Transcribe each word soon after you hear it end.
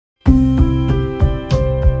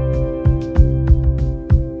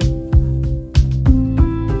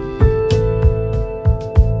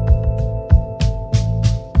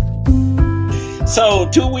So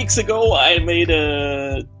 2 weeks ago, I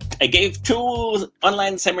gave 2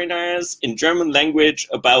 online seminars in German language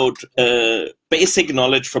about basic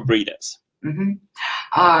knowledge for breeders.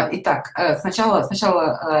 Итак,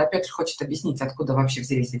 сначала Петр хочет объяснить, откуда вообще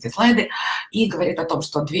взялись эти слайды, и говорит о том,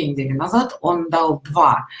 что 2 недели назад он дал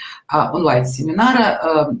 2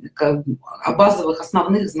 онлайн-семинара о базовых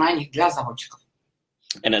основных знаниях для заводчиков.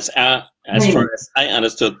 And as far as I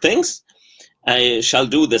understood things, I shall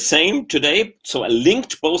do the same today. So I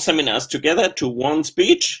linked both seminars together to one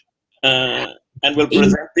speech and will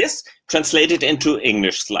present this translated into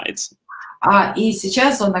English slides. И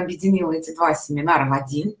сейчас он объединил эти 2 семинара в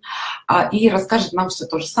один и расскажет нам все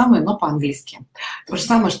то же самое, но по-английски. То же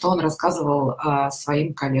самое, что он рассказывал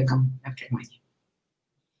своим коллегам в Германии.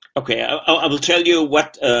 Okay, I will tell you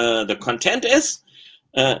what the content is.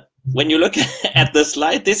 When you look at the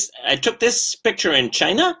slide, I took this picture in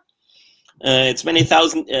China. It's many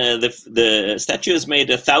thousand. The statue is made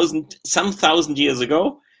some thousand years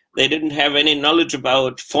ago. They didn't have any knowledge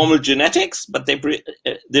about formal genetics, but they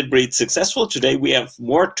did breed successful. Today we have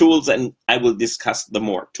more tools, and I will discuss the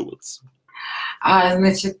more tools.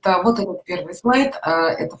 Значит, вот этот первый слайд.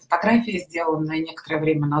 Это фотография, сделанная некоторое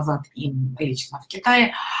время назад им лично в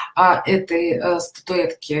Китае. Этой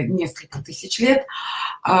статуэтке несколько тысяч лет.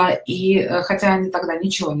 И хотя они тогда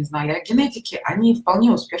ничего не знали о генетике, они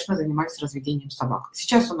вполне успешно занимались разведением собак.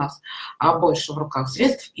 Сейчас у нас больше в руках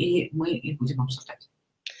средств, и мы их будем обсуждать.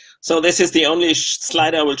 So this is the only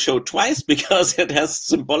slide I will show twice because it has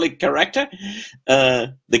symbolic character.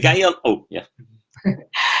 The guy on... Oh, yeah.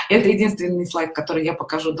 Это единственный слайд, который я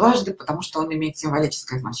покажу дважды, потому что он имеет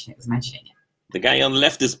символическое значение. The guy on the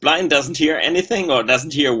left is blind, doesn't hear anything or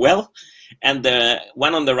doesn't hear well. And the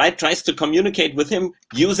one on the right tries to communicate with him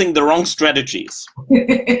using the wrong strategies.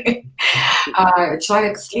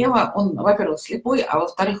 Человек слева, он, во-первых, слепой, а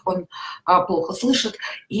во-вторых, он плохо слышит,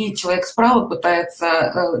 и человек справа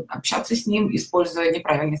пытается общаться с ним, используя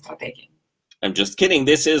неправильные стратегии. I'm just kidding.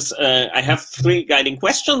 This is, I have 3 guiding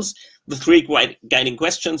questions. The 3 guiding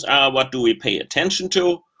questions are: what do we pay attention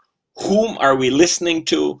to? Whom are we listening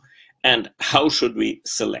to? And how should we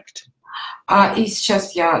select? И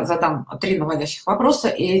сейчас я задам 3 наводящих вопроса,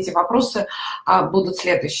 и эти вопросы будут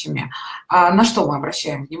следующими. На что мы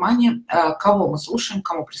обращаем внимание, кого мы слушаем,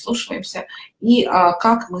 кому прислушиваемся, и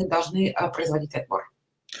как мы должны производить отбор.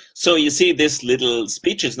 So you see, this little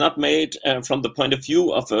speech is not made from the point of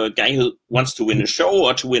view of a guy who wants to win a show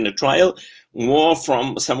or to win a trial, more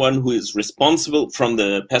from someone who is responsible, from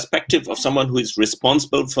the perspective of someone who is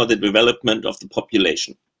responsible for the development of the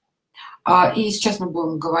population. И сейчас мы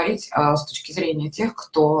будем говорить с точки зрения тех,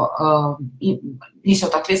 кто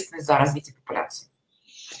несет ответственность за развитие популяции.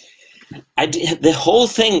 The whole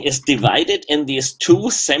thing is divided in these 2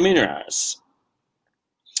 seminars.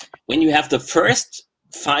 When you have the first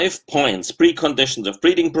 5 points, preconditions of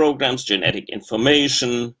breeding programs, genetic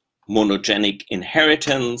information, monogenic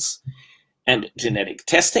inheritance, and genetic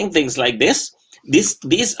testing, things like this.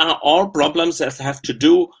 These are all problems that have to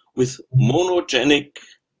do with monogenic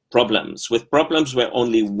problems, with problems where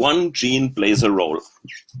only one gene plays a role.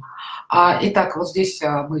 Итак, вот здесь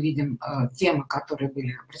мы видим темы, которые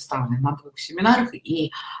были представлены на 2 семинарах,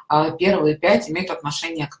 и первые 5 имеют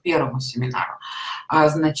отношение к первому семинару.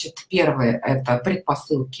 Значит, первое – это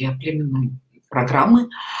предпосылки племенной программы.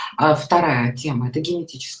 2 тема – это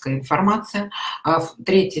генетическая информация.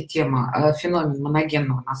 3 тема – феномен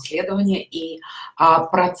моногенного наследования и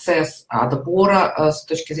процесс отбора с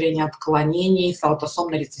точки зрения отклонений с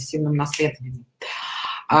аутосомно-рецессивным наследованием.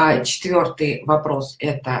 4 вопрос –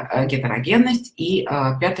 это гетерогенность, и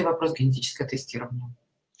 5 вопрос – генетическое тестирование.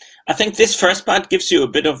 I think this first part gives you a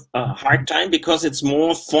bit of a hard time because it's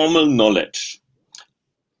more formal knowledge.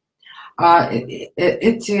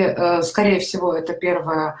 Скорее всего, эта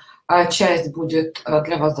первая часть будет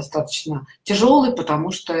для вас достаточно тяжелой,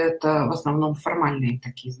 потому что это в основном формальные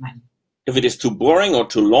такие знания. If it is too boring or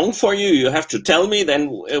too long for you, you have to tell me,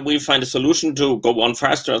 then we find a solution to go on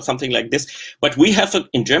faster or something like this. But we have,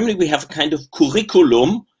 in Germany, we have a kind of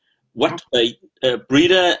curriculum, what a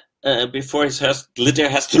breeder before his first litter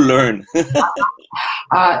has to learn.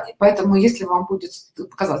 Поэтому, если вам будет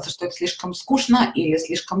показаться, что это слишком скучно или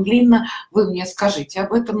слишком длинно, вы мне скажите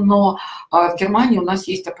об этом, но в Германии у нас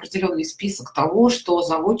есть определенный список того, что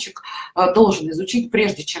заводчик должен изучить,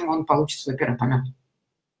 прежде чем он получит свой первый помет.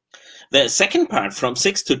 The second part, from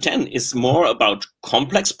 6 to 10, is more about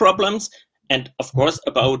complex problems and, of course,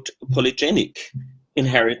 about polygenic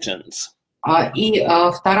inheritance. И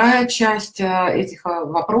 2 часть этих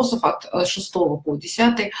вопросов от 6 по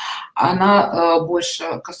 10, она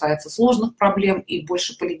больше касается сложных проблем и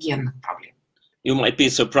больше полигенных проблем. You might be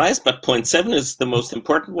surprised, but point 7 is the most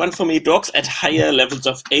important one for me. Dogs at higher levels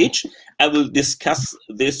of age. I will discuss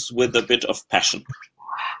this with a bit of passion.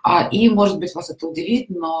 И, может быть, вас это удивит,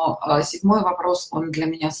 но 7-й вопрос, он для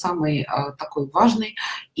меня самый такой важный,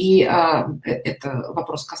 и это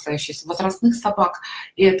вопрос, касающийся возрастных собак,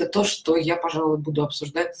 и это то, что я, пожалуй, буду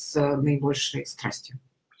обсуждать с наибольшей страстью.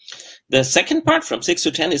 The second part, from 6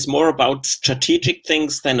 to 10, is more about strategic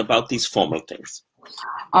things than about these formal things.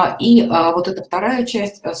 И вот эта вторая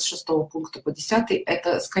часть с 6 пункта по 10,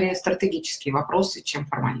 это скорее стратегические вопросы, чем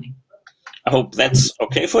формальные. I hope that's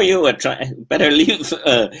okay for you. Better leave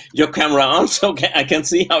your camera on so I can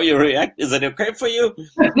see how you react. Is that okay for you?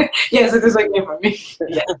 Yes, it is okay for me.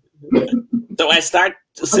 Yeah. So I start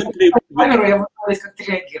simply.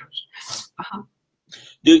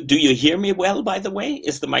 Do you hear me well, by the way?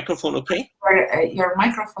 Is the microphone okay? Your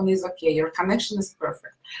microphone is okay. Your connection is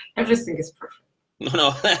perfect. Everything is perfect.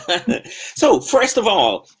 No. So first of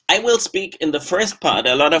all, I will speak in the first part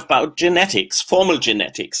a lot about genetics, formal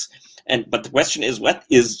genetics. But the question is, what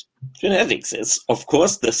is genetics? It's, of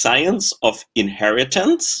course, the science of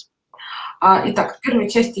inheritance. Итак, в первой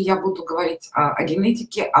части я буду говорить о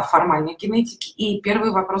генетике, о формальной генетике. И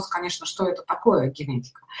первый вопрос, конечно, что это такое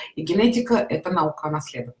генетика? И генетика – это наука о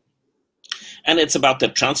наследовании. And it's about the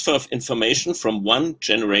transfer of information from one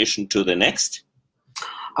generation to the next.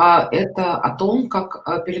 Это о том, как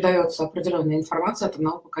передается определенная информация от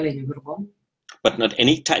одного поколения к другому. But not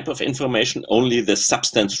any type of information, only the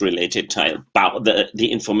substance-related type,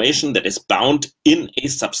 the information that is bound in a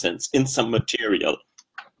substance, in some material.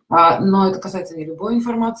 Но это касается не любой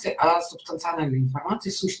информации, а субстанциональной информации,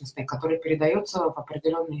 сущностной, которая передается в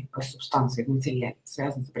определенной субстанции, в материале,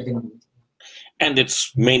 связанной с определенным материалом. And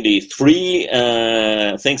it's mainly 3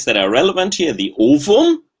 things that are relevant here: the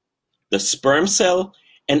ovum, the sperm cell,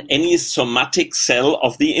 and any somatic cell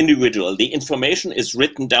of the individual. The information is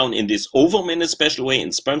written down in this ovum in a special way,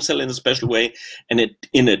 in sperm cell in a special way, and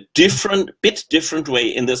in a bit different way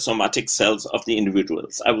in the somatic cells of the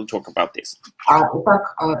individuals. I will talk about this.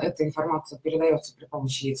 Итак, эта информация передается при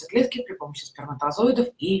помощи яйцеклетки, при помощи сперматозоидов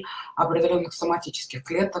и определенных соматических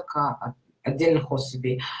клеток отдельных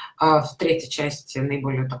особей. В третьей части,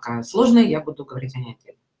 наиболее такая сложная, я буду говорить о ней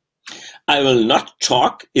отдельно. I will not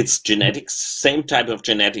talk, it's genetics, same type of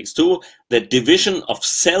genetics too, the division of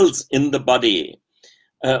cells in the body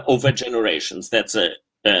over generations. That's a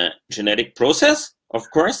genetic process, of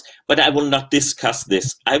course, but I will not discuss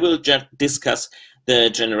this. I will just discuss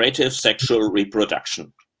the generative sexual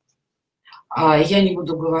reproduction. Я не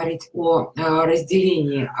буду говорить о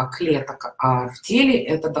разделении клеток в теле,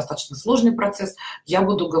 это достаточно сложный процесс. Я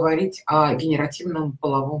буду говорить о генеративном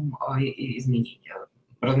половом изменении.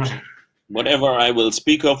 Whatever I will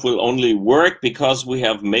speak of will only work because we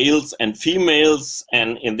have males and females,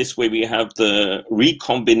 and in this way we have the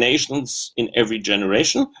recombinations in every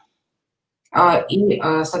generation. И,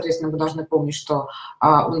 соответственно, вы должны помнить, что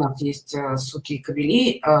у нас есть суки и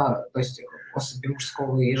кобели, то есть особи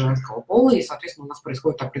мужского и женского пола, и, соответственно, у нас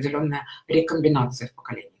происходит определенная рекомбинация в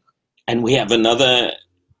поколениях. And we have another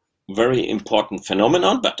very important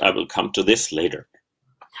phenomenon, but I will come to this later.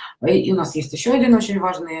 И у нас есть еще один очень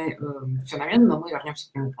важный феномен, но мы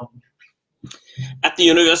вернемся к нему позже. At the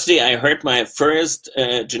university, I heard my first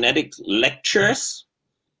genetic lectures,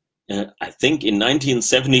 I think in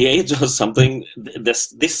 1978 or something.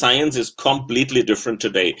 This science is completely different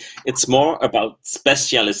today. It's more about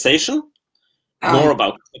specialization, more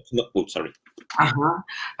about... Oh, sorry. Ага.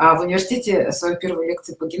 В университете свою первую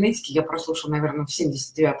лекцию по генетике я прослушала, наверное, в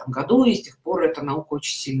 1979 году, и с тех пор эта наука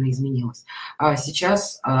очень сильно изменилась.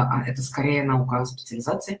 Сейчас это скорее наука о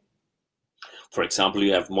специализации. For example,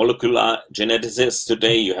 you have molecular geneticists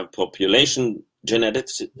today, you have population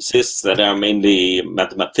geneticists that are mainly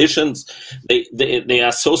mathematicians. They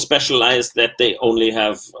are so specialized that they only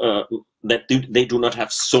have, they do not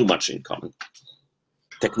have so much in common.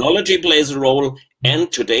 Technology plays a role, and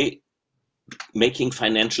today making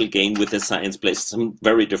financial gain with the science plays some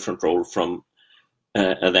very different role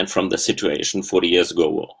than from the situation 40 years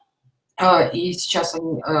ago. И сейчас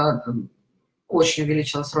очень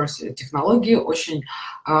увеличилась роль технологий, очень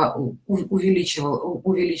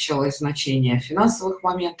увеличилось значение финансовых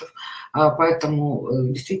моментов, поэтому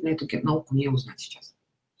действительно эту науку не узнать сейчас.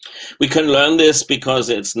 We can learn this because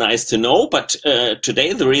it's nice to know, but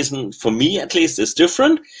today the reason, for me at least, is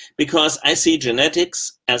different, because I see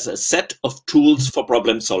genetics as a set of tools for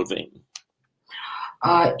problem solving.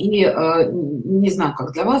 И не знаю,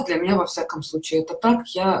 как для вас, для меня, во всяком случае, это так.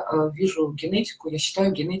 Я вижу генетику, я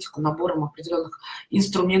считаю генетику набором определенных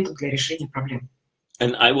инструментов для решения проблем.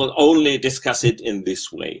 And I will only discuss it in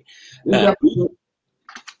this way.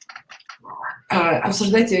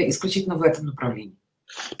 обсуждайте исключительно в этом направлении.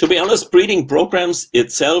 To be honest, breeding programs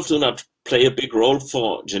itself do not play a big role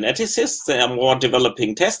for geneticists. They are more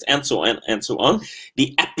developing tests and so on and so on.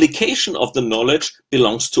 The application of the knowledge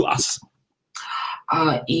belongs to us.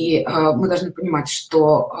 И мы должны понимать,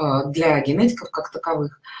 что для генетиков как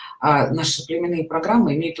таковых наши племенные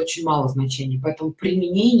программы имеют очень мало значения. Поэтому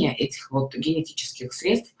применение этих вот генетических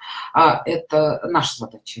средств – это наша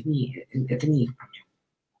задача, это не их проблема.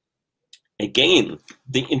 Again,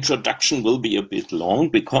 the introduction will be a bit long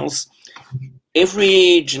because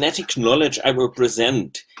every genetic knowledge I will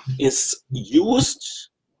present is used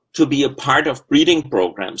to be a part of breeding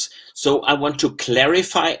programs. So I want to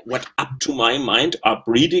clarify what up to my mind are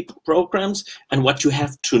breeding programs and what you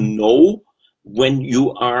have to know when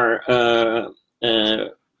you are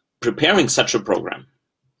preparing such a program.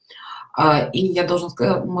 И я должен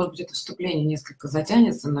сказать, может быть, это вступление несколько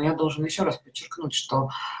затянется, но я должен еще раз подчеркнуть, что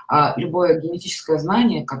любое генетическое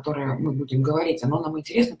знание, которое мы будем говорить, оно нам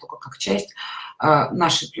интересно только как часть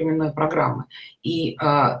нашей племенной программы. И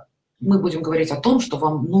мы будем говорить о том, что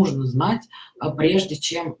вам нужно знать, прежде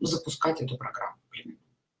чем запускать эту программу.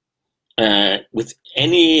 With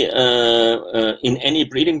any in any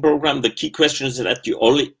breeding program, the key question is that you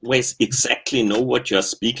always exactly know what you're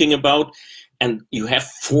speaking about, and you have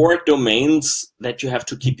 4 domains that you have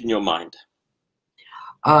to keep in your mind.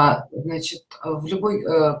 Значит, в любой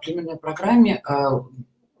племенной программе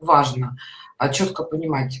важно четко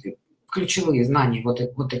понимать ключевые знания, вот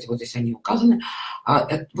эти вот здесь они указаны.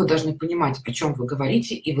 Вы должны понимать, о чем вы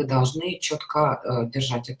говорите, и вы должны четко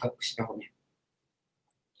держать это у себя в уме.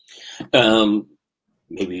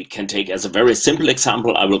 Maybe we can take as a very simple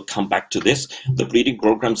example, I will come back to this, the breeding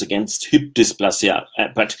programs against hip dysplasia.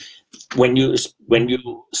 But when you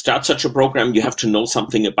start such a program, you have to know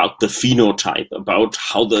something about the phenotype, about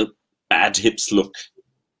how the bad hips look.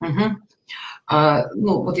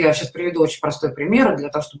 Ну, вот я сейчас приведу очень простой пример, для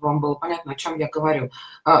того, чтобы вам было понятно, о чем я говорю.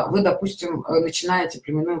 Вы, допустим, начинаете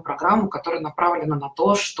племенную программу, которая направлена на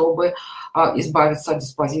то, чтобы избавиться от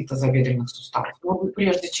дисплазии тазобедренных суставов. Но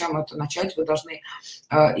прежде чем это начать, вы должны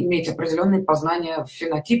иметь определенные познания в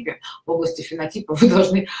фенотипе. В области фенотипа вы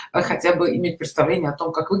должны хотя бы иметь представление о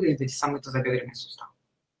том, как выглядят эти самые тазобедренные суставы.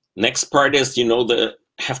 Next part is,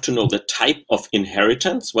 have to know the type of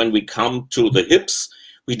inheritance. When we come to the hips,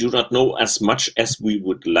 we do not know as much as we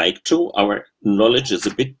would like to. Our knowledge is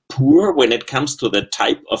a bit poor when it comes to the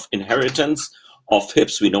type of inheritance of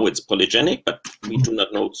hips. We know it's polygenic, but we do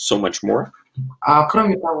not know so much more.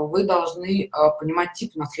 Кроме того, вы должны понимать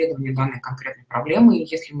тип наследования данной конкретной проблемы. И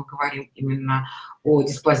если мы говорим именно о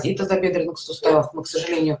дисплазии тазобедренных суставов, мы, к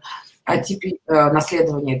сожалению, о типе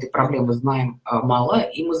наследования этой проблемы знаем мало,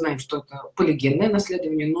 и мы знаем, что это полигенное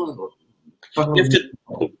наследование, но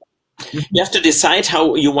You have to decide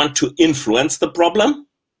how you want to influence the problem.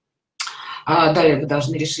 Далее вы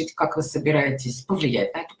должны решить, как вы собираетесь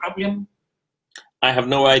повлиять на эту проблему. I have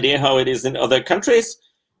no idea how it is in other countries.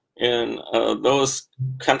 In those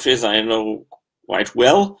countries I know quite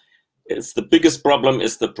well, the biggest problem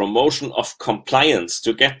is the promotion of compliance,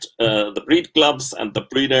 to get the breed clubs and the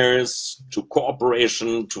breeders to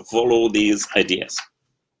cooperation to follow these ideas.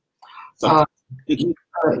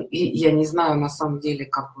 Я не знаю, на самом деле,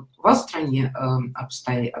 как вот у вас в стране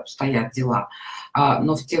обстоят дела,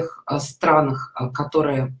 но в тех странах, о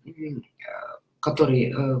которых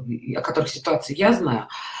ситуации я знаю,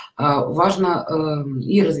 важно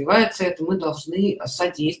и развивается это, мы должны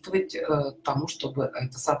содействовать тому, чтобы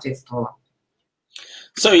это соответствовало.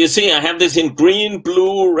 So you see, I have this in green,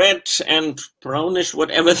 blue, red, and brownish,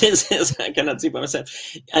 whatever this is. I cannot see by myself.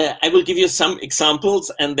 I will give you some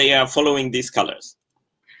examples, and they are following these colors.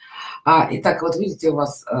 Итак, вот видите, у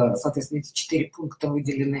вас, соответственно, эти 4 пункта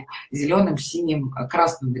выделены зеленым, синим,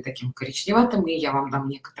 красным и таким коричневатым, и я вам дам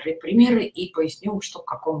некоторые примеры и поясню, что к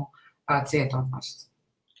какому цвету относится.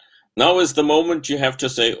 Now is the moment you have to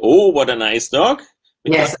say, "Oh, what a nice dog!"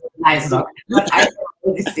 Yes, nice dog. But I have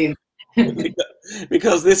already seen.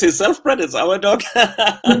 Because this is self-bred, it's our dog.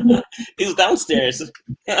 He's downstairs.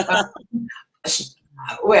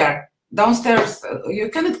 Where? Downstairs? You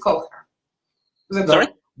cannot call her. The dog. Sorry?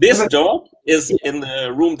 This dog is in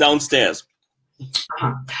the room downstairs.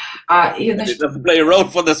 It doesn't play a role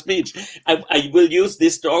for the speech. I will use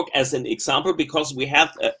this dog as an example because we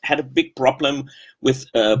have had a big problem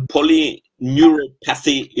with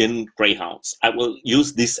polyneuropathy in greyhounds. I will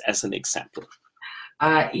use this as an example.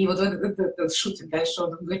 И вот этот шутит дальше,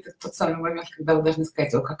 он говорит, это тот самый момент, когда вы должны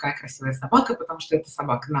сказать, о, какая красивая собака, потому что это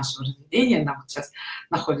собака нашего разведения, она вот сейчас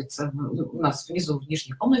находится у нас внизу, в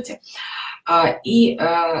нижней комнате. И,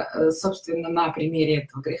 собственно, на примере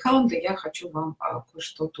этого грейхаунда я хочу вам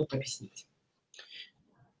кое-что тут объяснить.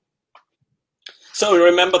 So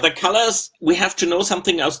remember the colors, we have to know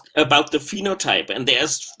something else about the phenotype, and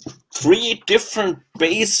there's 3 different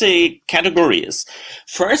basic categories.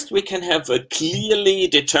 First, we can have a clearly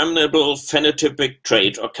determinable phenotypic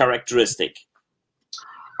trait or characteristic.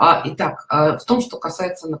 Итак, в том, что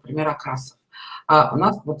касается, например, окрасов. У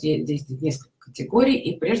нас вот здесь несколько категорий,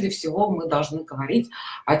 и прежде всего мы должны говорить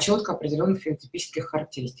о четко определенных фенотипических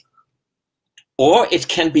характеристиках. Or it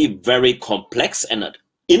can be very complex and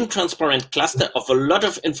intransparent cluster of a lot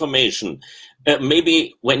of information.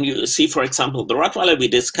 Maybe when you see, for example, the Rottweiler, we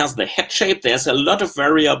discussed the head shape. There's a lot of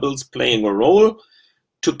variables playing a role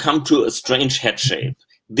to come to a strange head shape.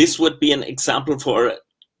 This would be an example for a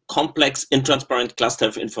complex intransparent cluster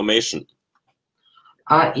of information.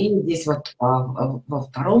 И здесь вот во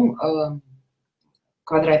втором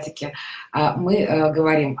квадратике мы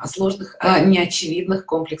говорим о сложных, неочевидных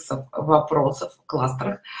комплексах вопросов,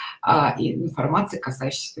 кластерах и информации,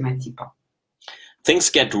 касающейся фенотипа. Things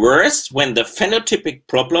get worse when the phenotypic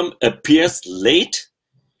problem appears late.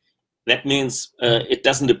 That means it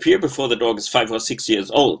doesn't appear before the dog is 5 or 6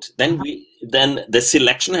 years old. Then the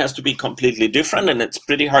selection has to be completely different, and it's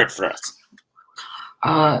pretty hard for us.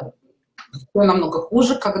 Все намного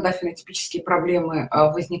хуже, когда фенотипические проблемы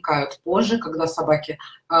возникают позже, когда собаке,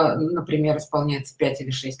 например, исполняется 5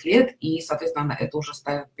 или 6 лет, и, соответственно, это уже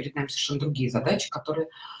ставит перед нами совершенно другие задачи, которые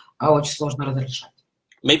очень сложно разрешать.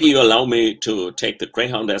 Maybe you allow me to take the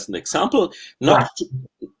greyhound as an example. Not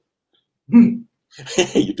you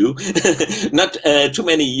do. Not too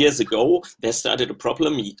many years ago, there started a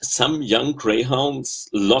problem. Some young greyhounds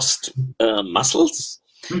lost muscles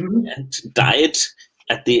and died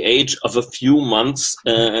at the age of a few months,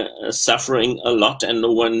 suffering a lot, and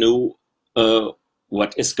no one knew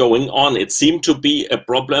what is going on. It seemed to be a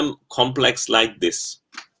problem complex like this.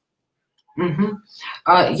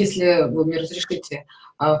 Если вы мне разрешите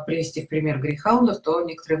привести в пример грейхаундов, то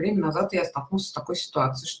некоторое время назад я столкнулся с такой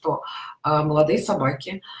ситуацией, что молодые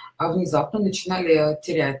собаки внезапно начинали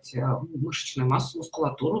терять мышечную массу,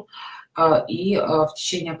 мускулатуру, и в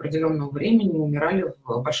течение определенного времени умирали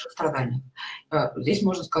в больших страданиях. Здесь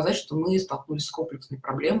можно сказать, что мы столкнулись с комплексной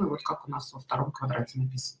проблемой, вот как у нас во втором квадрате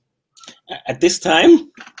написано. At this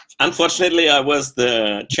time, unfortunately, I was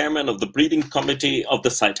the chairman of the breeding committee of the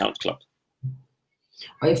Sighthound Club.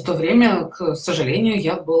 И в то время, к сожалению,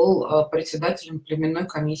 я был председателем племенной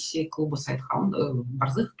комиссии клуба Sighthound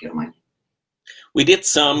борзых в Германии. We did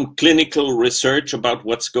some clinical research about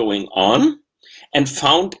what's going on and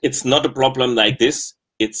found it's not a problem like this.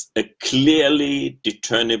 It's a clearly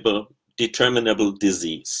determinable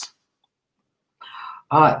disease.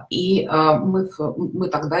 И мы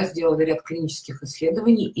тогда сделали ряд клинических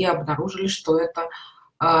исследований и обнаружили, что это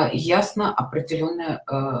ясно определенное,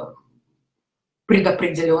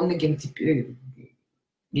 предопределенное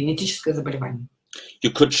генетическое заболевание.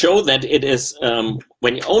 You could show that it is,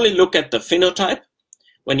 when you only look at the phenotype,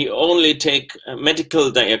 when you only take a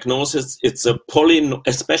medical diagnosis, it's a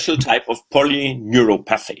special type of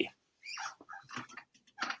polyneuropathy.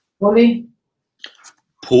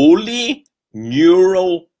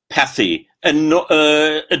 Polyneuropathy,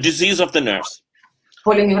 a disease of the nerves.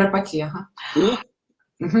 Полиневропатия.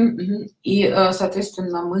 И,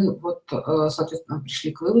 соответственно, мы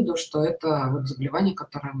пришли к выводу, что это вот заболевание,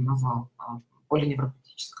 которое он назвал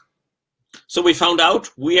полиневропатическое. So we found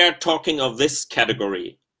out we are talking of this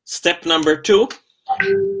category. Step number 2,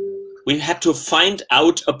 we had to find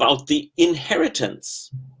out about the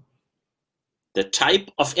inheritance. The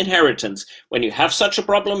type of inheritance. When you have such a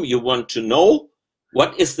problem, you want to know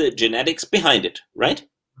what is the genetics behind it, right?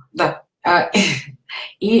 Да.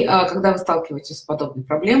 И когда вы сталкиваетесь с подобной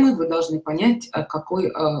проблемой, вы должны понять, как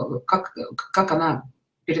она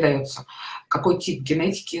передается, какой тип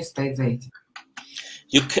генетики стоит за этим.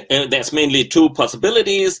 There's mainly 2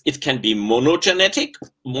 possibilities. It can be monogenic,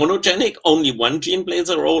 only one gene plays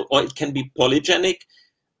a role, or it can be polygenic,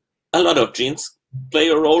 a lot of genes play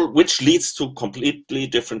a role, which leads to completely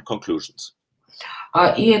different conclusions.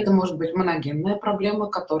 И это может быть моногенная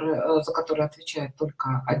проблема, за которую отвечает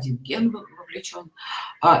только один ген вовлечен,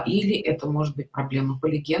 или это может быть проблема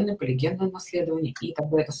полигенное наследование, и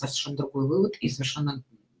тогда это совершенно другой вывод и совершенно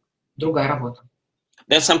другая работа.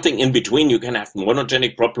 There's something in between. You can have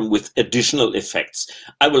monogenic problem with additional effects.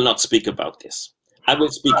 I will not speak about this. I will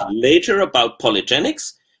speak later about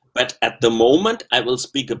polygenics, but at the moment I will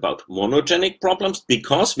speak about monogenic problems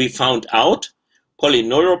because we found out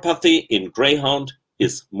polyneuropathy in greyhound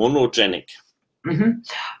is monogenic.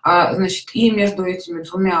 Значит, и между этими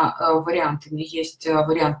двумя вариантами есть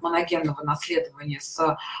вариант моногенного наследования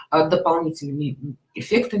с дополнительными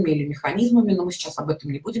эффектами или механизмами, но мы сейчас об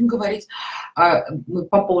этом не будем говорить. Мы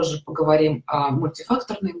попозже поговорим о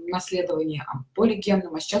мультифакторном наследовании, о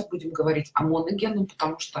полигенном, а сейчас будем говорить о моногенном,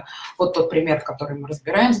 потому что вот тот пример, который мы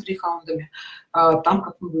разбираем с грейхаундами, там,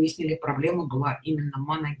 как мы выяснили, проблема была именно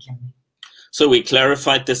моногенной. So we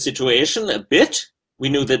clarified the situation a bit. We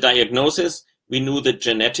knew the diagnosis. We knew the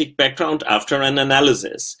genetic background after an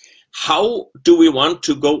analysis. How do we want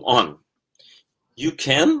to go on? You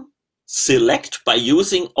can select by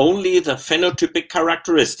using only the phenotypic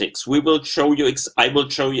characteristics. We will show you. I will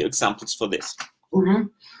show you examples for this.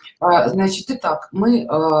 Значит, итак, мы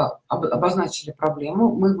обозначили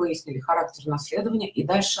проблему, мы выяснили характер наследования, и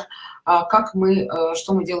дальше,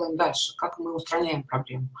 что мы делаем дальше, как мы устраняем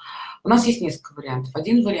проблему. У нас есть несколько вариантов.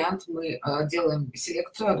 Один вариант, мы делаем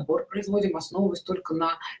селекцию, отбор производим, основываясь только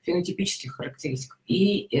на фенотипических характеристиках.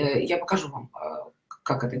 И я покажу вам,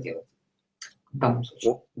 как это делать в данном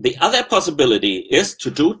случае. The other possibility is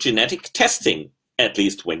to do genetic testing, at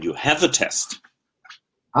least when you have a test.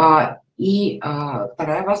 И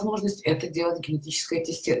вторая возможность – это делать генетическое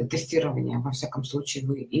тестирование. Во всяком случае,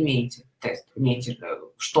 вы имеете тест, имеете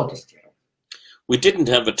что тестировать. We didn't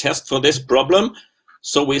have a test for this problem,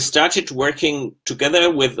 so we started working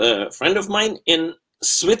together with a friend of mine in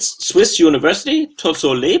Swiss University,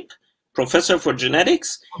 Tosso Leb, professor for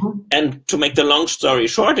genetics. And to make the long story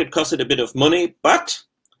short, it costed a bit of money, but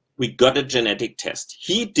we got a genetic test.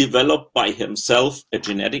 He developed by himself a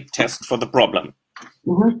genetic test for the problem.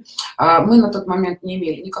 Мы на тот момент не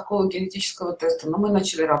имели никакого генетического теста, но мы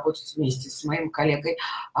начали работать вместе с моим коллегой,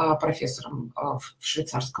 профессором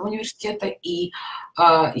швейцарского университета, и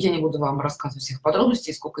я не буду вам рассказывать всех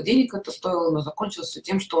подробностей, сколько денег это стоило, но закончилось все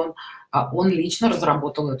тем, что он лично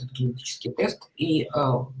разработал этот генетический тест и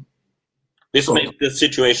This makes the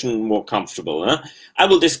situation more comfortable. Huh? I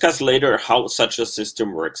will discuss later how such a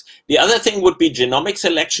system works. The other thing would be genomic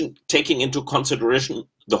selection, taking into consideration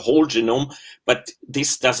the whole genome, but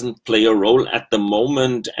this doesn't play a role at the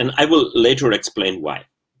moment, and I will later explain why.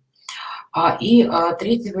 И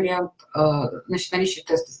третий вариант, значит, наличие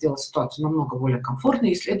теста сделает ситуацию намного более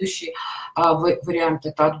комфортной. И следующий вариант –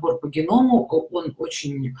 это отбор по геному. Он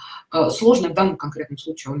очень сложный, в данном конкретном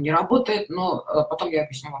случае он не работает, но потом я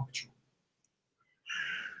объясню вам почему.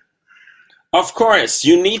 Of course,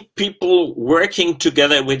 you need people working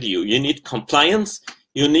together with you. You need compliance.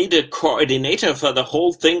 You need a coordinator for the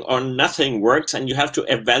whole thing, or nothing works, and you have to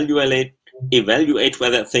evaluate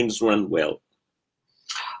whether things run well.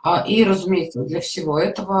 И, разумеется, для всего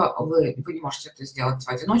этого вы не можете это сделать в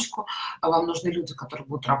одиночку. Вам нужны люди, которые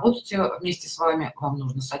будут работать вместе с вами. Вам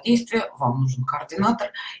нужно содействие, вам нужен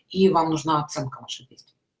координатор, и вам нужна оценка ваших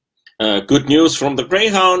действий. Good news from the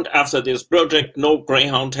greyhound. After this project, no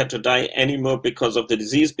greyhound had to die anymore because of the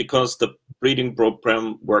disease, because the breeding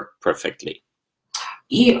program worked perfectly.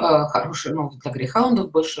 И хорошая новость для грейхаундов.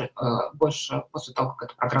 Больше после того, как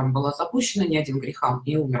эта программа была запущена, ни один грейхаунд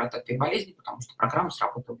не умер от этой болезни, потому что программа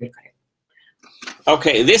сработала великолепно.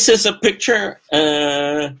 Okay, this is a picture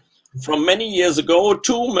from many years ago.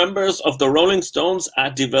 Two members of the Rolling Stones are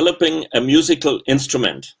developing a musical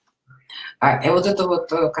instrument. И вот эта вот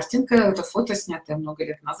картинка, это фото, снятое много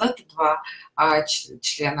лет назад. Два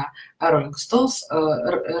члена Rolling Stones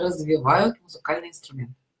развивают музыкальный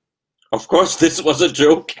инструмент. Of course, this was a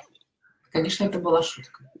joke. Конечно, это была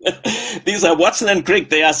шутка. These are Watson and Crick.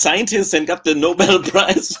 They are scientists and got the Nobel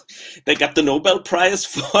Prize. They got the Nobel Prize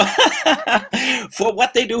for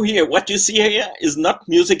what they do here. What you see here is not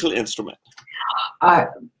musical instrument.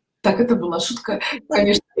 Так, это была шутка.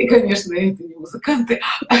 Конечно, это не музыканты,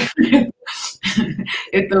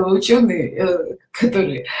 это ученые,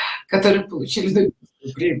 которые получили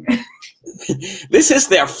Нобелевскую премию. This is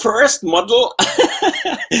their first model.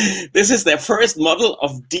 This is their first model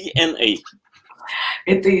of DNA.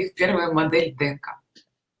 Это их первая модель ДНК.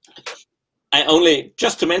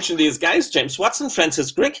 Just to mention these guys, James Watson,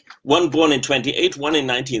 Francis Crick, one born in 28, one in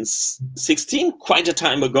 1916, quite a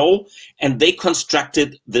time ago, and they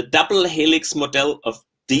constructed the double helix model of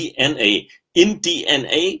DNA. In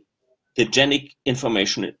DNA, the genetic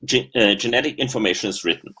information is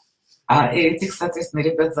written. Этих, соответственно,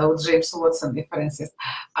 ребят зовут Джеймс Уотсон и Фрэнсис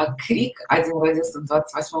Крик. Один родился в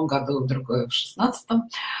 28 году, другой в 16-м.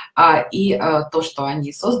 И то, что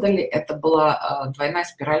они создали, это была двойная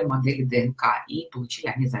спираль модели ДНК. И получили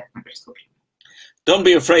они за это Нобелевскую премию. Don't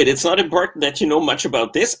be afraid. It's not important that you know much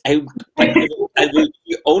about this. I will give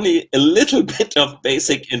you only a little bit of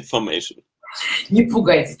basic information. Не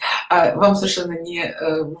пугайтесь. Вам совершенно не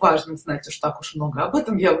важно знать уж так уж много об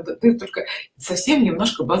этом. Я даю только совсем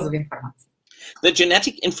немножко базовой информации. The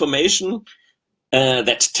genetic information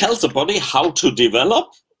that tells the body how to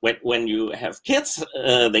develop. When you have kids,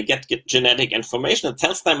 they get genetic information that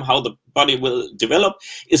tells them how the body will develop,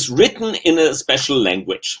 is written in a special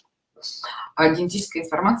language. Генетическая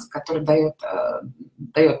информация, которая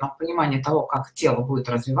дает нам понимание того, как тело будет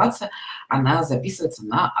развиваться, она записывается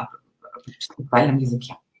на специальном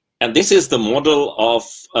языке. And this is the model of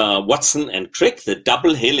Watson and Crick, the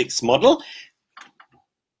double helix model.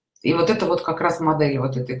 И вот это вот как раз модель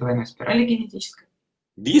вот этой двойной спирали генетической.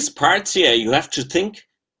 These parts here, you have to think,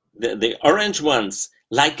 the orange ones,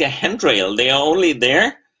 like a handrail, they are only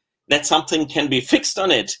there that something can be fixed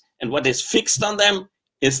on it. And what is fixed on them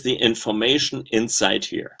is the information inside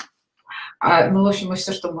here. Ну, в общем,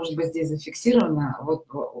 все, что может быть здесь зафиксировано, вот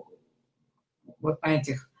на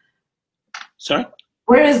этих. Sorry?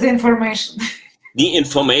 Where is the information? The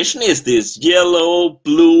information is this yellow,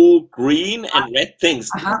 blue, green, and red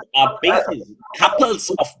things. Are bases,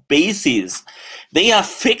 couples of bases. They are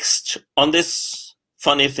fixed on this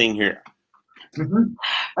funny thing here.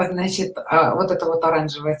 Значит, вот эта вот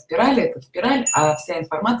оранжевая спираль, это спираль, а вся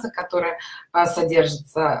информация, которая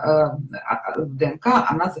содержится в ДНК,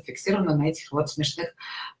 она зафиксирована на этих вот смешных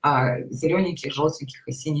зелененьких, желтеньких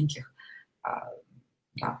и синеньких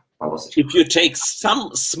полосочках. If you take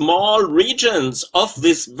some small regions of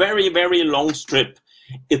this very, very long strip,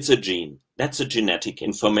 it's a gene. That's a genetic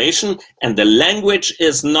information, and the language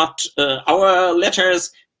is not our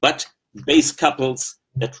letters, but base couples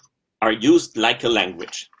that are used like a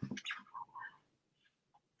language.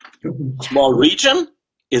 Small region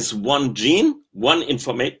is one gene, one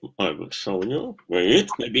information. I will show you. Wait,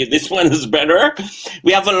 maybe this one is better.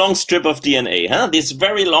 We have a long strip of DNA, huh? This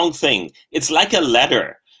very long thing. It's like a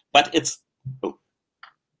ladder, but it's... Oh.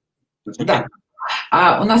 Да.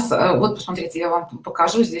 У нас, вот посмотрите, я вам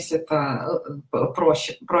покажу, здесь это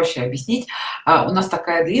проще объяснить. У нас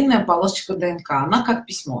такая длинная полосочка ДНК, она как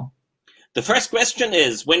письмо. The first question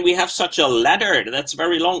is, when we have such a ladder that's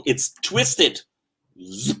very long, it's twisted.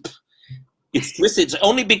 Zip. It's twisted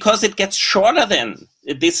only because it gets shorter then.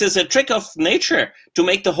 This is a trick of nature. To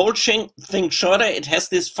make the whole thing shorter, it has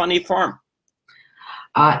this funny form.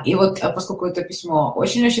 И вот поскольку это письмо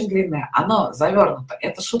очень-очень длинное, оно завернуто.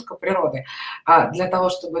 Это шутка природы. Для того,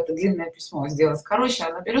 чтобы это длинное письмо сделать короче,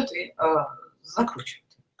 она берет и закручивает.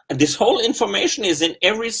 This whole information is in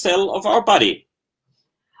every cell of our body.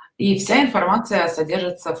 И вся информация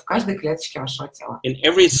содержится в каждой клеточке вашего тела. In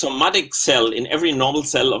every somatic cell, in every normal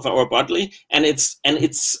cell of our body, and it's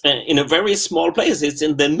in a very small place. It's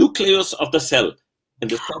in the nucleus of the cell, in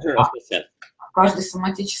the center of the cell. В каждой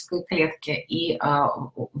соматической клетке и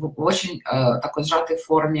в очень такой сжатой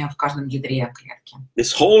форме в каждом ядре клетки.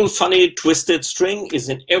 This whole funny twisted string is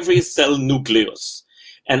in every cell nucleus,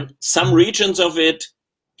 and some regions of it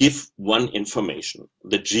give one information.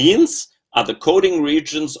 The genes are the coding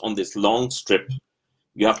regions on this long strip.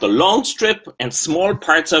 You have the long strip, and small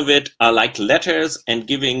parts of it are like letters and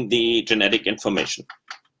giving the genetic information.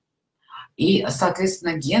 И,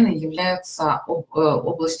 соответственно, гены являются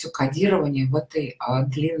областью кодирования в этой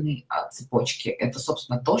длинной цепочке. Это,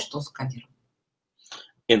 собственно, то, что закодировано.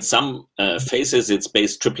 In some phases, it's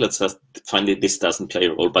base triplets. Finally, this doesn't play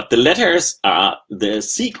a role, but the letters are the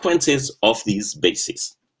sequences of these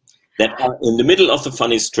bases that are in the middle of the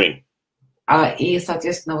funny string. И,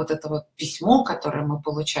 соответственно, вот это вот письмо, которое мы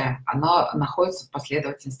получаем, оно находится в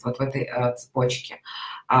последовательности вот в этой цепочке,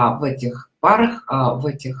 в этих парах, в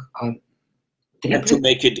этих And to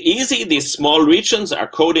make it easy, these small regions are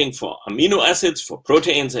coding for amino acids, for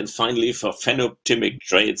proteins, and finally for phenotypic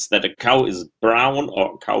traits. That a cow is brown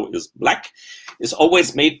or a cow is black is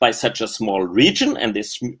always made by such a small region, and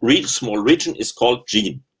this small region is called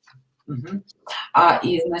gene.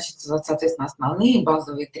 И, значит, соответственно, основные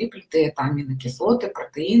базовые триплеты – это аминокислоты,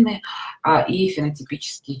 протеины и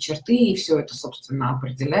фенотипические черты, и все это, собственно,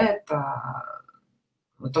 определяет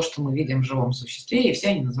то, что мы видим в живом существе, и все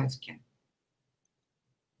они называются гены.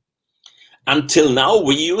 Until now,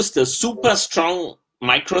 we used a super strong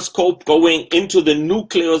microscope going into the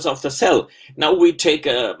nucleus of the cell. Now we take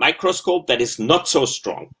a microscope that is not so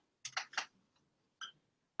strong.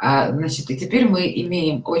 Значит, и теперь мы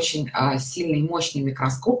имеем очень сильные, мощные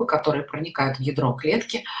микроскопы, которые проникают в ядро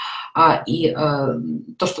клетки, и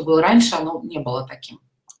то, что было раньше, оно не было таким.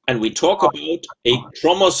 And we talk about a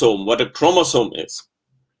chromosome, what a chromosome is.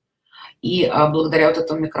 И благодаря вот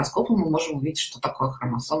этому микроскопу мы можем увидеть, что такое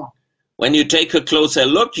хромосома. When you take a closer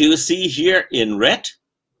look, you see here in red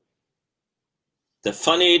the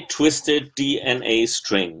funny twisted DNA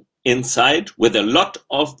string. inside with a lot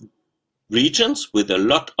of regions, with a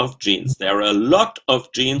lot of genes. There are a lot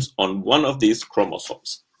of genes on one of these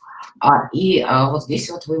chromosomes. И вот здесь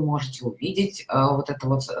вот вы можете увидеть вот это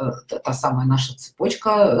вот та самая наша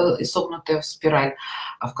цепочка, изогнутая в спираль,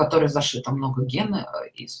 в которой зашито много генов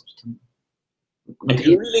и, собственно. And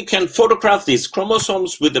you really can photograph these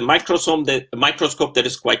chromosomes with a microscope that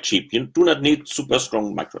is quite cheap. You do not need super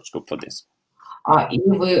strong microscope for this. И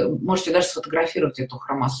вы можете даже сфотографировать эту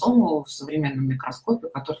хромосому в современном микроскопе,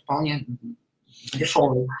 который вполне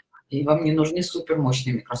дешевый, и вам не нужны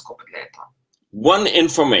супермощные микроскопы для этого. One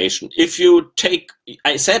information, if you take,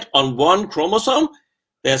 I said on one chromosome,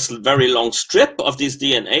 there's a very long strip of this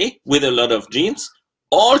DNA with a lot of genes.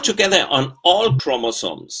 All together on all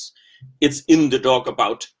chromosomes, it's in the dog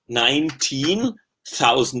about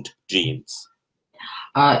 19,000 genes.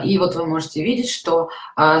 И вот вы можете видеть, что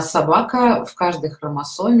собака в каждой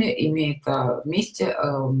хромосоме имеет вместе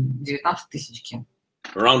 19 тысяч ген.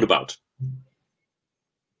 Roundabout.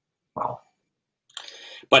 Wow.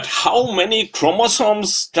 But how many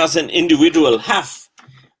chromosomes does an individual have?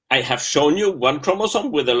 I have shown you one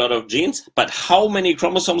chromosome with a lot of genes, but how many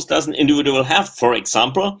chromosomes does an individual have? For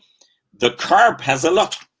example, the carp has a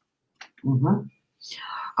lot.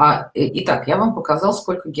 Итак, я вам показал,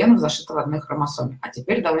 сколько генов зашито в одной хромосоме. А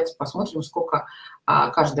теперь давайте посмотрим, сколько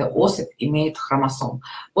каждая особь имеет хромосом.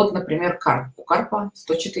 Вот, например, карп. У карпа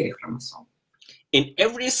 104 хромосом. In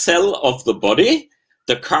every cell of the body,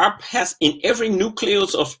 the carp has, in every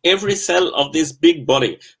nucleus of every cell of this big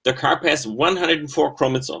body, the carp has 104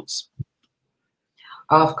 chromosomes.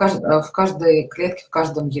 В каждой клетке, в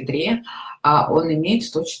каждом ядре он имеет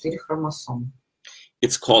 104 хромосом.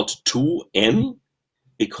 It's called 2N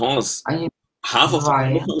because half of the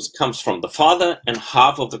chromosomes comes from the father and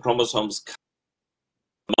half of the chromosomes come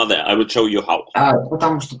from the mother. I will show you how.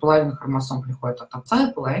 Потому что половина хромосом приходит от отца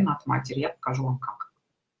и половина от матери. Я покажу вам как.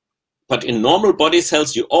 But in normal body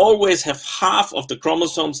cells, you always have half of the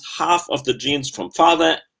chromosomes, half of the genes from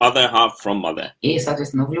father, other half from mother. И,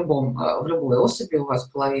 соответственно, в любой особи у вас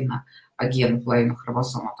половина генов, половина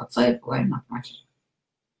хромосом от отца и половина от матери.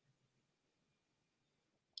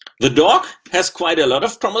 The dog has quite a lot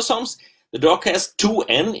of chromosomes. The dog has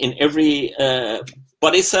 2N in every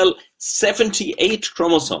body cell, 78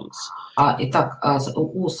 chromosomes. Итак,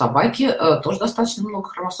 у собаки тоже достаточно много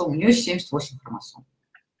хромосом. У нее 78 хромосом.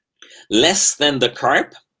 Less than the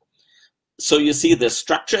carp. So you see the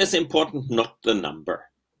structure is important, not the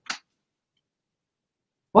number.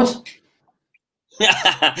 What?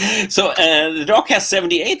 So the dog has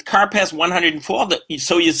 78, carp has 104.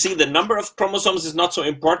 So you see the number of chromosomes is not so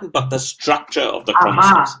important, but the structure of the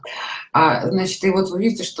chromosomes. Значит, и вот вы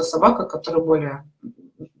видите, что собака, которая более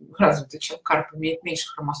развита, чем карп, имеет меньше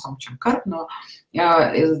хромосом, чем карп, но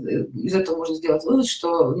из этого можно сделать вывод,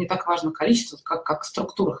 что не так важно количество, как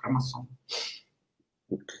структура хромосом.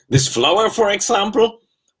 This flower, for example,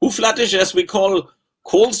 Huflattisch, as we call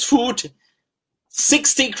Cole's food,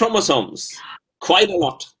 60 chromosomes. Quite a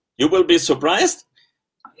lot. You will be surprised.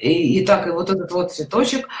 Итак, и вот этот вот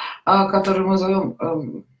цветочек, который мы зовем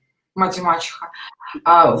мать и мачеха,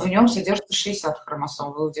 в нем содержится 60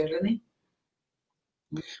 хромосом. Вы удивлены?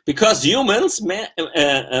 Because humans, man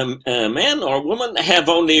or woman, have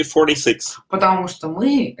only 46. Потому что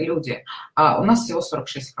мы, люди, у нас всего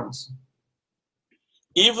 46 хромосом.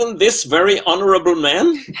 Even this very honorable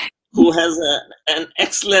man, who has an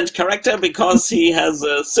excellent character because he has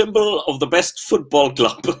a symbol of the best football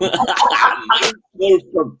club. И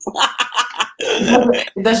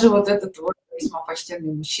даже вот этот вот весьма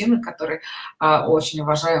почтенный мужчина, который очень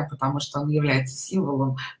уважаем, потому что он является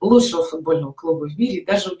символом лучшего футбольного клуба в мире,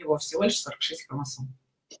 даже у него всего лишь 46 хромосом.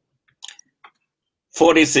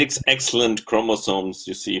 46 excellent chromosomes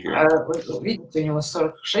you see here. Вы видите, у него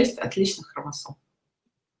 46 отличных хромосом.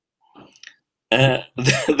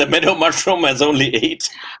 The meadow mushroom has only 8.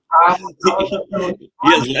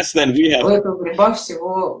 Yes, less than we have. У этого гриба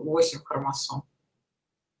всего 8 хромосом.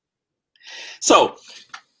 So,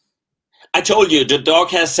 I told you the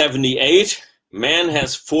dog has 78, man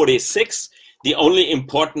has 46. The only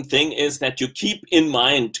important thing is that you keep in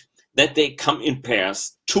mind that they come in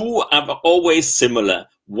pairs. Two are always similar.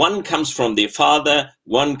 One comes from the father,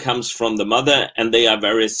 one comes from the mother, and they are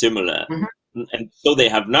very similar. And so they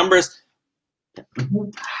have numbers.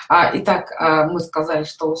 Итак, мы сказали,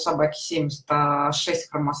 что у собаки 76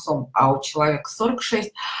 хромосом, а у человека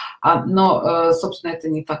 46, но, собственно, это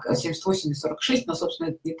не так, 78 и 46, но, собственно,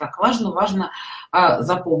 это не так важно. Важно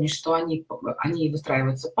запомнить, что они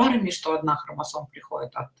выстраиваются парами, что одна хромосома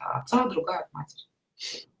приходит от отца, другая от матери.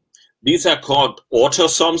 These are called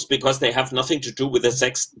autosomes because they have nothing to do with the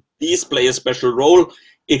sex. These play a special role.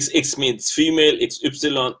 XX means female,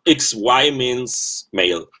 XY, XY means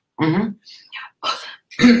male.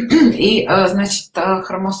 И, значит,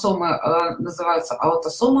 хромосомы называются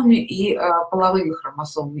аутосомами и половыми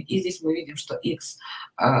хромосомами. И здесь мы видим, что X,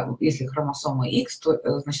 если хромосома X, то,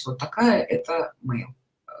 значит, вот такая, это male,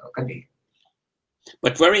 кобель.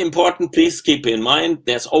 But very important, please keep in mind,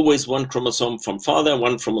 there's always one chromosome from father,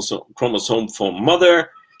 one chromosome from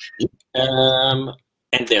mother.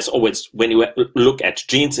 And there's always, when you look at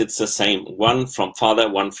genes, it's the same, one from father,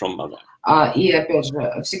 one from mother. И опять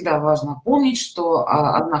же, всегда важно помнить, что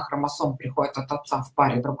одна хромосома приходит от отца в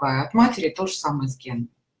паре, другая от матери, то же самое с геном.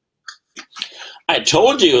 I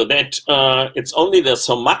told you that it's only the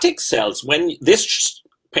somatic cells. When this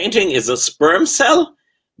painting is a sperm cell,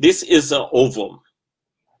 this is an ovum.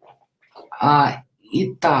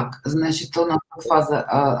 Итак, значит, у нас фаза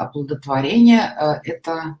оплодотворения,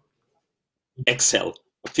 это... Egg cell,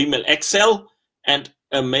 a female egg cell and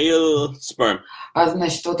a male sperm.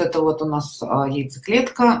 Значит, вот это вот у нас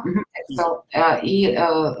яйцеклетка и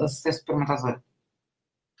сперматозоид.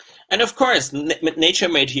 And of course, nature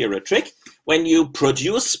made here a trick. When you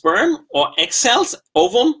produce sperm or egg cells,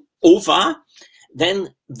 ova,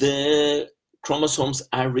 then the chromosomes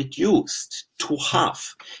are reduced to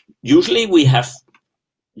half. Usually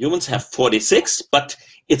humans have 46, but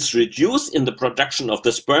it's reduced in the production of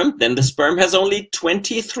the sperm. Then the sperm has only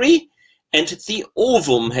 23 and the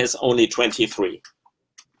ovum has only 23.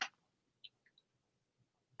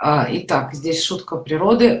 Итак, здесь шутка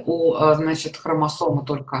природы. У, значит, хромосомы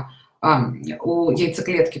только, у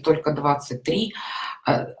яйцеклетки только 23.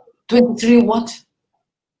 23 what?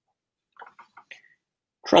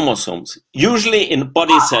 Chromosomes. Usually in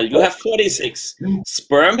body cell, you have 46.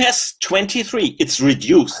 Sperm has 23. It's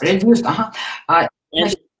reduced. Reduced,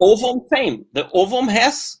 And ovum same. The ovum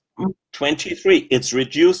has 23. It's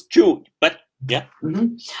reduced too. But yeah.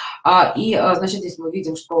 И, значит, здесь мы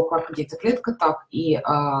видим, что как яйцеклетка, так и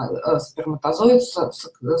сперматозоид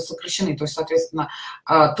сокращены. То есть, соответственно,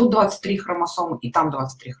 тут 23 хромосомы и там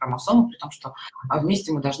 23 хромосомы, при том, что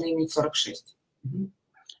вместе мы должны иметь 46.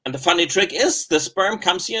 And the funny trick is the sperm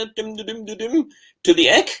comes here to the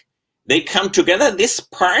egg. They come together. This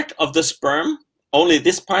part of the sperm, only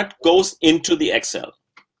this part goes into the egg cell.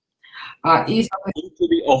 И into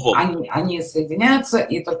the ovum. Они соединяются,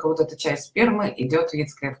 и только вот эта часть спермы идет в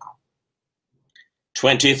яйцеклетку.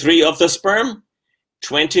 23 of the sperm,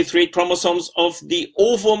 23 chromosomes of the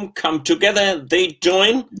ovum come together. They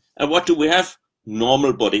join. And what do we have?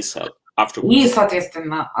 Normal body cell afterwards. И,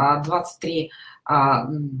 соответственно, 23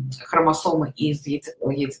 хромосомы из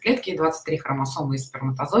яйцеклетки и 23 хромосомы из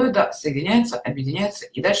сперматозоида соединяются, объединяются,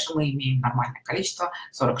 и дальше мы имеем нормальное количество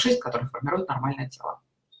 46, которое формирует нормальное тело.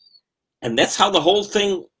 And that's how the whole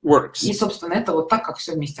thing works. И, собственно, это вот так, как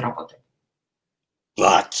все вместе работает.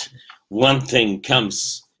 But one thing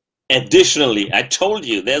comes additionally. I told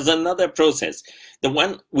you there's another process. The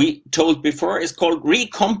one we told before is called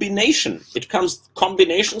recombination. It comes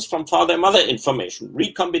combinations from father-mother information,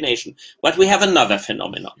 recombination. But we have another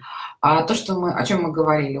phenomenon. То, о чем мы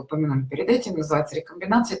говорили, упоминали перед этим, называется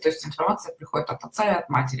рекомбинацией, то есть информация приходит от отца и от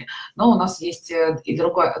матери. Но у нас есть и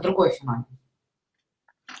другой феномен.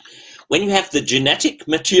 When you have the genetic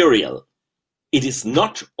material, it is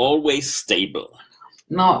not always stable.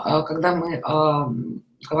 Но когда мы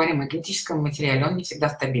говорим о генетическом материале, он не всегда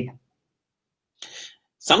стабилен.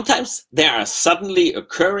 Sometimes there are suddenly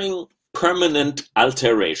occurring permanent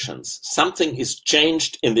alterations. Something is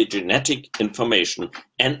changed in the genetic information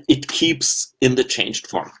and it keeps in the changed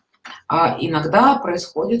form. Иногда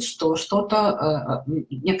происходит, что что-то,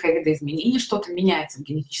 некое видоизменение, что-то меняется в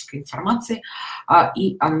генетической информации,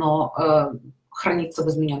 и оно хранится в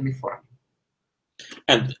измененной форме.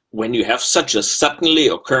 And when you have such a suddenly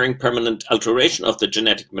occurring permanent alteration of the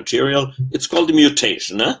genetic material, it's called a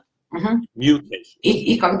mutation, huh? Mutation.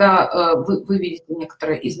 И когда вы видите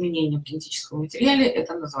некоторое изменение в генетическом материале,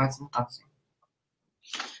 это называется мутацией.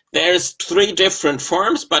 There's 3 different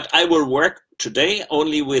forms, but I will work today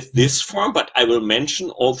only with this form, but I will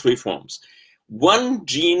mention all 3 forms. One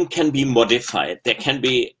gene can be modified. There can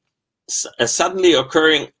be a suddenly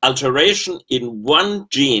occurring alteration in one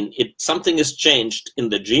gene. Something is changed in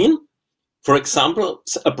the gene. For example,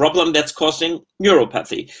 a problem that's causing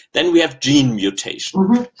neuropathy. Then we have gene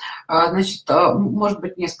mutation. Значит, может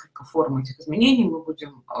быть несколько форм этих изменений. Мы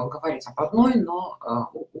будем говорить об одной, но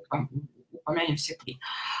упомянем все 3.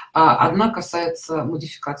 Одна касается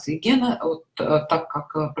модификации гена. Вот, так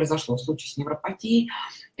как произошло в случае с невропатией,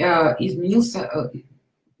 изменился,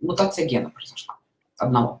 мутация гена произошла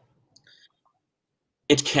одного.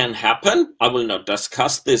 it can happen, I will not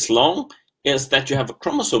discuss this long, is that you have a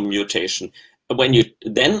chromosome mutation. When you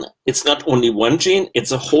then, it's not only one gene,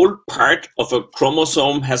 it's a whole part of a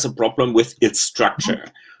chromosome has a problem with its structure.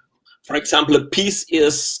 For example, a piece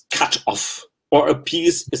is cut off, or a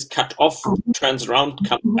piece is cut off, turns around,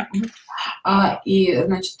 comes back. И,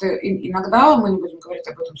 значит, иногда, мы не будем говорить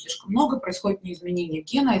об этом слишком много, происходит не изменение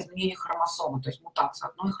гена, а изменение хромосомы, то есть мутация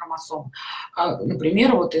одной хромосомы.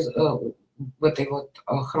 Например, вот в этой вот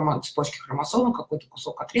цепочке хромосомы какой-то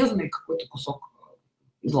кусок отрезанный, какой-то кусок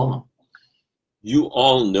изломан. You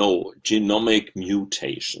all know genomic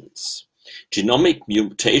mutations. Genomic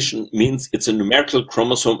mutation means it's a numerical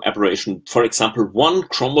chromosome aberration. For example, one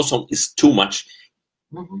chromosome is too much.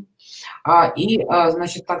 И,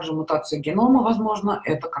 значит, также мутация генома, возможно,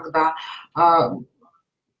 это когда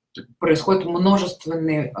происходят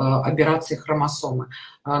множественные аберрации хромосомы.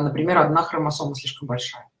 Например, одна хромосома слишком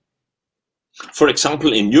большая. For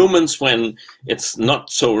example, in humans, when it's not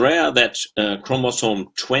so rare that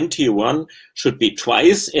chromosome 21 should be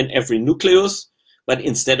twice in every nucleus, but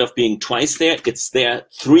instead of being twice there, it's there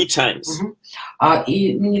 3 times.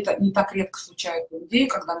 И не так редко случается у людей,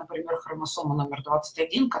 когда, например, хромосома номер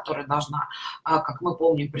 21, которая должна, как мы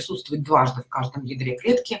помним, присутствовать дважды в каждом ядре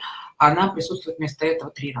клетки, она присутствует вместо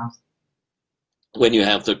этого 3 раза. When you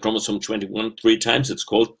have the chromosome 21 3 times, it's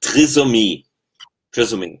called trisomy.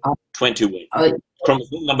 Trisomy 21.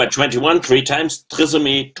 Chromosome number 21 3 times,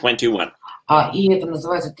 trisomy 21. И это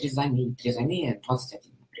называется тризомия. Тризомия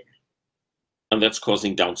 21, например. And that's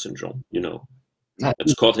causing Down syndrome, you know.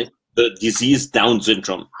 That's causing the disease Down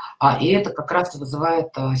syndrome. И это как раз вызывает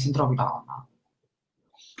синдром Дауна.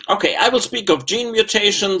 Okay, I will speak of gene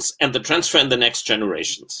mutations and the transfer in the next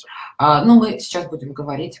generations. Ну, мы сейчас будем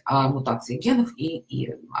говорить о мутации генов и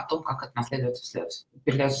о том, как это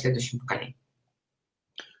передается в следующем поколении.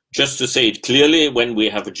 Just to say it clearly, when we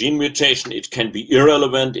have a gene mutation, it can be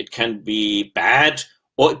irrelevant, it can be bad,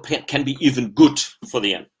 or it can be even good for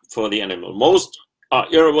the animal. Most are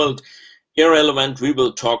irrelevant. We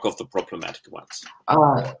will talk of the problematic ones.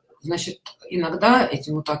 Значит, иногда эти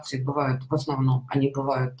мутации бывают, в основном, они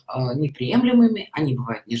бывают неприемлемыми, они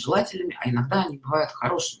бывают нежелательными, а иногда они бывают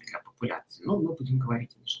хорошими для популяции. Ну, мы будем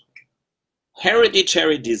говорить о нежелательных.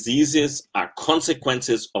 Hereditary diseases are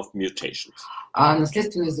consequences of mutations. А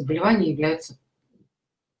наследственные заболевания являются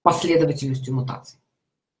последовательностью мутаций.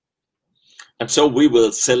 And so we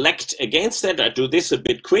will select against that. I do this a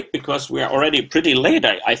bit quick because we are already pretty late.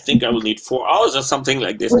 I think I will need 4 hours or something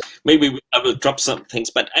like this. Maybe I will drop some things,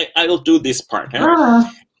 but I will do this part. Huh?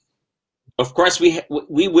 Of course,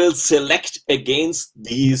 we will select against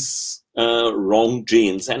these wrong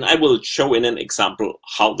genes, and I will show in an example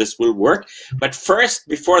how this will work. But first,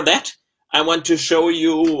 before that, I want to show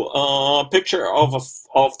you a picture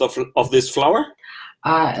of this flower.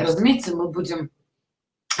 Разумеется, мы будем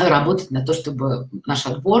работать на то, чтобы наш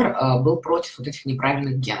отбор был против вот этих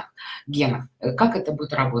неправильных генов. Как это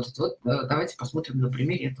будет работать? Вот давайте посмотрим на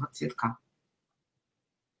примере этого цветка.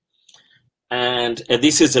 And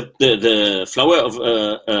this is the flower of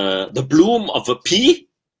the bloom of a pea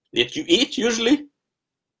that you eat usually.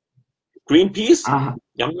 Green peas.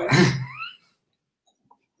 Younger.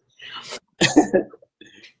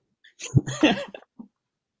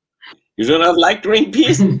 You do not like green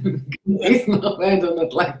peas? No, I do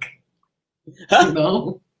not like. Huh?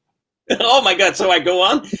 No. Oh my God, so I go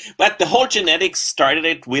on. But the whole genetics started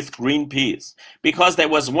it with green peas because there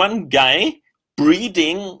was one guy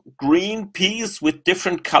breeding green peas with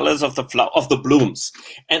different colors of the blooms.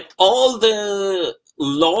 And all the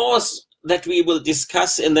laws that we will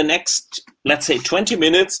discuss in the next, let's say, 20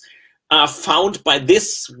 minutes are found by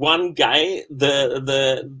this one guy,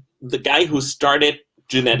 the guy who started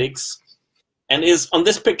genetics, and is on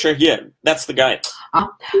this picture here. That's the guy.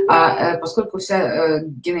 Поскольку вся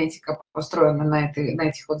генетика построена на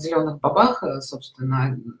этих вот зеленых бобах,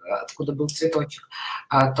 собственно, откуда был цветочек,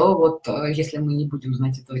 то вот если мы не будем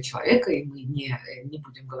знать этого человека и мы не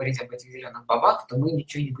будем говорить об этих зеленых бобах, то мы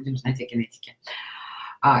ничего не будем знать о генетике.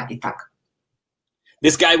 Итак.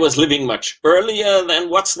 This guy was living much earlier than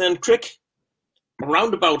Watson and Crick.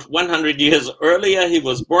 Around about 100 years earlier, he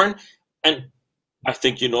was born, and I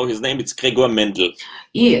think you know his name. It's Gregor Mendel.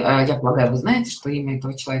 И я полагаю, вы знаете, что имя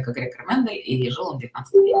этого человека Грегор Мендель, и жил он в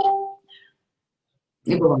 19 веке.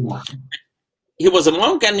 И был он монах. He was a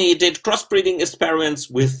monk, and he did crossbreeding experiments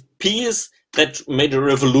with peas that made a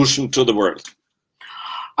revolution to the world.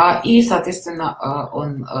 И, соответственно,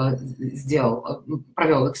 он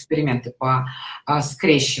провел эксперименты по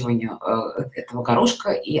скрещиванию этого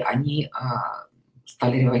горошка, и они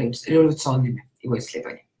стали революционными, его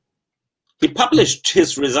исследования. He published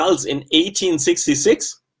his results in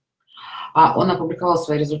 1866. Он опубликовал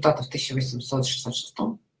свои результаты в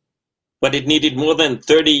 1866. But it needed more than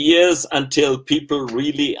 30 years until people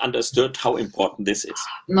really understood how important this is.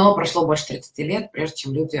 Но прошло больше 30 лет, прежде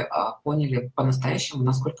чем люди поняли по-настоящему,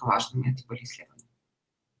 насколько важными эти были исследования.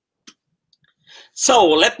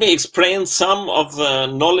 So let me explain some of the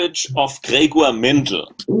knowledge of Gregor Mendel.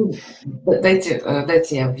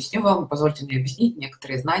 Дайте я объясню вам, позвольте мне объяснить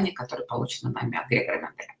некоторые знания, которые получены нами от Грегора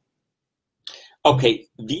Менделя. Okay,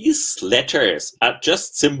 these letters are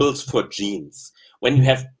just symbols for genes. When you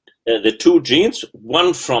have the two genes,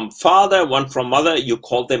 one from father, one from mother, you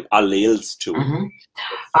call them alleles too.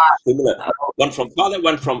 Similar. One from father,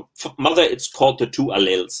 one from mother, it's called the two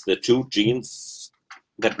alleles, the two genes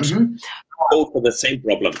that code for the same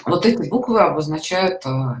problem. Вот эти буквы обозначают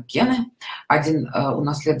гены, один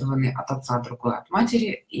унаследованный от отца, другой от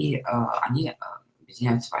матери, и они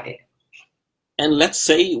объединяются в аллели. And let's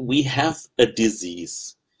say we have a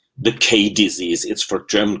disease. The K disease, it's for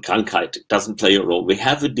German Krankheit, it doesn't play a role. We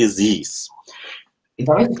have a disease. И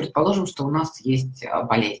давайте предположим, что у нас есть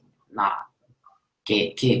болезнь на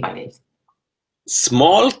K-болезнь.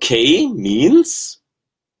 Small k means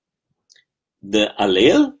the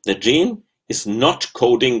allele, the gene, is not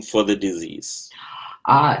coding for the disease.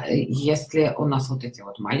 А если у нас вот эти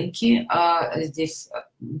вот маленькие здесь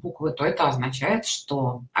буквы, то это означает,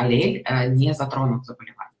 что аллель не затронут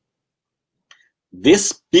заболевание.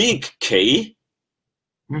 This big K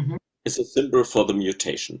is a symbol for the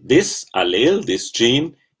mutation. This allele, this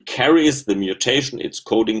gene, carries the mutation, it's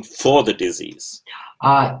coding for the disease.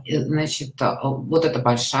 Значит, вот эта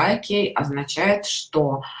большая K означает,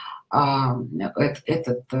 что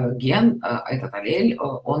этот ген, этот аллель,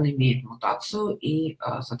 он имеет мутацию и,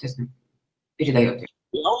 соответственно, передает ее.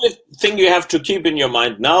 The only thing you have to keep in your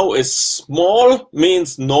mind now is small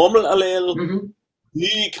means normal allele,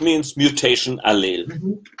 big means mutation allele.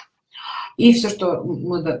 И все, что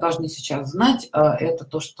мы должны сейчас знать, это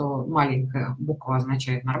то, что маленькая буква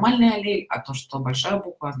означает нормальный аллель, а то, что большая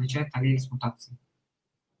буква означает аллель с мутацией.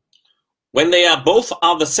 When they are both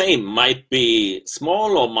are the same, might be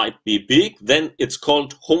small or might be big, then it's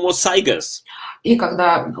called homozygous. И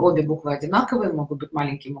когда обе буквы одинаковые, могут быть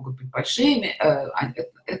маленькие, могут быть большими,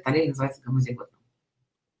 этот аллель называется гомозиготным.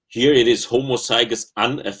 Here it is homozygous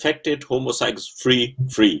unaffected, homozygous free,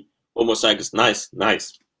 homozygous nice.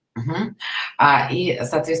 И,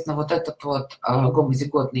 соответственно, вот этот вот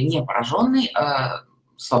гомозиготный, не пораженный,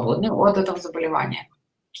 свободный от этого заболевания.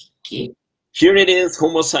 Here it is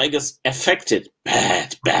homozygous affected,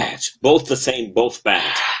 bad, both the same, both bad.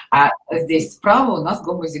 А здесь справа у нас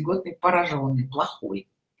гомозиготный пораженный, плохой,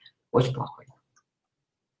 очень плохой.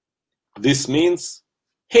 This means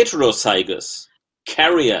heterozygous,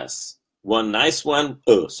 carriers, one nice one,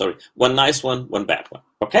 one bad one.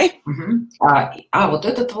 Okay? Вот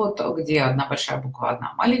этот вот, где одна большая буква,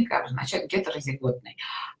 одна маленькая, означает гетерозиготный.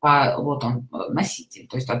 Вот он носитель,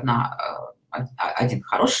 то есть один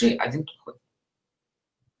хороший, один плохой.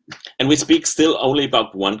 And we speak still only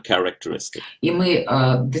about one characteristic. И мы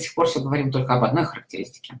до сих пор все говорим только об одной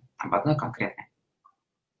характеристике, об одной конкретной.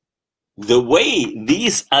 The way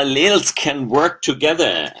these alleles can work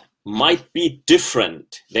together might be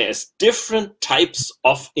different. There's different types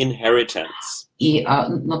of inheritance.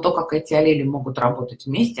 Но то, как эти аллели могут работать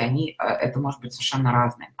вместе, это может быть совершенно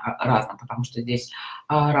разным, потому что здесь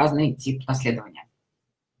разный тип наследования.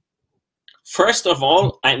 First of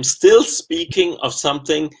all, I'm still speaking of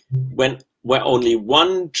something where only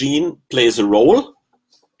one gene plays a role.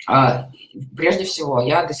 Прежде всего,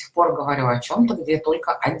 я до сих пор говорю о чем-то, где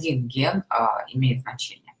только один ген имеет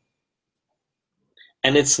значение.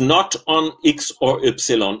 And it's not on X or Y,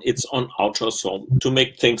 it's on autosome, to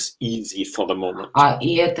make things easy for the moment.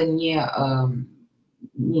 И это не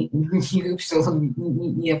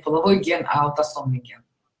половой ген, а аутосомный ген.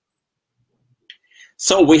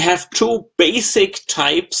 So we have two basic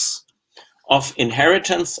types of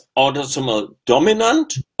inheritance, autosomal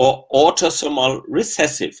dominant or autosomal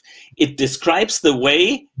recessive. It describes the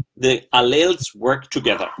way the alleles work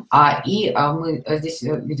together. И мы здесь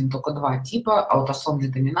видим только два типа, аутосомный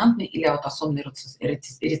доминантный или аутосомный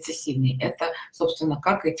рецессивный. Это, собственно,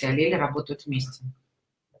 как эти аллели работают вместе.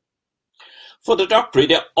 For the dog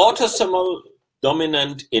breeder, autosomal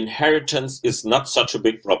dominant inheritance is not such a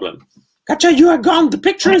big problem. Katja, you are gone. The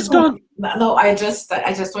picture is gone. No, I just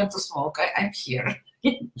went to smoke. I'm here.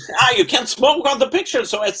 You can't smoke on the picture,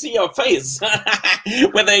 so I see your face.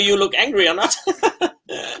 Whether you look angry or not.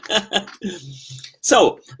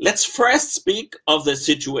 So let's first speak of the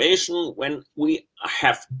situation when we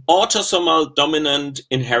have autosomal dominant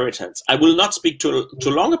inheritance. I will not speak too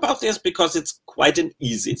long about this because it's quite an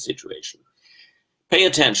easy situation. Pay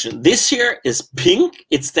attention. This here is pink.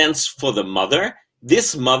 It stands for the mother.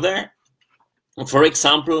 This mother, for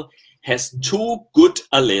example, has 2 good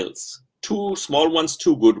alleles. 2 small ones,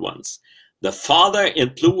 2 good ones. The father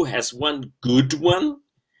in blue has 1 good one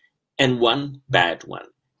and 1 bad one.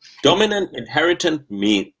 Dominant inheritance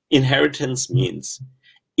means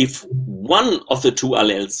if one of the 2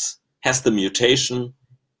 alleles has the mutation,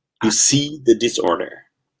 you see the disorder.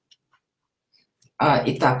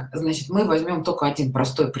 Итак, значит, мы возьмем только один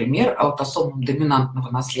простой пример аутосомного доминантного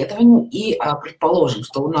наследования и предположим,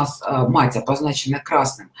 что у нас мать, обозначенная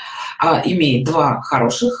красным, имеет 2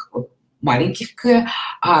 хороших, маленьких К,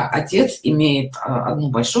 а отец имеет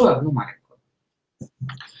 1 большую, 1 маленькую.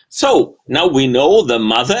 So now we know the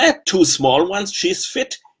mother, 2 small ones, she's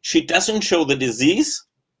fit, she doesn't show the disease.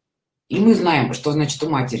 И мы знаем, что значит у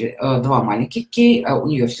матери 2 маленьких К, у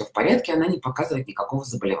нее все в порядке, она не показывает никакого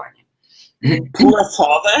заболевания. Poor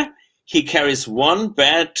father, he carries 1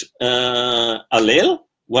 bad allele,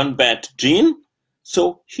 1 bad gene,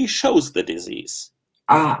 so he shows the disease.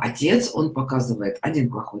 А отец, он показывает 1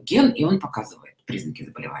 плохой ген, и он показывает признаки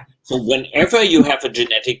заболевания. So whenever you have a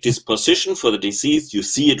genetic disposition for the disease, you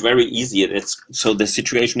see it very easy. So the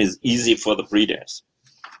situation is easy for the breeders.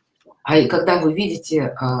 А когда вы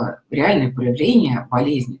видите реальное проявление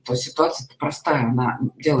болезни, то ситуация простая, она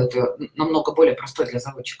делает ее намного более простой для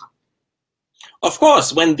заводчика. Of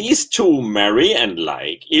course, when these 2 marry and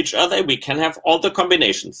like each other, we can have all the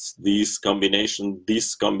combinations. This combination,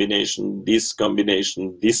 this combination, this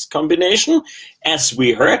combination, this combination. As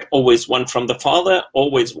we heard, always 1 from the father,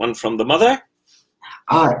 always 1 from the mother.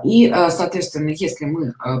 И, соответственно, если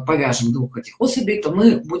мы повяжем 2 этих особей, то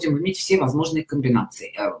мы будем иметь все возможные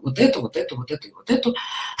комбинации. Вот эту, вот эту, вот эту и вот эту.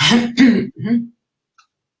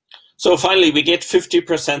 So finally, we get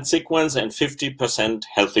 50% sick ones and 50%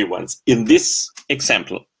 healthy ones in this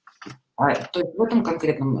example. То есть в этом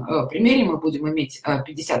конкретном примере мы будем иметь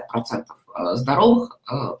 50% здоровых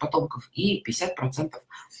потомков и 50%.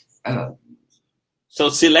 So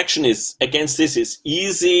selection against this is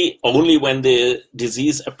easy. Only when the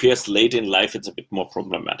disease appears late in life, it's a bit more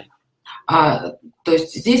problematic. То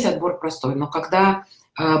есть здесь отбор простой, но когда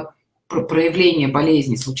проявление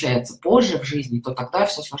болезни случается позже в жизни, то тогда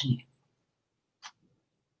все сложнее.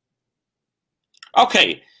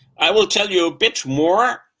 Okay, I will tell you a bit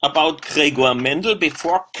more about Gregor Mendel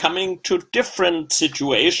before coming to different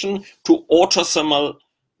situation to autosomal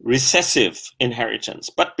recessive inheritance.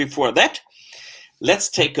 But before that, let's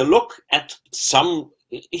take a look at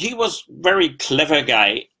he was very clever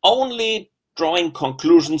guy, only drawing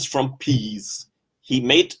conclusions from P's. He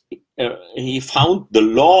found the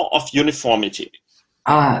law of uniformity.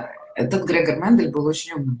 Этот Грегор Мендель был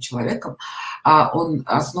очень умным человеком. Он,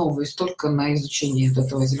 основываясь только на изучении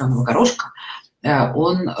этого зеленого горошка,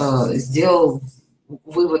 он сделал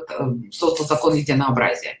вывод, создал закон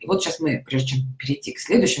единообразия. И вот сейчас мы, прежде чем перейти к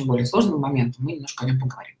следующему, более сложному моменту, мы немножко о нем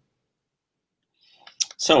поговорим.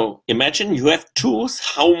 So, imagine you have 2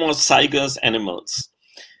 homozygous animals.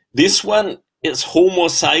 This one is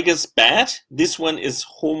homozygous bad, this one is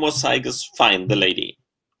homozygous fine, the lady.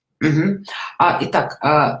 Итак,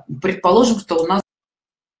 предположим, что у нас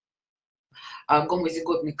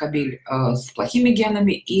гомозиготный кобель с плохими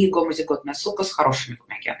генами и гомозиготная сука с хорошими 2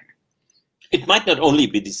 генами. It might not only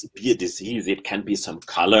be a disease, it can be some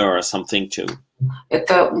color or something too.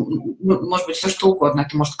 Это может быть все что угодно,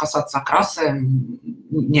 это может касаться окраса,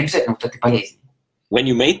 не обязательно вот этой болезни. When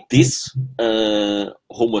you make this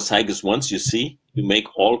homozygous ones, you see, you make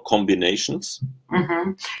all combinations.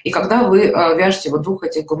 И когда вы вяжете вот 2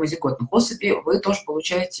 этих гомозиготных особей, вы тоже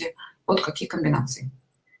получаете вот какие комбинации.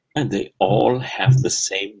 And they all have the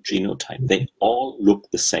same genotype. They all look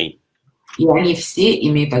the same. И они все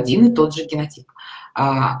имеют один и тот же генотип.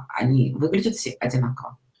 Они выглядят все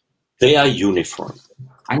одинаково. They are uniform.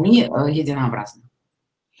 Они единообразны.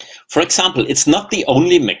 For example, it's not the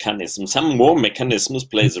only mechanism. Some more mechanisms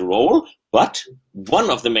plays a role, but one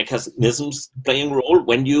of the mechanisms playing a role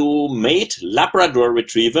when you mate Labrador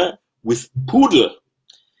Retriever with Poodle.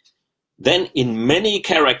 Then in many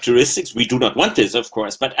characteristics, we do not want this, of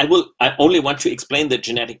course, but I only want to explain the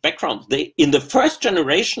genetic background. In the first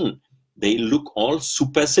generation, they look all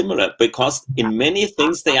super similar because in many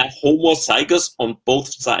things they are homozygous on both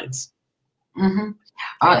sides.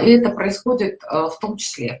 И это происходит в том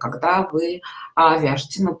числе, когда вы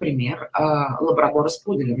вяжете, например, лабрадора с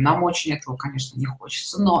пуделем. Нам очень этого, конечно, не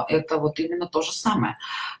хочется, но это вот именно то же самое,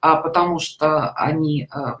 потому что они,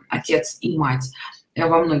 отец и мать,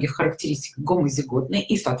 во многих характеристиках гомозиготные,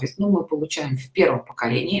 и, соответственно, мы получаем в первом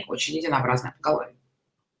поколении очень единообразное поголовье.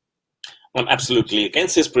 I'm absolutely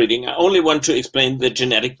against this breeding. I only want to explain the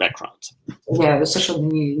genetic background. Я совершенно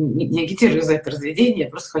не агитирую за это разведение, я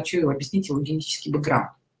просто хочу объяснить его генетический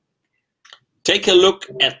бэкграунд. Take a look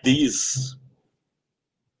at these.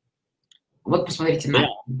 Вот посмотрите на...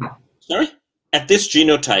 Sorry? At this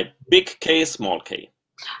genotype, big K, small K.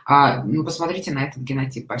 Посмотрите на этот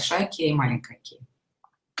генотип, большая K и маленькая K.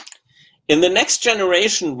 In the next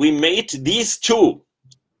generation, we made these two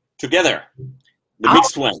together, the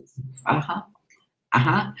mixed ones. Ага.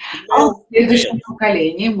 А в следующем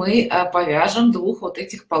поколении мы повяжем двух вот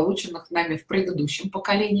этих полученных нами в предыдущем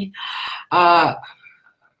поколении.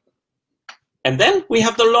 And then we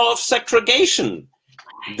have the law of segregation.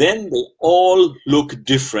 Then they all look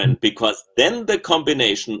different because then the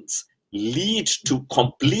combinations lead to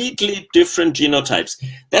completely different genotypes.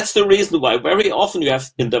 That's the reason why very often you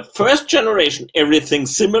have in the first generation everything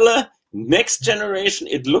similar. Next generation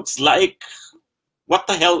it looks like what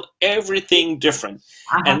the hell, everything different.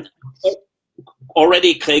 And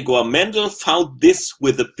already Gregor Mendel found this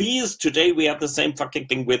with the bees. Today we have the same fucking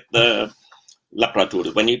thing with the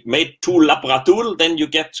Labradoodle. When you made two Labradoodle, then you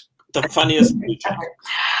get the funniest creature.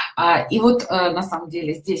 И вот на самом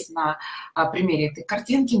деле здесь на примере этой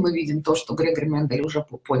картинки мы видим то, что Грегор Мендель уже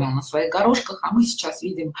понял на своих горошках, а мы сейчас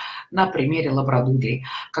видим на примере лабрадудлей.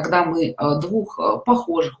 Когда мы двух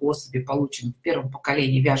похожих особей, полученных в первом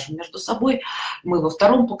поколении, вяжем между собой, мы во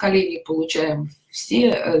втором поколении получаем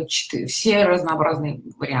все разнообразные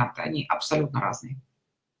варианты, они абсолютно разные.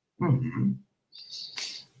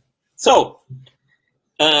 So,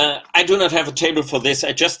 I do not have a table for this.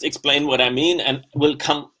 I just explain what I mean and will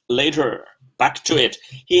come later back to it.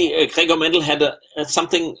 Gregor Mendel had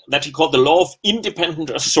something that he called the law of independent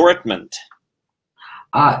assortment.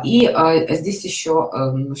 И здесь еще,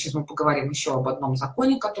 сейчас мы поговорим еще об одном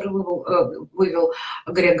законе, который вывел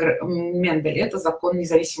Грегор Мендель. Это закон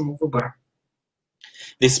независимого выбора.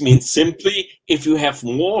 This means simply if you have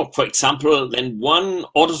more, for example, than one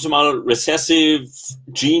autosomal recessive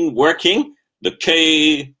gene working, the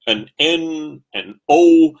K, an N, an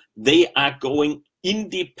O, they are going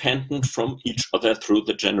independent from each other through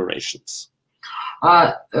the generations.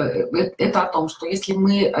 Это о том, что если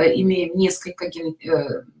мы имеем несколько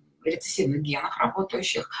рецессивных генов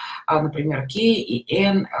работающих, например, K и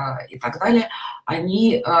N и так далее,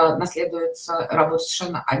 они наследуются, работают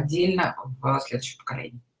совершенно отдельно в следующем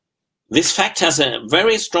поколении. This fact has a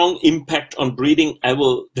very strong impact on breeding. I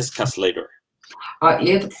will discuss later. И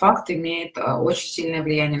этот факт имеет очень сильное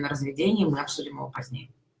влияние на разведение, мы обсудим его позднее.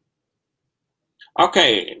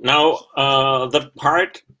 Okay, now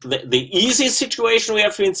the easy situation we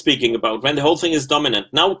have been speaking about, when the whole thing is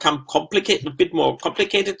dominant. Now come a bit more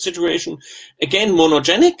complicated situation. Again,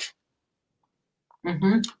 monogenic,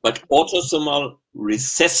 but autosomal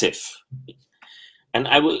recessive. And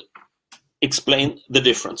I will explain the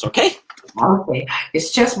difference, okay? Okay. И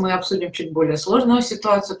сейчас мы обсудим чуть более сложную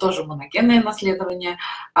ситуацию, тоже моногенное наследование,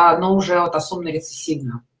 но уже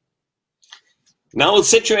аутосомно-рецессивное. Now the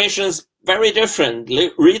situation is very different.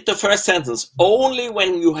 Read the first sentence. Only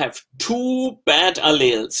when you have two bad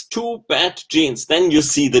alleles, two bad genes, then you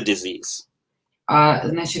see the disease.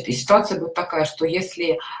 Значит, и ситуация будет такая, что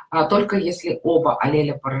только если оба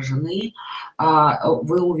аллеля поражены,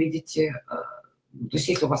 вы увидите, то есть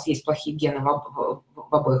если у вас есть плохие гены в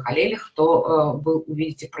обоих аллелях, то вы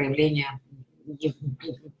увидите проявление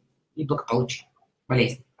неблагополучия,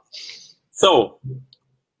 болезни. So,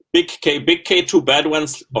 big K, two bad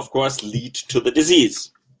ones, of course, lead to the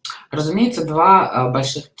disease. Разумеется, два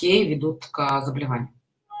больших K ведут к заболеванию.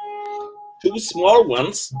 Two small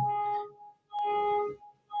ones,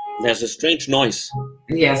 there's a strange noise.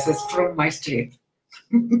 Yes, it's from my street.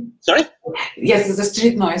 Sorry? Yes, it's a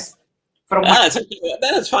street noise. That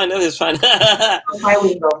is fine, that is fine. My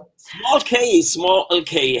window. Small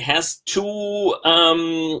K has two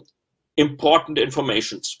important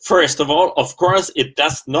informations. First of all, of course, it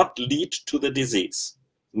does not lead to the disease.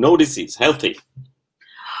 No disease, healthy.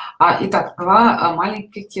 Итак, два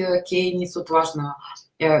маленьких K несут важную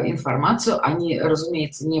информацию. Они,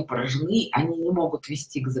 разумеется, не поражены, они не могут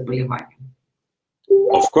вести к заболеванию.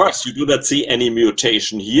 Of course, you do not see any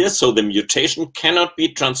mutation here, so the mutation cannot be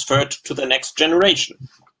transferred to the next generation.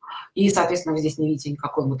 И, соответственно, вы здесь не видите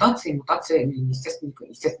никакой мутации. Мутация,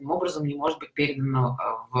 естественным образом, не может быть передана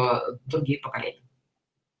в другие поколения.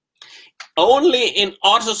 Only in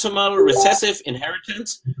autosomal recessive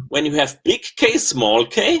inheritance, when you have big K, small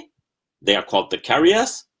k, they are called the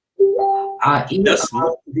carriers, it does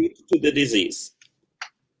not lead to the disease.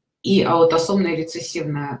 И аутосомная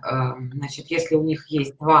рецессивная, значит, если у них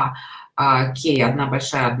есть два кей, одна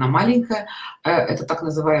большая, одна маленькая, это так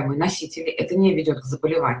называемые носители, это не ведет к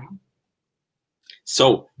заболеванию.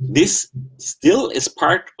 So this still is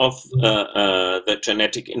part of the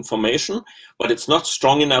genetic information, but it's not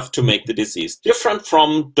strong enough to make the disease. Different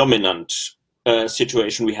from dominant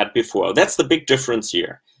situation we had before. That's the big difference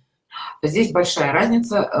here. Здесь большая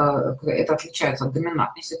разница, это отличается от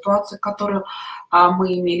доминантной ситуации, которую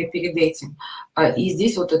мы имели перед этим. И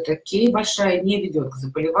здесь вот эта кей большая не ведет к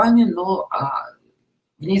заболеванию, но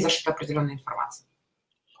в ней зашита определенная информация.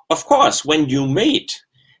 Of course, when you mate,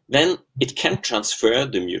 then it can transfer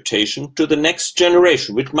the mutation to the next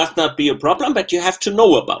generation, which must not be a problem, but you have to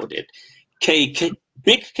know about it.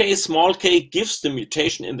 Big K, small k gives the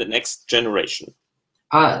mutation in the next generation.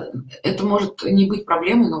 Это может не быть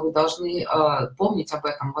проблемой, но вы должны помнить об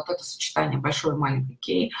этом. Вот это сочетание большой и маленькой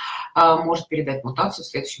кей может передать мутацию в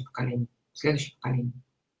следующем поколении.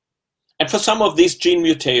 And for some of these gene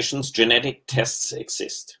mutations, genetic tests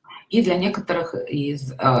exist. И для некоторых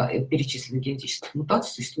из перечисленных генетических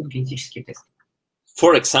мутаций существуют генетические тесты.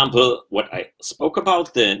 For example, what I spoke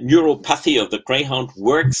about, the neuropathy of the greyhound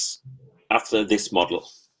works after this model.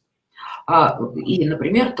 И,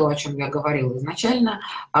 например, то, о чем я говорила изначально,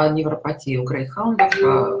 невропатия у грейхаундов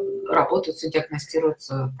работается,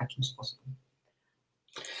 диагностируется таким способом.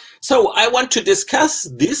 So I want to discuss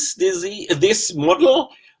this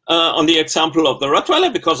model on the example of the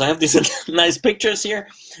Rottweiler, because I have these nice pictures here.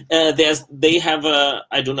 They have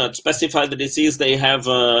I do not specify the disease. They have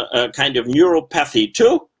a kind of neuropathy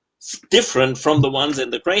too. Different from the ones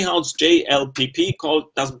in the greyhounds. JLPP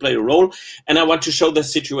doesn't play a role, and I want to show the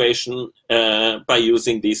situation by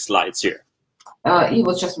using these slides here. И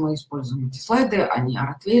вот сейчас мы используем эти слайды, они о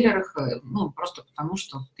ротвейлерах, ну просто потому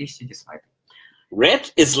что здесь эти слайды.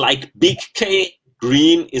 Red is like big K,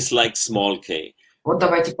 green is like small K. Вот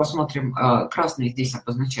давайте посмотрим, красный здесь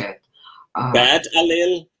обозначает bad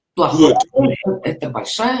allele, плохой аллель, это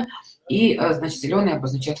большая. И, значит, зеленый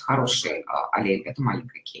обозначает хороший аллель, это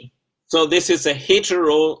маленькая кей. So this is a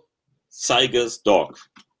heterozygous dog.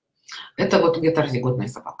 Это вот гетерозиготная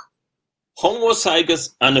собака.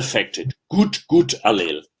 Homozygous unaffected, good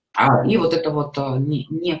allele. И вот это вот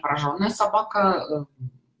не пораженная собака,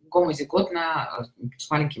 гомозиготная с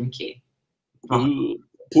маленькими кей.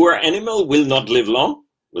 Poor animal will not live long,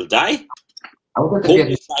 will die. Вот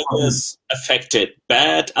Homozygous affected,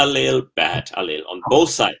 bad allele on both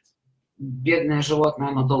sides. Бедное животное,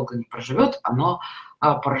 оно долго не проживет, оно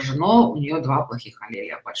поражено, у нее два плохих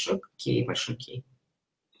аллеля, большой кей и большой кей.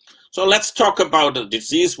 So let's talk about a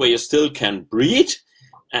disease where you still can breed.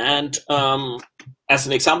 And as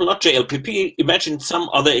an example, not JLPP, imagine some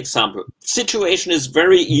other example. Situation is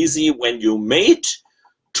very easy when you mate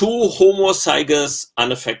two homozygous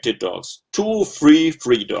unaffected dogs, two free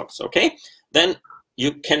dogs, okay? Then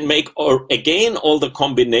you can make again all the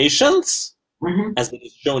combinations as it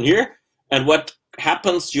is shown here. And what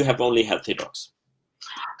happens, you have only healthy dogs.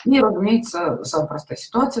 И, разумеется, самая простая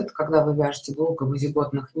ситуация, это когда вы вяжете двух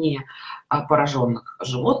гомозиготных, не пораженных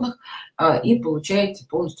животных и получаете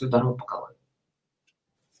полностью здоровое поголовье.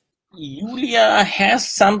 Julia has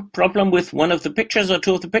some problem with one of the pictures or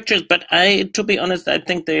two of the pictures, but to be honest, I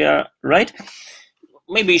think they are right.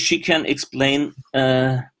 Maybe she can explain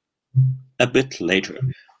a bit later.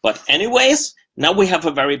 But anyways, now we have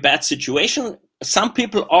a very bad situation. Some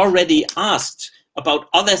people already asked about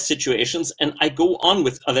other situations, and I go on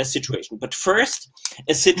with other situations. But first,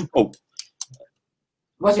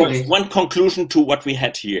 one conclusion to what we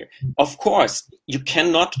had here. Of course, you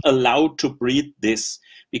cannot allow to breed this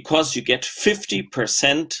because you get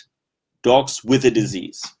 50% dogs with a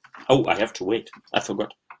disease. Oh, I have to wait. I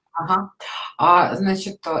forgot.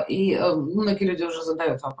 Значит, и многие люди уже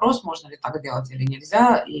задают вопрос, можно ли так делать или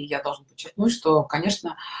нельзя, и я должен подчеркнуть, что,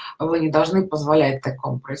 конечно, вы не должны позволять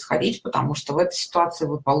такому происходить, потому что в этой ситуации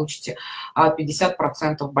вы получите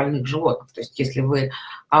 50% больных животных, то есть если вы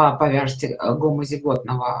повяжете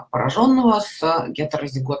гомозиготного пораженного с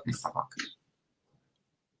гетерозиготной собакой.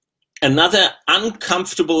 Another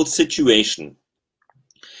uncomfortable situation.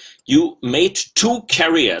 You made two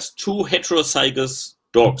carriers, two heterozygous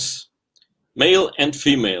dogs, male and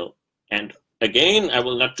female. And again, I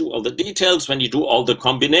will not do all the details. When you do all the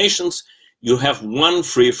combinations, you have one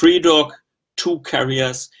free dog, two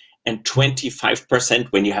carriers, and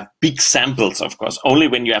 25% when you have big samples, of course. Only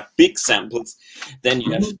when you have big samples, then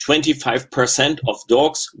you have 25% of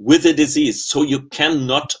dogs with a disease. So you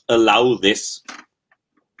cannot allow this.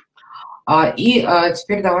 И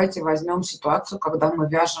теперь давайте возьмем ситуацию, когда мы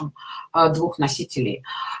вяжем двух носителей.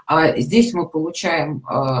 Здесь мы получаем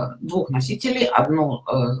двух носителей, одну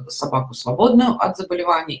собаку свободную от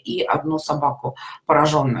заболевания и одну собаку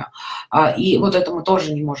пораженную. И вот это мы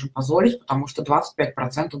тоже не можем позволить, потому что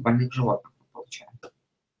 25% больных животных мы получаем.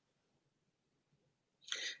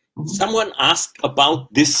 Someone asked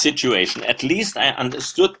about this situation. At least I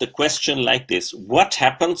understood the question like this. What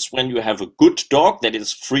happens when you have a good dog that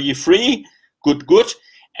is free, good,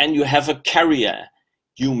 and you have a carrier?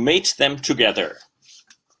 You mate them together.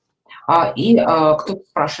 И кто-то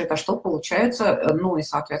спрашивает, а что получается? Ну и,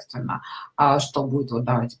 соответственно, что будет, вот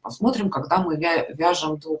давайте посмотрим, когда мы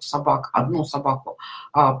вяжем двух собак, одну собаку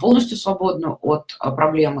полностью свободную от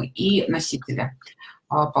проблемы и носителя.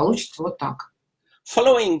 Получится вот так.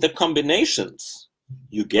 Following the combinations,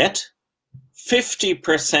 you get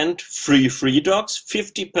 50% free dogs,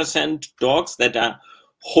 50% dogs that are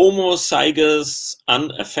homozygous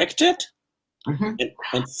unaffected,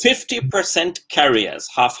 and 50% carriers,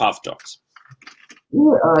 half dogs. И,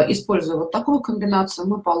 используя вот такую комбинацию,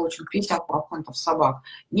 мы получим 50% собак,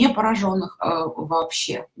 не пораженных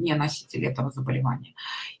вообще, не носителей этого заболевания,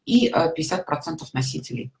 и 50%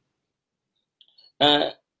 носителей.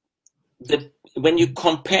 When you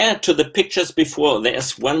compare to the pictures before,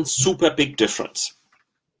 there's one super big difference.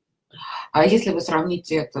 А если вы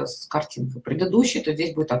сравните это с картинкой предыдущей, то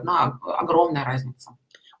здесь будет одна огромная разница.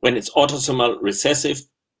 When it's autosomal recessive,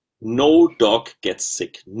 no dog gets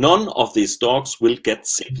sick. None of these dogs will get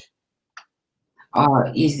sick.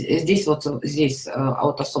 И здесь вот здесь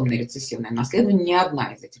аутосомное рецессивное наследование, ни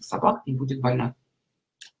одна из этих собак не будет больна.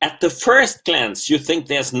 At the first glance, you think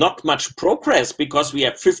there's not much progress because we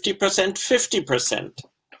have 50%, 50%.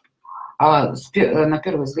 На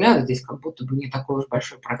первый взгляд здесь как будто бы не такой уж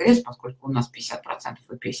большой прогресс, поскольку у нас 50%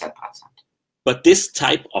 и 50%. But this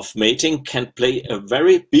type of mating can play a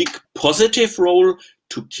very big positive role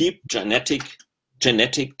to keep genetic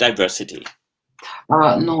diversity.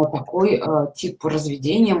 Но такой тип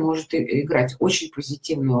разведения может играть очень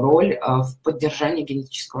позитивную роль в поддержании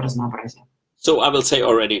генетического разнообразия. So I will say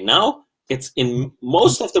already now, it's in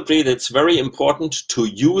most of the breed, it's very important to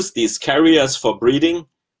use these carriers for breeding,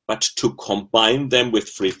 but to combine them with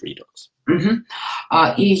free dogs.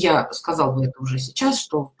 И я сказал бы это уже сейчас,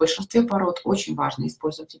 что в большинстве пород очень важно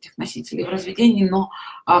использовать этих носителей в разведении, но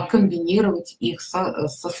комбинировать их со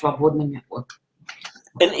свободными от.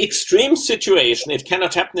 An extreme situation, it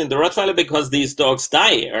cannot happen in the Rottweiler because these dogs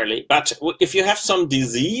die early, but if you have some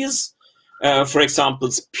disease, for example,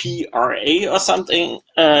 PRA or something,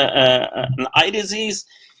 an eye disease,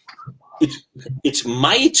 it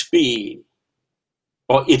might be,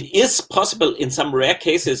 or it is possible in some rare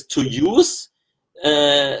cases to use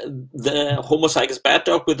the homozygous bad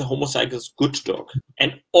dog with the homozygous good dog,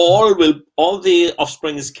 and all the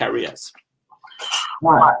offspring is carriers.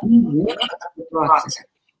 What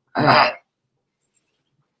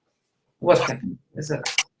is it?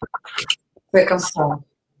 Second sound.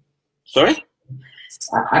 Sorry?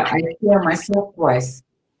 I hear myself twice.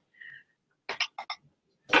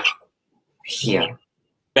 Here.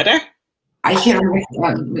 Better? I hear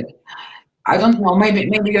myself. I don't know.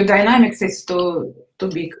 Maybe your dynamics is too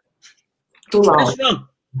big, too loud.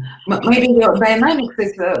 Maybe your dynamics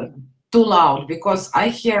is too loud because I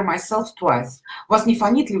hear myself twice. Вас не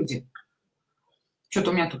фонит, люди? Что-то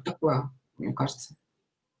у меня тут такое, мне кажется.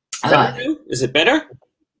 Is it better?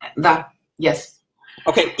 Да. Yes.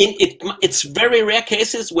 Okay, it's very rare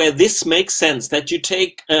cases where this makes sense, that you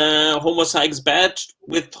take homozygous bad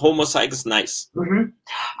with homozygous nice.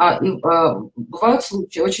 Бывают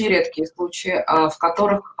случаи, очень редкие случаи, в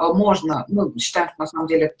которых можно, мы считаем, что на самом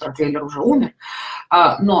деле этот ротвейлер уже умер,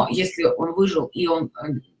 но если он выжил и он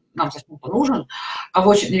нам зачем-то нужен, в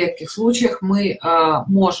очень редких случаях мы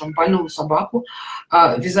можем больную собаку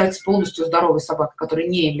вязать с полностью здоровой собакой, которая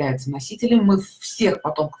не является носителем. Мы всех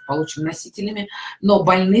потомков получим носителями, но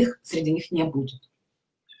больных среди них не будет.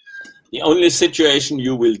 The only situation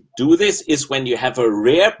you will do this is when you have a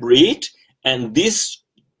rare breed, and this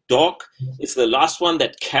dog is the last one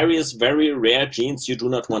that carries very rare genes you do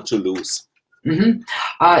not want to lose.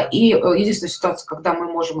 И единственная ситуация, когда мы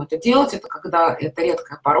можем это делать, это когда это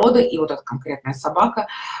редкая порода, и вот эта конкретная собака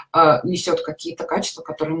несет какие-то качества,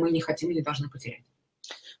 которые мы не хотим и не должны потерять.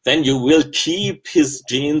 Then you will keep his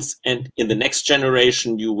genes, and in the next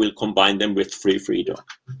generation you will combine them with free dog.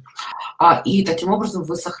 И таким образом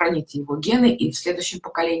вы сохраните его гены, и в следующем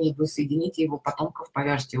поколении вы соедините его потомков,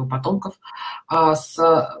 повяжете его потомков с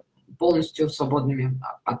полностью свободными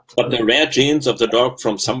от... But the rare genes of the dog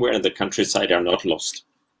from somewhere in the countryside are not lost.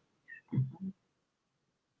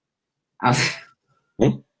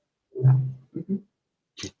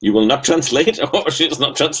 You will not translate, or she's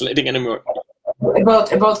not translating anymore.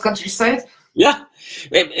 About countryside? Yeah,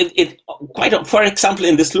 quite. For example,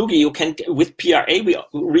 in the slugi, you can with PRA. We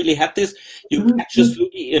really had this. You catch a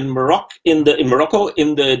slugi in Morocco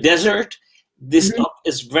in the desert. This stuff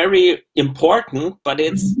is very important, but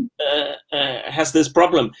it's has this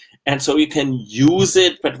problem, and so you can use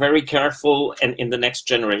it, but very careful, and in the next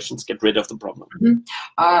generations get rid of the problem.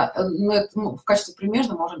 В качестве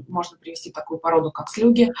примера можно привести такую породу, как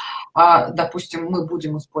слюги. Допустим, мы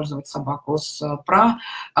будем использовать собаку с пра,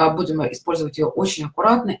 будем использовать ее очень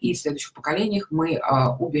аккуратно, и в следующих поколениях мы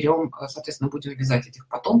уберем, соответственно, будем вязать этих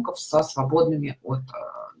потомков со свободными от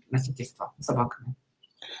носительства собаками.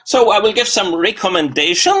 So I will give some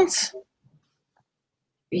recommendations.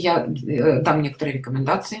 Я дам некоторые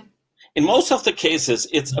рекомендации. In most of the cases,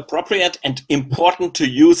 it's appropriate and important to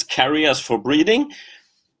use carriers for breeding.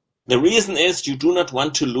 The reason is you do not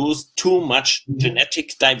want to lose too much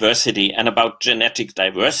genetic diversity. And about genetic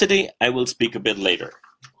diversity, I will speak a bit later.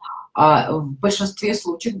 В большинстве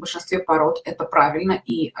случаев, в большинстве пород это правильно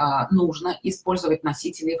и нужно использовать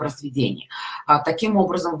носителей в разведении. Таким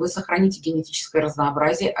образом, вы сохраните генетическое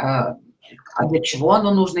разнообразие. А для чего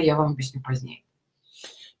оно нужно, я вам объясню позднее.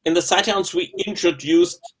 In the Sighthounds, we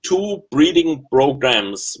introduced 2 breeding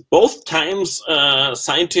programs. Both times,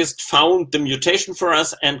 scientists found the mutation for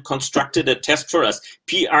us and constructed a test for us.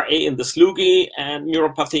 PRA in the Slugi and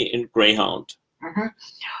neuropathy in Greyhound.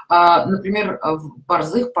 Например, в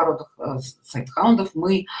борзых породах сайтхаундов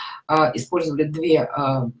мы использовали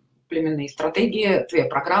 2 племенные стратегии, 2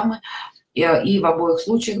 программы, и в обоих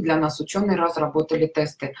случаях для нас ученые разработали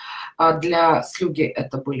тесты. Для слюги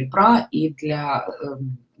это были пра, и для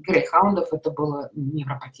грейхаундов это была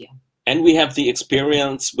невропатия. And we have the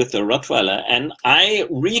experience with the Rottweiler, and I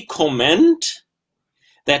recommend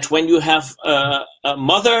that when you have a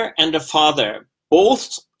mother and a father,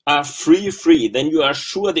 both are free, then you are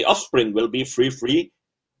sure the offspring will be free,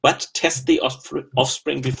 but test the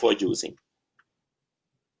offspring before using.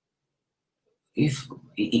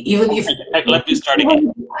 Let me start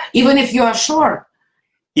again. Even if you are sure.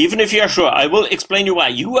 Even if you are sure, I will explain you why.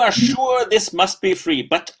 You are sure this must be free,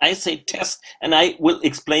 but I say test, and I will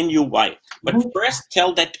explain you why. But first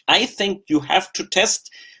tell that I think you have to test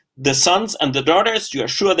the sons and the daughters. You are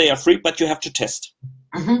sure they are free, but you have to test.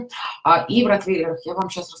 И в ротвейлерах я вам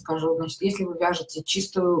сейчас расскажу. Значит, если вы вяжете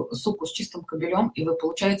чистую суку с чистым кобелем, и вы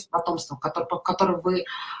получаете потомство, которое вы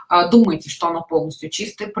думаете, что оно полностью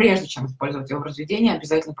чистое, прежде чем использовать его в разведении,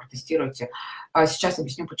 обязательно протестируйте. Сейчас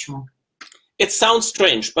объясню, почему. It sounds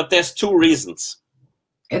strange, but there's 2 reasons.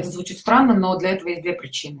 Это звучит странно, но для этого есть 2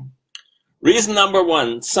 причины. Reason number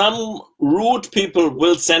 1, some rude people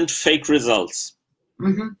will send fake results.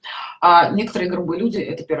 Некоторые грубые люди,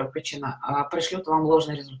 это первая причина, пришлют вам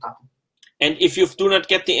ложные результаты. And if you do not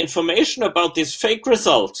get the information about this fake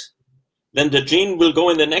result, then the gene will go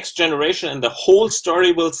in the next generation and the whole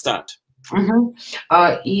story will start.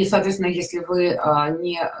 И, соответственно, если вы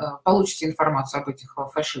не получите информацию об этих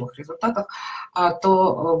фальшивых результатах,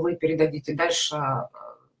 то вы передадите дальше,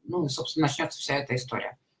 ну и, собственно, начнется вся эта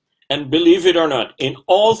история. And believe it or not, in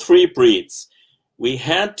all 3 breeds, we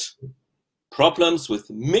had problems with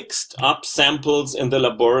mixed up samples in the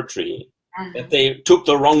laboratory, that they took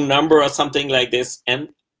the wrong number or something like this. And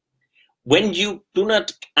when you do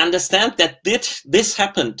not understand that this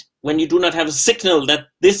happened, when you do not have a signal that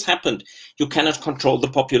this happened, you cannot control the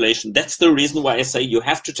population. That's the reason why I say you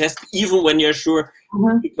have to test even when you're sure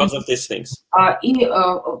because of these things. И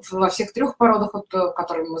во всех 3 породах,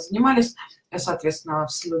 которыми мы занимались, соответственно,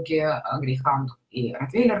 в слюге, грейхаундах и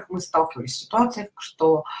ротвейлерах, мы сталкивались с ситуацией,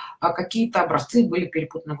 что какие-то образцы были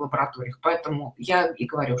перепутаны в лабораториях. Поэтому я и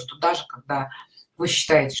говорю, что даже когда вы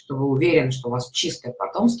считаете, что вы уверены, что у вас чистое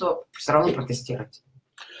потомство, все равно протестируйте.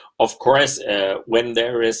 Of course, when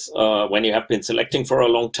you have been selecting for a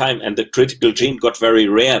long time and the critical gene got very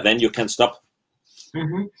rare, then you can stop.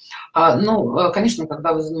 Ну, конечно,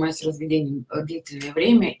 когда вы занимаетесь разведением длительное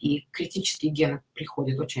время и критические гены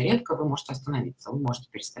приходят очень редко, вы можете остановиться, вы можете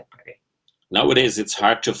перестать проверять. Nowadays, it's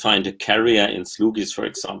hard to find a carrier in slugis, for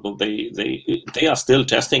example. They are still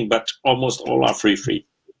testing, but almost all are free.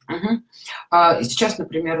 Сейчас,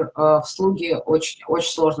 например, в слуге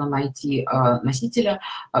очень сложно найти носителя.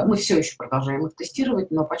 Мы все еще продолжаем их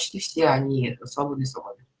тестировать, но почти все они свободны.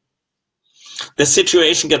 The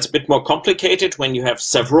situation gets a bit more complicated when you have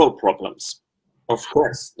several problems. Of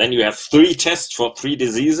course, then you have 3 tests for 3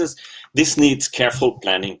 diseases. This needs careful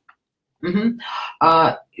planning.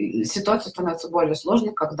 Ситуация становится более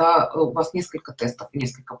сложной, когда у вас несколько тестов и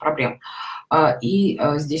несколько проблем. И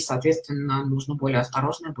здесь, соответственно, нужно более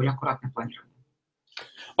осторожное, более аккуратное планирование.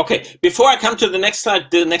 Okay, before I come to the next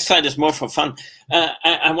slide is more for fun.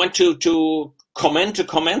 I want to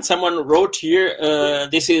comment. Someone wrote here,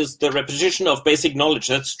 this is the repetition of basic knowledge.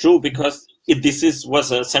 That's true, because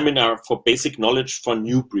was a seminar for basic knowledge for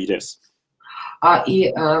new breeders.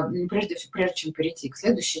 И прежде чем перейти к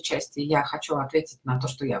следующей части, я хочу ответить на то,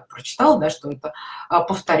 что я прочитала, да, что это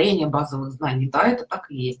повторение базовых знаний. Да, это так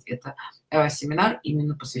и есть. Это семинар,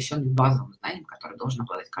 именно посвященный базовым знаниям, которые должен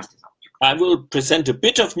обладать каждый заучник. I will present a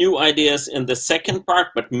bit of new ideas in the second part,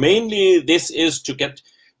 but mainly this is to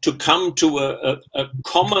come to a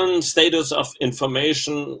common status of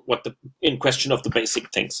information, in question of the basic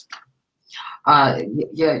things.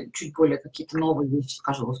 Я чуть более какие-то новые вещи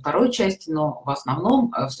скажу во второй части, но в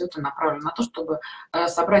основном все это направлено на то, чтобы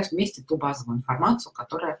собрать вместе ту базовую информацию,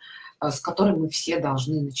 с которой мы все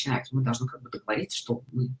должны начинать. Мы должны как бы договориться, что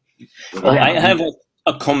мы... I have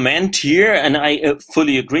a comment here, and I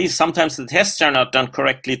fully agree. Sometimes the tests are not done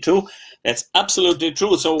correctly too. That's absolutely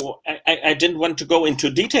true. So I didn't want to go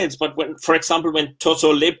into details, but for example, when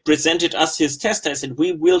Toso Leb presented us his test, I said,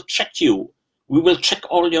 we will check you. We will check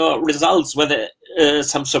all your results, whether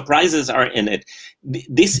some surprises are in it.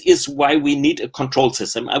 This is why we need a control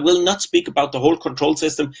system. I will not speak about the whole control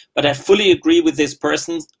system, but I fully agree with this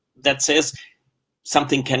person that says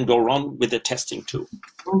something can go wrong with the testing too.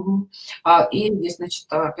 И здесь, значит,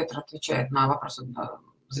 Петр отвечает на вопросы,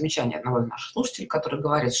 замечания одного из наших слушателей, который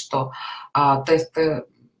говорит, что тесты,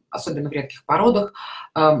 особенно в редких породах,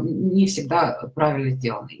 не всегда правильно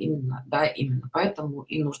сделаны. Именно поэтому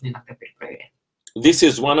и нужно иногда перепроверять. This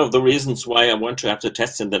is one of the reasons why I want to have the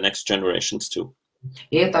tests in the next generations too.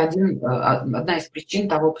 И это одна из причин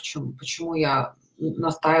того, почему я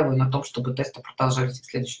настаиваю на том, чтобы тесты продолжались в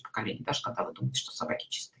следующем поколении, даже когда вы думаете, что собаки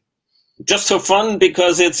чистые. Just for fun,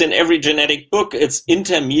 because it's in every genetic book, it's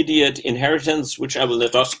intermediate inheritance, which I will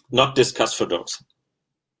not discuss for dogs.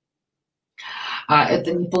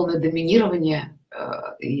 Это не полное доминирование,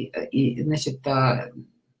 значит,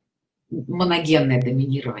 моногенное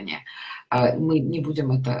доминирование. Мы не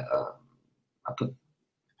будем это...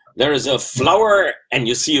 There is a flower, and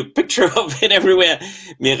you see a picture of it everywhere.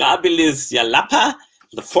 Mirabilis jalapa,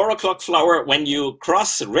 the 4 o'clock flower. When you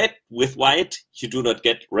cross red with white, you do not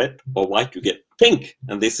get red or white, you get pink.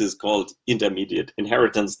 And this is called intermediate.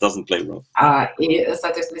 Inheritance doesn't play role. И,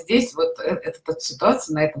 соответственно, здесь вот эта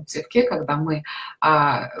ситуация на этом цветке, когда мы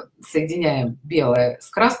соединяем белое с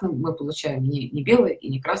красным, мы получаем не белое и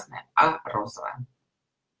не красное, а розовое.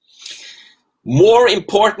 More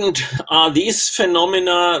important are these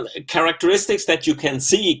phenomena, characteristics that you can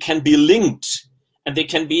see can be linked, and they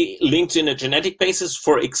can be linked in a genetic basis.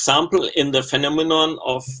 For example, in the phenomenon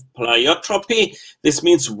of pleiotropy, this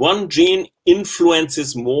means one gene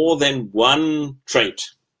influences more than one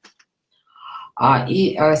trait.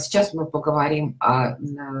 И сейчас мы поговорим о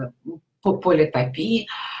политопии,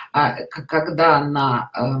 когда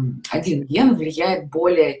на один ген влияет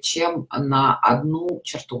более чем на одну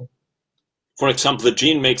черту. For example, the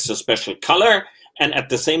gene makes a special color, and at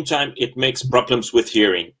the same time, it makes problems with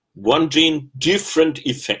hearing. One gene, different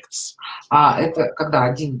effects. Это когда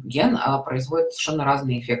один ген производит совершенно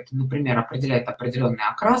разные эффекты. Например, определяет определенный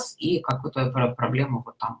окрас и какую-то проблему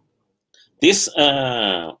вот там. This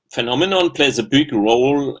phenomenon plays a big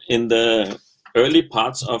role in the early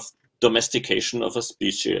parts of domestication of a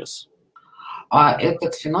species.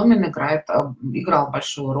 Этот феномен играл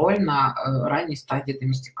большую роль на ранней стадии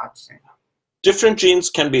доместикации. Different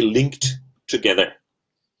genes can be linked together.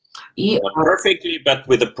 Not perfectly, but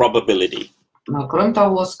with a probability. Кроме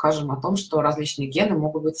того, скажем о том, что различные гены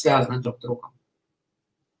могут быть связаны друг с другом.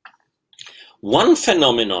 One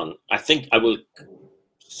phenomenon, I think I will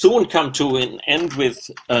soon come to an end with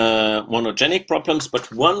monogenic problems,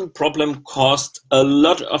 but one problem caused a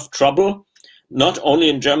lot of trouble, not only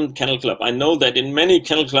in German kennel club. I know that in many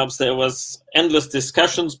kennel clubs there was endless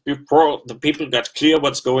discussions before the people got clear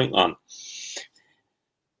what's going on.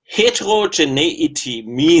 Heterogeneity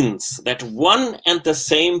means that one and the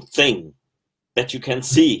same thing that you can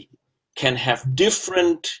see can have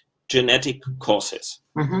different genetic causes.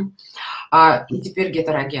 И теперь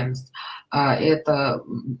гетерогенность. Эта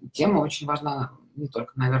тема очень важна не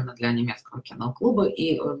только, наверное, для немецкого кennel-клуба,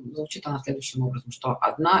 и звучит она следующим образом, что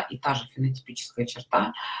одна и та же фенотипическая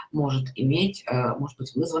черта может быть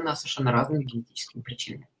вызвана совершенно разными генетическими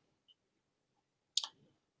причинами.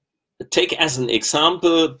 Take as an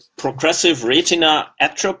example progressive retina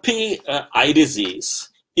atrophy, eye disease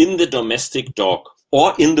in the domestic dog.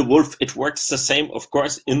 Or in the wolf, it works the same, of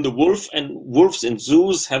course, in the wolf, and wolves in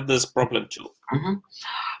zoos have this problem too.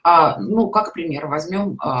 Ну, как пример,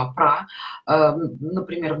 возьмем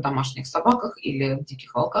например, в домашних собаках или в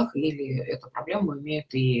диких волках, или эту проблему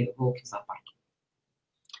имеют и волки в зоопарке.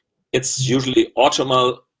 It's usually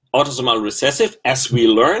autosomal recessive, as we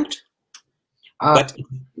learned. But,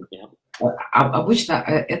 yeah. Обычно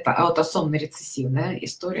это аутосомно-рецессивная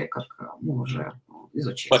история, как мы уже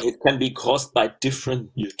изучили. But it can be caused by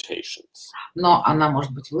different mutations. Но она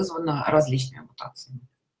может быть вызвана различными мутациями.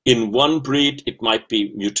 In one breed, it might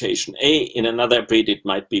be mutation A. In another breed, it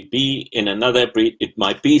might be B. In another breed, it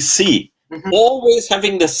might be C. Always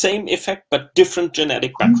having the same effect, but different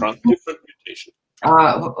genetic background, different mutation.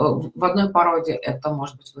 В одной породе это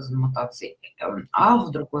может быть вызвано мутацией А,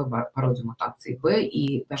 в другой породе мутацией Б,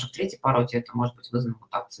 и даже в третьей породе это может быть вызвано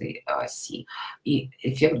мутацией С. И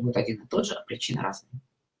эффект будет один и тот же, а причины разные.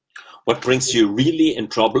 What brings you really in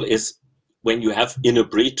trouble is when you have in a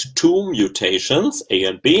breed two mutations, A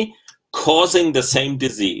and B, causing the same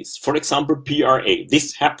disease. For example, PRA.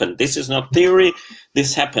 This happened. This is not theory.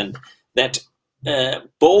 This happened. That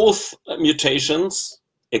both mutations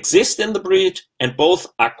exist in the breed and both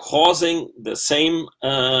are causing the same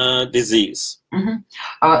disease.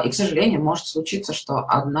 И, к сожалению, может случиться, что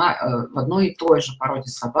в одной и той же породе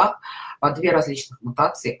собак две различных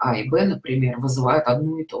мутации А и Б, например, вызывают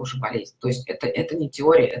одну и ту же болезнь. То есть это не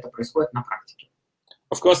теория, это происходит на практике.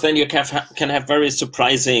 Of course, then you can have very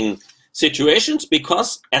surprising situations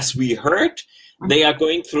because, as we heard, they are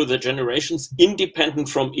going through the generations independent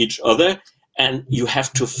from each other. And you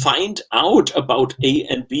have to find out about A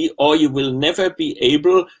and B, or you will never be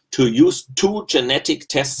able to use two genetic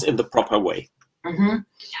tests in the proper way.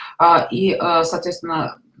 И,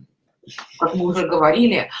 соответственно, как мы уже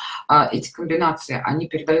говорили, эти комбинации, они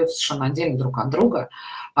передаются совершенно отдельно друг от друга,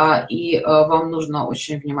 и вам нужно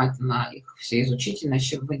очень внимательно их все изучить,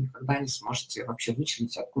 иначе вы никогда не сможете вообще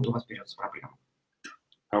вычленить, откуда у вас берется проблема.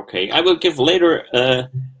 Okay, I will give later a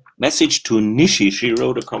message to Nishi. She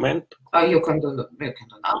wrote a comment. You can do now.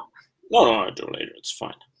 No, I'll do later. It's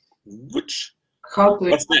fine. What's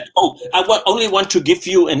that? Oh, I only want to give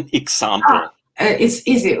you an example. It's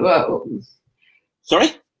easy.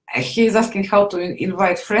 Sorry? He is asking how to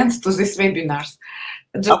invite friends to these webinars.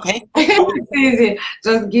 Okay. It's easy.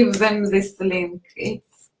 Just give them this link. It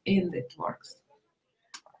works.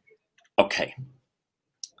 Okay.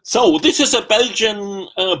 So this is a Belgian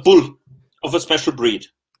bull of a special breed.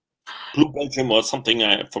 Blue Belgium or something,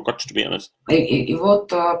 I forgot, to be honest. И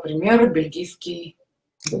вот пример бельгийский.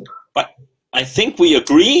 But I think we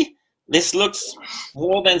agree this looks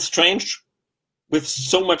more than strange with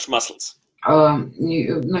so much muscles.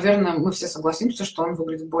 Наверное, мы все согласимся, что он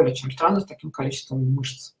выглядит более чем странно с таким количеством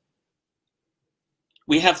мышц.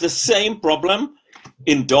 We have the same problem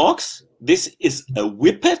in dogs. This is a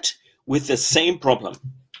whippet with the same problem.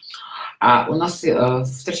 У нас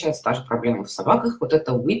встречается та же проблема в собаках. Вот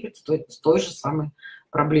это whippet с той же самой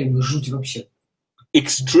проблемой. Жуть вообще.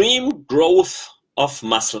 Extreme growth of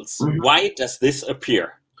muscles. Why does this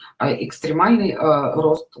appear? Экстремальный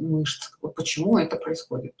рост мышц. Почему это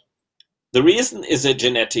происходит? The reason is a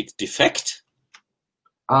genetic defect.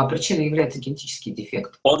 Причиной является генетический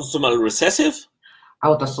дефект. Autosomal recessive.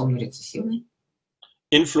 Аутосомно-рецессивный.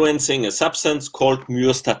 Influencing a substance called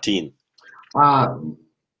myostatin.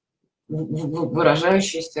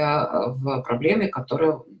 Выражающийся в проблеме,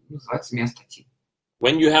 которая называется миостатин.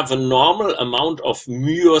 When you have a normal amount of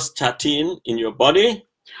myostatin in your body,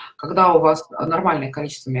 когда у вас нормальное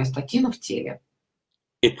количество миостатина в теле,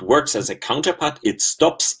 it works as a counterpart. It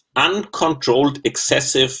stops uncontrolled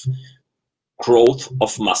excessive growth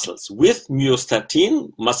of muscles. With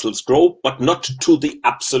myostatin, muscles grow, but not to the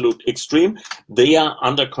absolute extreme. They are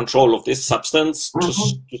under control of this substance to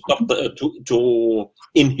stop to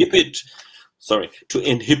inhibit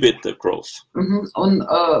the growth.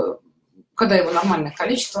 Когда его нормальное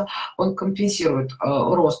количество, он компенсирует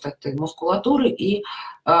рост этой мускулатуры и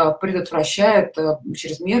предотвращает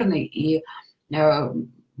чрезмерный и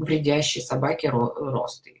вредящий собаке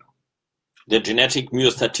рост ее. The genetic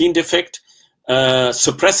myostatin defect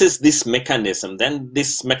suppresses this mechanism. Then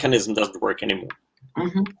this mechanism doesn't work anymore.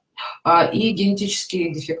 И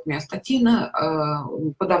генетический дефект миостатина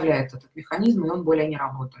подавляет этот механизм, и он более не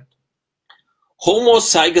работает.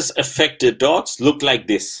 Homozygous affected dogs look like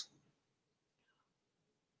this.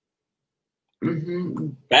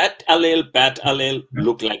 Bad allele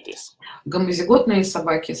look like this. Гомозиготные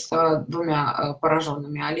собаки с двумя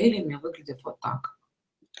пораженными аллелями выглядят вот так.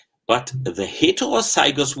 but the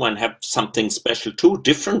heterozygous one have something special too,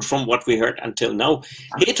 different from what we heard until now.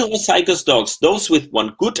 Heterozygous dogs, those with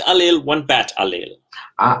one good allele, one bad allele.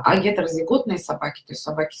 А гетерозиготные собаки, то есть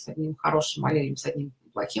собаки с одним хорошим аллелем, с одним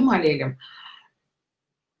плохим аллелем,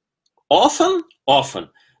 often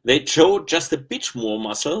they show just a bit more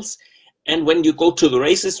muscles, and when you go to the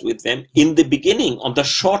races with them, in the beginning, on the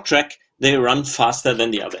short track, they run faster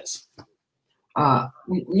than the others.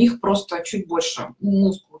 У них просто чуть больше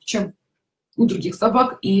мускулов, чем у других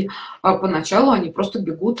собак, и поначалу они просто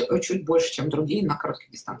бегут чуть больше, чем другие на коротких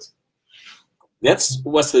дистанциях. That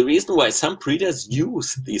was the reason why some breeders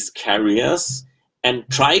use these carriers and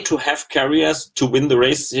try to have carriers to win the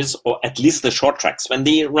races, or at least the short tracks. When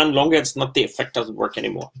they run longer, it's not, the effect doesn't work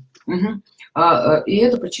anymore. И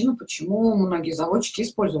это причина, почему многие заводчики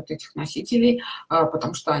используют этих носителей,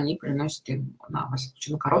 потому что они приносят им, на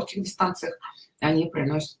коротких дистанциях, они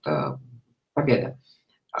приносят победы.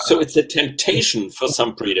 So it's a temptation for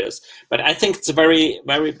some breeders, but I think it's a very,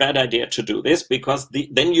 very bad idea to do this, because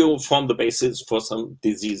then you form the basis for some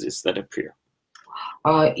diseases that appear.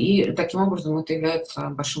 И таким образом это является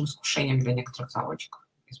большим искушением для некоторых заводчиков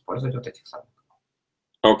использовать вот этих собак.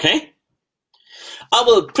 Okay. I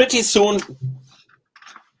will pretty soon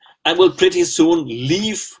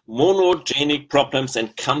leave monogenic problems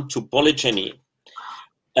and come to polygeny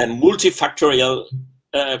and multifactorial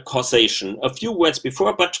causation. A few words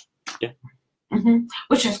before, but yeah.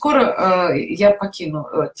 Очень скоро я покину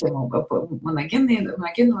тему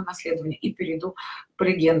моногенного наследования и перейду к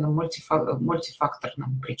полигенным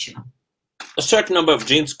мультифакторным причинам. A certain number of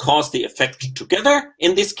genes cause the effect together.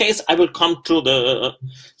 In this case, I will come to the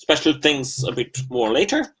special things a bit more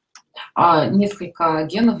later. Несколько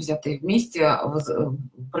генов, взятые вместе,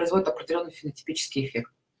 производят определенный фенотипический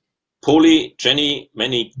эффект. Polygeny,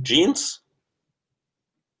 many genes.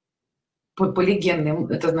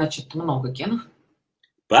 Полигенный, это значит много генов.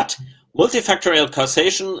 But multifactorial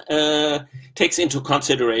causation takes into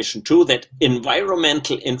consideration too that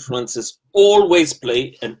environmental influences always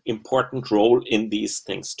play an important role in these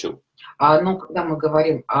things too. Но когда мы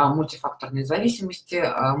говорим о мультифакторной зависимости,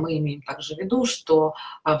 мы имеем также в виду, что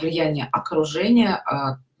влияние окружения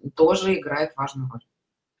тоже играет важную роль.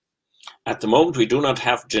 At the moment, we do not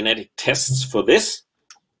have genetic tests for this.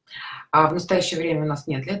 В настоящее время у нас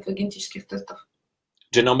нет для этого генетических тестов.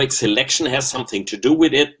 Genomic selection has something to do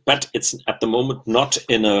with it, but it's at the moment not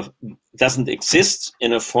doesn't exist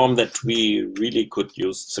in a form that we really could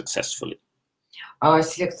use successfully.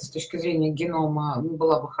 Селекция с точки зрения генома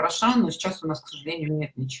была бы хороша, но сейчас у нас, к сожалению,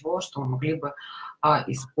 нет ничего, что мы могли бы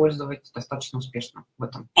использовать достаточно успешно в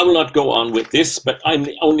этом. I will not go on with this, but I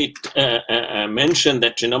only mention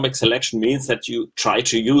that genomic selection means that you try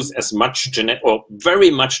to use as much or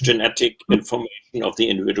very much genetic information of the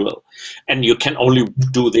individual, and you can only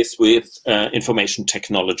do this with information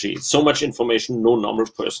technology. So much information no normal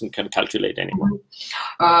person can calculate anymore.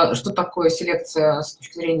 Что такое селекция с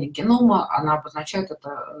точки зрения генома? Она обозначает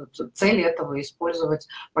цель этого использовать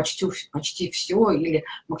почти все или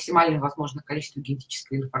максимально возможное количество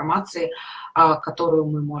генетической информации, которую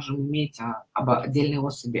мы можем иметь об отдельной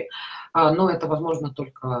особи. Но это возможно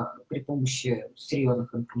только при помощи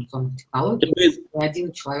серьезных информационных технологий. Ни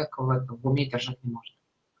один человек в уме держать не может.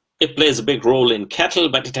 It plays a big role in cattle,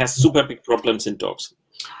 but it has super big problems in dogs.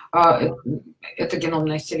 Эта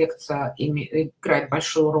геномная селекция играет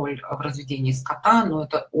большую роль в разведении скота, но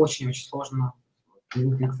это очень-очень сложно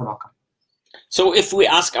для собак. So if we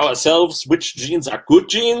ask ourselves which genes are good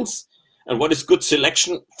genes and what is good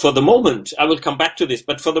selection for the moment, I will come back to this,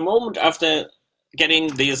 but for the moment, after getting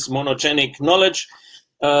this monogenic knowledge,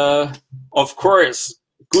 of course,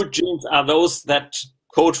 good genes are those that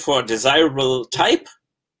code for a desirable type.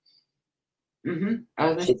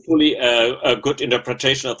 Hopefully a good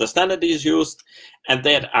interpretation of the standard is used, and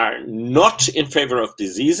that are not in favor of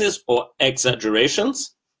diseases or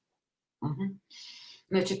exaggerations.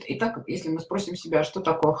 Значит, итак, если мы спросим себя, что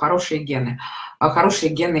такое хорошие гены?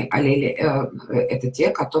 Хорошие гены аллели – это те,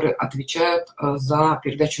 которые отвечают за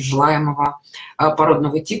передачу желаемого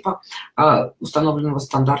породного типа, установленного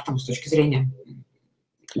стандартом с точки зрения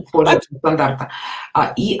стандарта.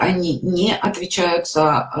 И они не отвечают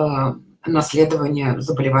за наследование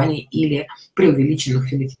заболеваний или преувеличенных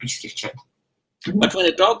фенотипических черт. But when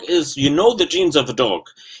a dog is, you know the genes of a dog,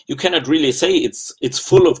 you cannot really say it's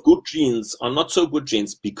full of good genes or not so good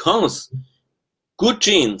genes, because good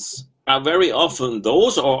genes are very often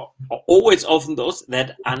those, or always often those,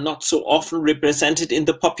 that are not so often represented in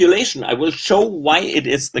the population. I will show why it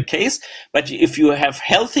is the case, but if you have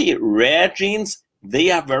healthy, rare genes, they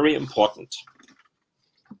are very important.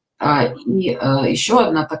 И еще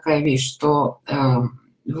одна такая вещь, что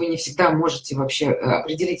вы не всегда можете вообще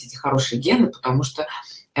определить эти хорошие гены, потому что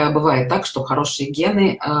бывает так, что хорошие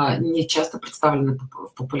гены не часто представлены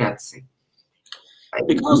в популяции.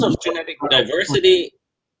 Because of genetic diversity,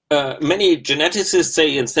 many geneticists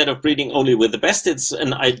say instead of breeding only with the best, it's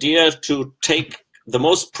an idea to take the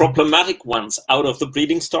most problematic ones out of the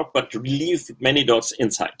breeding stock, but leave many dogs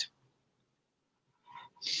inside.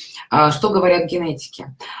 Что говорят генетики?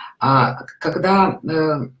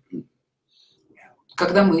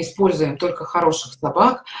 Когда мы используем только хороших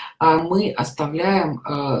собак, мы оставляем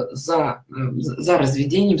за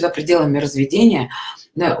разведением, за пределами разведения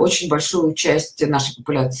очень большую часть нашей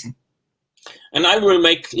популяции. And I will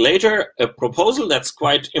make later a proposal that's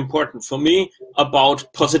quite important for me about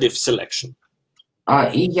positive selection.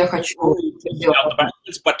 И я хочу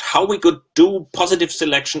but how we could do positive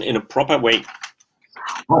selection in a proper way.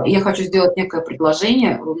 Я хочу сделать некое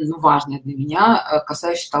предложение, важное для меня,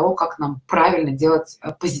 касающееся того, как нам правильно делать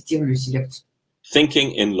позитивную селекцию.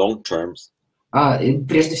 Thinking in long terms.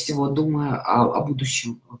 Прежде всего, думая о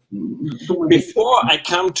будущем. Before I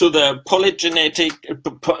come to the polygenic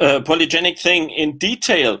thing in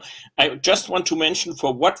detail, I just want to mention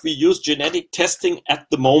for what we use genetic testing at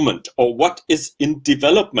the moment, or what is in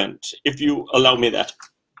development, if you allow me that.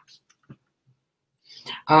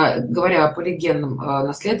 Говоря о полигенном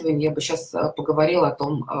наследовании, я бы сейчас поговорила о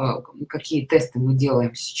том, какие тесты мы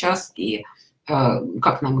делаем сейчас и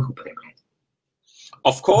как нам их употреблять.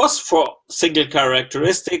 Of course, for single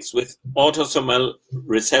characteristics with autosomal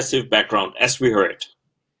recessive background, as we heard.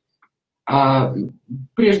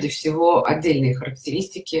 Прежде всего, отдельные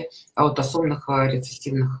характеристики аутосомных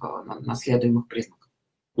рецессивных наследуемых признаков.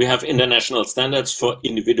 We have international standards for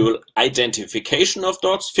individual identification of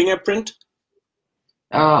dogs, fingerprint.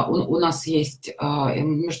 У нас есть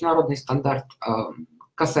международный стандарт,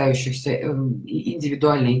 касающийся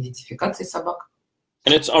индивидуальной идентификации собак.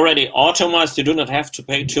 And it's already automated. You do not have to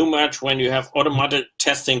pay too much when you have automated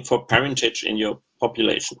testing for parentage in your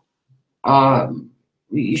population.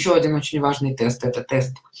 Еще один очень важный тест – это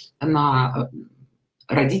тест на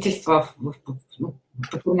родительство,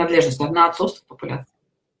 по принадлежности, на отцовство популяции.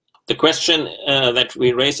 The question that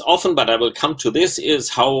we raise often, but I will come to this, is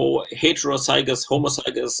how heterozygous,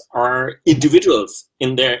 homozygous are individuals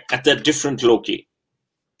at their different loci.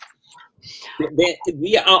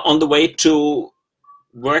 We are on the way to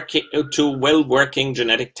well-working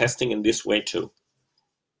genetic testing in this way too.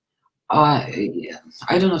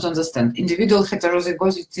 I do not understand. Individual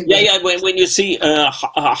heterozygosity. Yeah. When you see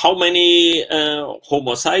how many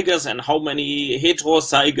homozygous and how many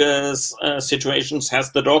heterozygous situations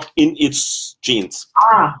has the dog in its genes.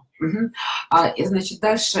 И значит,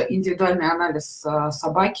 дальше индивидуальный анализ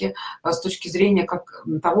собаки с точки зрения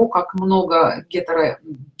того, как много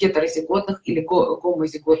гетерозиготных или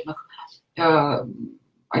гомозиготных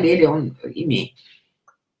аллелей он имеет.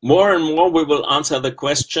 More and more we will answer the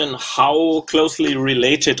question, how closely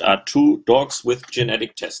related are two dogs with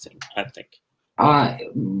genetic testing, I think.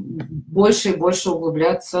 Больше и больше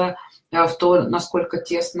углубляться в то, насколько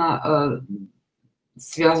тесно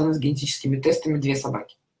связаны с генетическими тестами две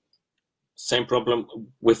собаки. Same problem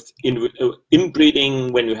with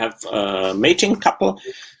inbreeding when you have a mating couple.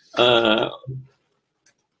 At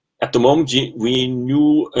the moment, we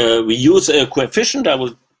use a coefficient. I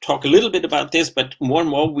will talk a little bit about this, but more and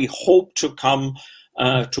more we hope to come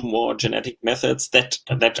to more genetic methods that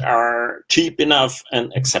are cheap enough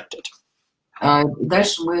and accepted.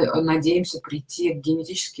 Дальше мы надеемся прийти к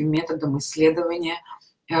генетическим методам исследования.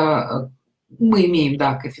 Мы имеем,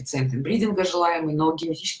 да, коэффициент инбридинга желаемый, но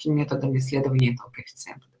генетическим методом исследования этого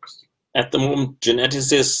коэффициента, допустим. At the moment,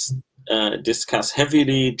 geneticists discuss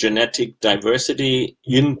heavily genetic diversity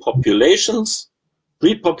in populations,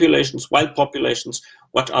 breed populations, wild populations.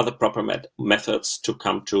 What are the proper methods to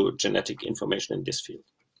come to genetic information in this field?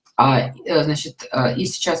 Значит, и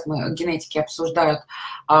сейчас генетики обсуждают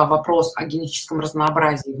вопрос о генетическом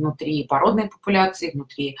разнообразии внутри породной популяции,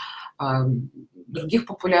 внутри других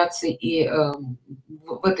популяций, и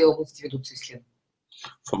в этой области ведутся исследования.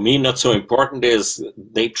 For me, not so important is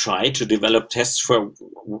they try to develop tests for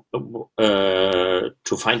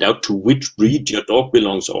to find out to which breed your dog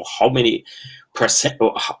belongs, or how many percent,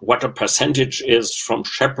 or what a percentage is from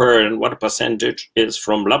Shepherd and what a percentage is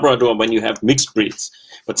from Labrador when you have mixed breeds.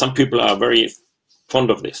 But some people are very fond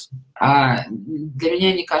of this. Для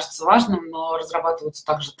меня не кажется важным, но разрабатываются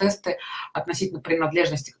также тесты относительно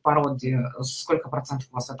принадлежности к породе. Сколько процентов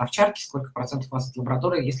у вас от овчарки, сколько процентов у вас от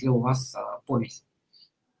лабрадора, если у вас помесь.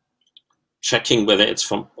 Checking whether it's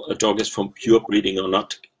from a dog is from pure breeding or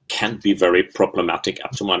not can be very problematic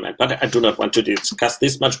up to my mind. But I do not want to discuss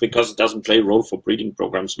this much because it doesn't play a role for breeding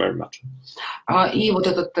programs very much. И вот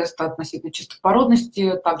этот тест относительно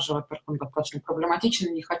чистопородности также, во-первых, он достаточно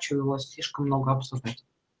проблематичен, не хочу его слишком много обсуждать.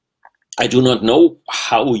 I do not know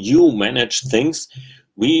how you manage things.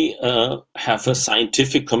 We have a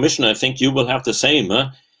scientific commission. I think you will have the same.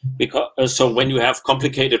 Because so when you have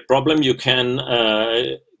complicated problem, you can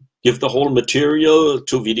give the whole material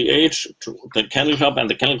to VDH, to the Kennel Club, and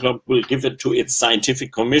the Kennel Club will give it to its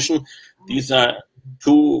scientific commission. These are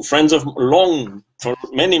two friends of for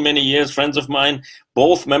many, many years, friends of mine,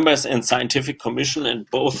 both members in scientific commission and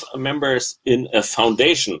both members in a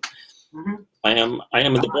foundation. I am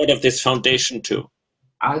in the board of this foundation too.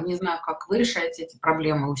 Не знаю, как вы решаете эти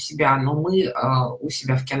проблемы у себя, но мы у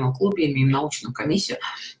себя в Кино-клубе имеем научную комиссию,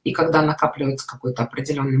 и когда накапливается какой-то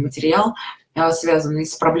определенный материал, связанный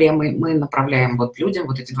с проблемой, мы направляем вот людям,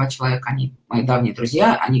 вот эти два человека, они мои давние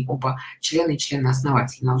друзья, они оба члены и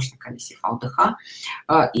члены-основатели научной комиссии ФАУДХ,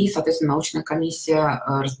 и, соответственно, научная комиссия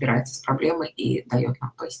разбирается с проблемой и дает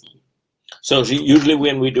нам пояснение. So usually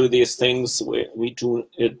when we do these things, we do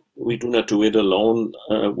not do it alone.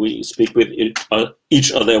 We speak with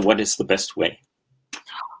each other what is the best way.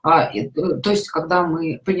 То есть, когда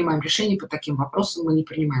мы принимаем решения по таким вопросам, мы не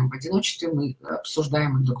принимаем в одиночестве, мы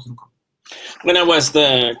обсуждаем их друг с другом. When I was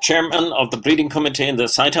the chairman of the breeding committee in the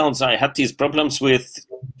Sighthounds, I had these problems with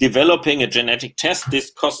developing a genetic test. This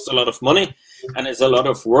costs a lot of money and is a lot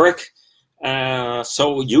of work.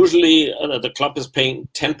 So usually the club is paying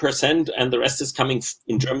 10% and the rest is coming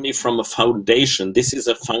in Germany from a foundation. This is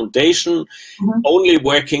a foundation only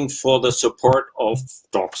working for the support of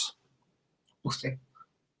dogs.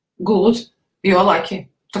 Good. You are lucky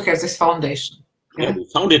to have this foundation. Yeah, we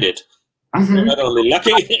founded it. We're not only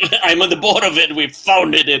lucky, I'm on the board of it, we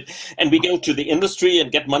founded it, and we go to the industry and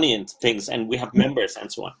get money and things, and we have members and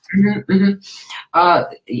so on.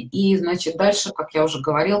 И, значит, дальше, как я уже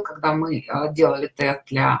говорил, когда мы делали тест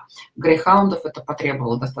для грейхаундов, это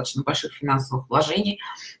потребовало достаточно больших финансовых вложений.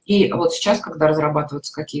 И вот сейчас, когда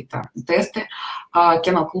разрабатываются какие-то тесты,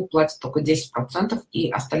 Кино-клуб платит только 10%, и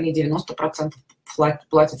остальные 90%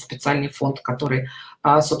 платит специальный фонд, который,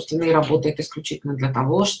 собственно, и работает исключительно для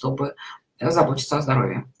того, чтобы заботиться о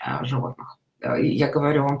здоровье животных. Я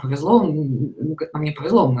говорю, вам повезло, как нам не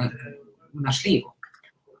повезло, мы нашли его.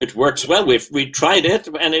 It works well. We tried it,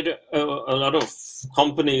 and a lot of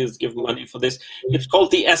companies give money for this. It's called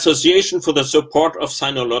the Association for the Support of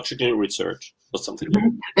Cynological Research or something.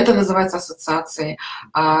 Это называется Ассоциация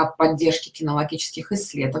поддержки кинологических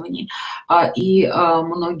исследований, и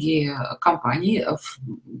многие компании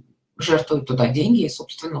жертвуют туда деньги, и,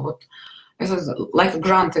 собственно, вот like a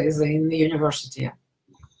grant is in the university.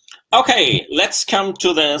 Okay, let's come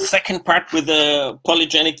to the second part with the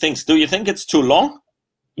polygenic things. Do you think it's too long?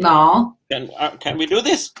 No. Can we do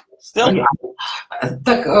this still?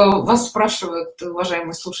 Так, вас спрашивают,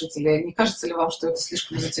 уважаемые слушатели, не кажется ли вам, что это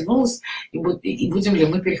слишком затянулось, и будем ли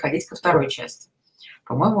мы переходить ко второй части?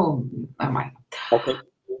 По-моему, нормально. Okay.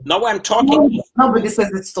 Now I'm talking. Nobody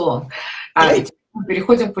says it's too long.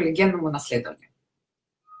 Переходим к полигенному наследованию.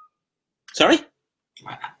 Sorry?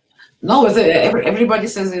 No, everybody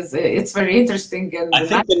says it's very interesting. And I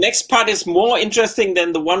think the next part is more interesting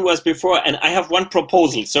than the one was before, and I have one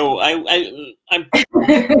proposal. So I'm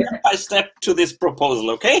step by step to this proposal,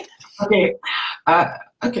 okay? Okay.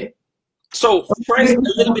 Okay. So first, a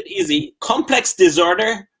little bit easy. Complex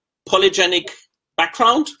disorder, polygenic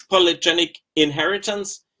background, polygenic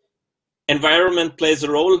inheritance, environment plays a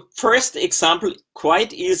role. First example,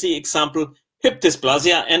 quite easy example, hip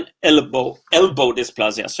dysplasia and elbow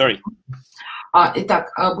dysplasia, sorry.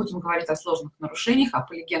 Итак, будем говорить о сложных нарушениях, о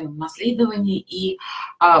полигенном наследовании и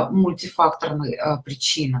о мультифакторных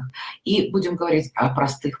причинах. И будем говорить о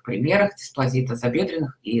простых примерах дисплазии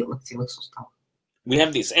тазобедренных и локтевых суставов. We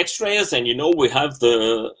have these x-rays, and you know we have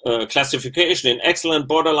the classification in excellent,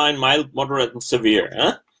 borderline, mild, moderate, and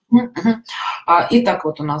severe. Итак,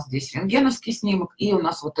 вот у нас здесь рентгеновский снимок, и у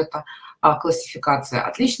нас вот эта классификация: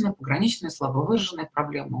 отличная, пограничная, слабо выраженная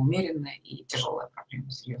проблема, умеренная и тяжелая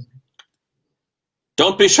проблема, серьезная.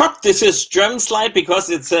 Don't be shocked. This is German slide because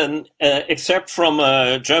it's an excerpt from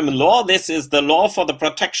German law. This is the law for the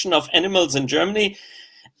protection of animals in Germany.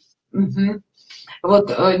 Вот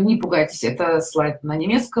не пугайтесь, это слайд на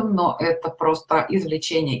немецком, но это просто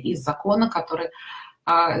извлечение из закона,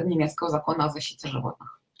 немецкого закона о защите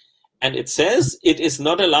животных. And it says it is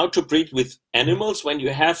not allowed to breed with animals when you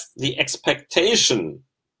have the expectation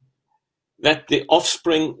that the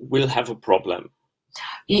offspring will have a problem.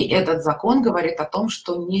 И этот закон говорит о том,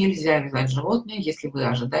 что нельзя вязать животное, если вы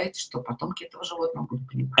ожидаете, что потомки этого животного будут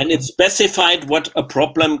понимать. And it specified what a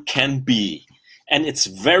problem can be. And it's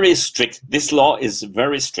very strict. This law is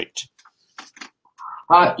very strict.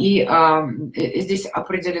 И здесь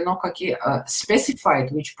определено, какие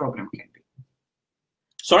specified which problem can be.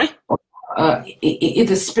 Sorry? It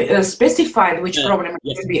is specified which problem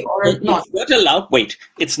it can be or not. It's not allowed. Wait,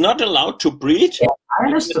 it's not allowed to breed. Yeah, I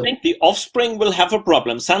understood. I think the offspring will have a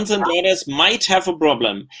problem. Sons and daughters might have a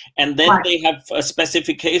problem, and then they have a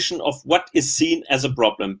specification of what is seen as a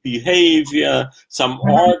problem: behavior, some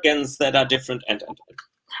organs that are different, and.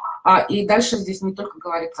 И дальше здесь не только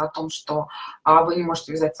говорится о том, что вы не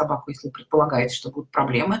можете вязать собаку, если предполагаете, что будут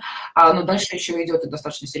проблемы, но дальше еще идет и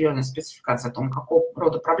достаточно серьезная спецификация о том, какого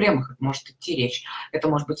рода проблемах это может идти речь. Это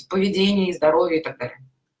может быть и поведение, и здоровье, и так далее.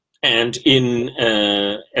 And in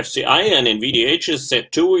FCI and in VDH is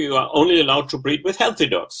said too, you are only allowed to breed with healthy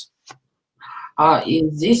dogs. И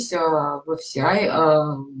здесь в FCI,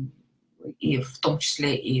 и в том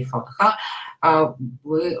числе и в ФДХ,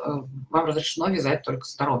 вам разрешено вязать только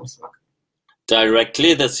с здоровыми собаками.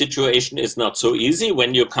 Directly, the situation is not so easy.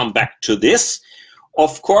 When you come back to this,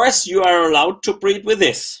 of course, you are allowed to breed with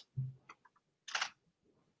this.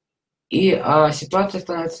 И ситуация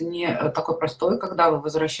становится не такой простой, когда вы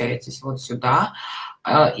возвращаетесь вот сюда,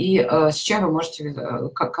 и с чем вы можете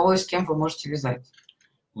вязать, кого и с кем вы можете вязать.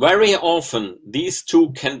 Very often, these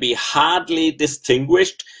two can be hardly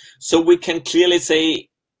distinguished, so we can clearly say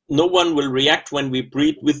no one will react when we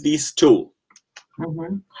breed with these two.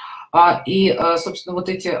 И, собственно, вот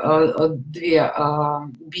эти две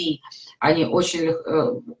B, они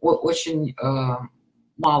очень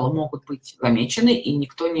мало могут быть замечены, и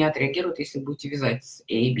никто не отреагирует, если будете вязать с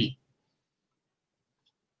A и B.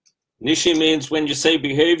 Nishi means when you say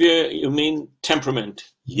behavior, you mean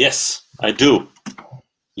temperament. Yes, I do.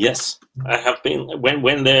 Yes, I have been.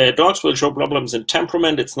 When the dogs will show problems in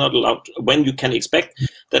temperament, it's not allowed. When you can expect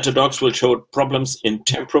that the dogs will show problems in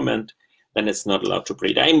temperament, then it's not allowed to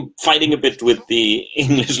breed. I'm fighting a bit with the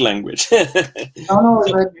English language. No,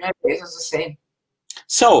 it's the same.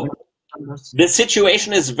 So, the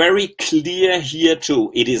situation is very clear here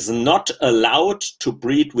too. It is not allowed to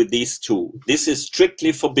breed with these two. This is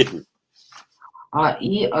strictly forbidden.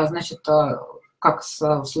 И, значит, как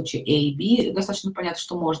в случае A и B достаточно понятно,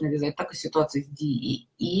 что можно вязать, так и ситуации с D и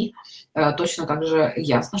E точно так же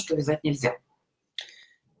ясно, что вязать нельзя.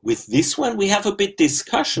 With this one, we have a bit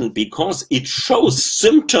discussion because it shows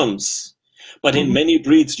symptoms. But in many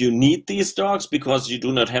breeds, you need these dogs because you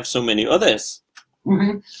do not have so many others.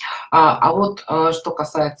 А вот что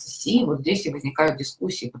касается C, вот здесь и возникают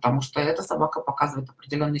дискуссии, потому что эта собака показывает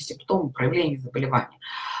определенные симптомы, проявления заболевания.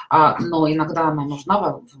 Но иногда она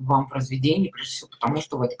нужна вам в разведении, прежде всего потому,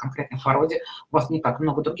 что в этой конкретной породе у вас не так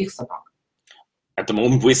много других собак. At the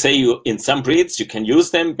moment, we say in some breeds you can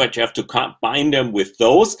use them, but you have to combine them with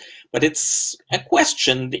those. But it's a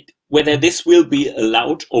question whether this will be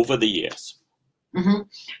allowed over the years.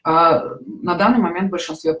 На данный момент в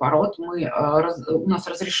большинстве пород у нас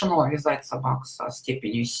разрешено вязать собак со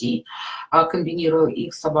степенью C, комбинируя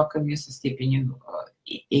их с собаками со степенью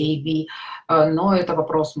A, B, но это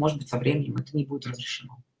вопрос, может быть, со временем это не будет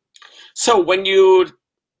разрешено. So when you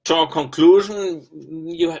draw a conclusion,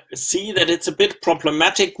 you see that it's a bit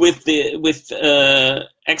problematic with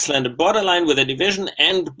excellent and borderline, with a division,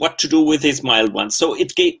 and what to do with these mild ones. So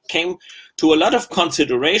it came to a lot of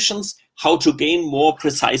considerations how to gain more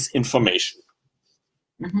precise information.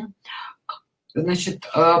 Значит,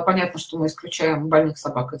 понятно, что мы исключаем больных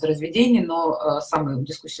собак из разведения, но самый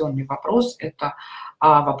дискуссионный вопрос – это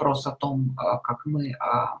вопрос о том, как мы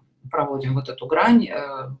проводим вот эту грань,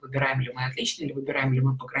 выбираем ли мы отлично или выбираем ли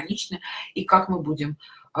мы погранично, и как мы будем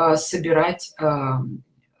собирать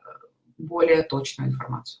более точную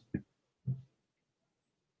информацию.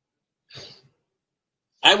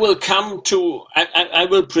 I will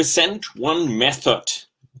present one method,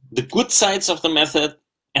 the good sides of the method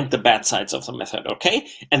and the bad sides of the method, okay?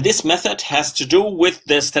 And this method has to do with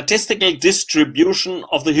the statistical distribution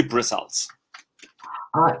of the HIP results.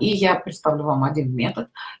 И я представлю вам один метод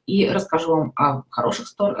и расскажу вам о хороших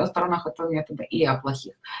сторонах этого метода и о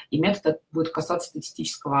плохих. И метод будет касаться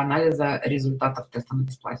статистического анализа результатов теста на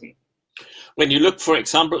дисплазии. When you look, for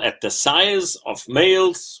example, at the size of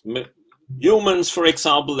males, humans, for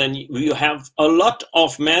example, then you have a lot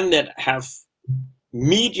of men that have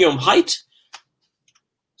medium height.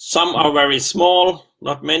 Some are very small,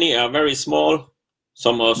 not many are very small.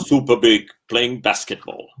 Some are super big, playing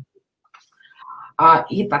basketball.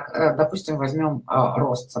 Итак, допустим, возьмем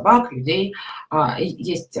рост собак, людей.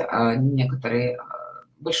 Есть некоторые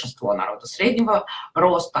большинство народа среднего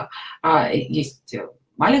роста, есть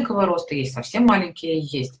маленького роста, есть совсем маленькие,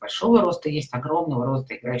 есть большого роста, есть огромного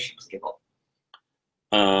роста, играющие в баскетбол.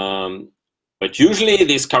 But usually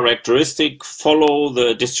these characteristics follow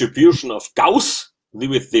the distribution of Gauss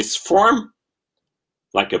with this form,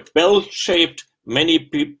 like a bell-shaped, many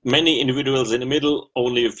individuals in the middle,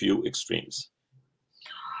 only a few extremes.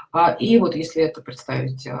 И вот если это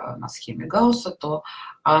представить на схеме Гаусса, то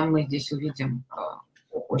мы здесь увидим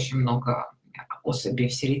очень много особей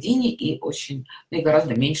в середине и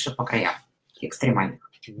гораздо меньше по краям экстремальных.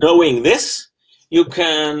 Knowing this, you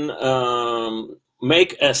can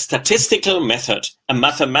make a statistical method, a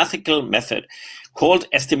mathematical method called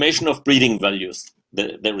estimation of breeding values.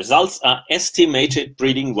 The results are estimated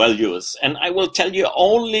breeding values. And I will tell you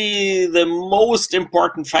only the most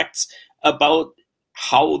important facts about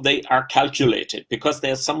how they are calculated, because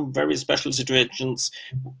there are some very special situations.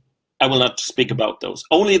 I will not speak about those.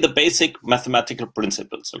 Only the basic mathematical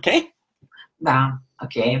principles, okay? Да,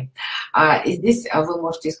 окей. И здесь вы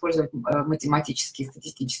можете использовать математические,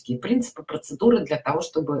 статистические принципы, процедуры для того,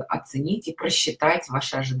 чтобы оценить и просчитать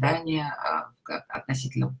ваши ожидания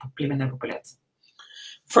относительно племенной популяции.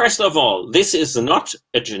 First of all, this is not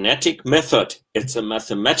a genetic method. It's a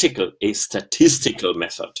mathematical, a statistical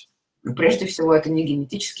method. Прежде всего, это не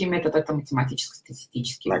генетический метод, это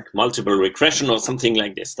математическо-статистический. Like multiple regression or something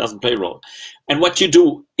like this, doesn't play a role. And what you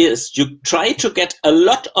do is you try to get a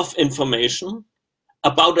lot of information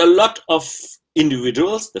about a lot of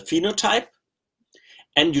individuals, the phenotype,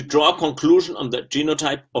 and you draw a conclusion on the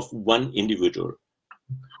genotype of one individual.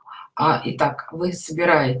 Итак, вы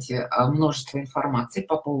собираете множество информации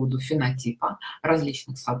по поводу фенотипа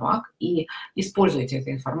различных собак и используете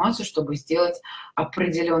эту информацию, чтобы сделать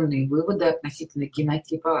определенные выводы относительно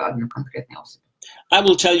генотипа одной конкретной особи. I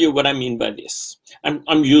will tell you what I mean by this.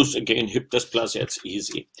 I'm used again, hypdysplasia, it's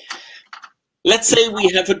easy. Let's say we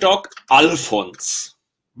have a dog, Alphonse,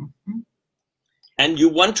 and you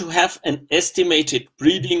want to have an estimated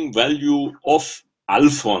breeding value of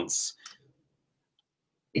Alphonse.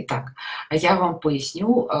 Итак, я вам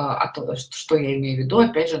поясню, что я имею в виду,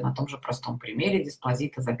 опять же, на том же простом примере дисплазии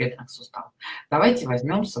тазобедренных суставов. Давайте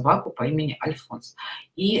возьмем собаку по имени Альфонс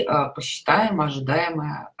и посчитаем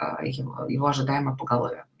его ожидаемое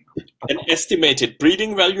поголовье. An estimated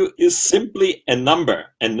breeding value is simply a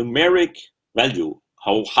number, a numeric value.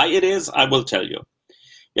 How high it is, I will tell you.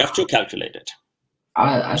 You have to calculate it.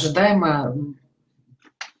 Ожидаемая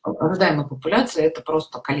популяция – это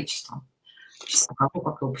просто количество.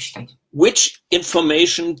 Which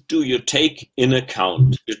information do you take in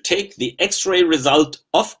account? You take the X-ray result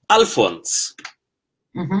of Alphonse.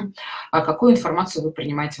 А какую информацию вы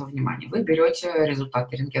принимаете во внимание? Вы берете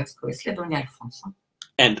результаты рентгенского исследования Альфонса.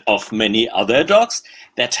 And of many other dogs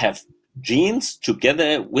that have genes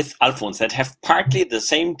together with Alphonse, that have partly the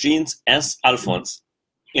same genes as Alphonse.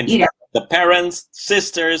 In fact, the parents,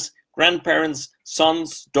 sisters, grandparents,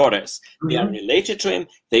 sons, daughters, they are related to him,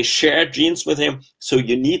 they share genes with him, so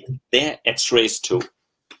you need their X-rays too.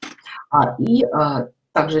 И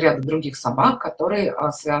также ряд других собак, которые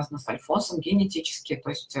связаны с Альфонсом генетически, то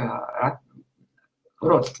есть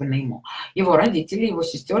родственны ему. Его родители, его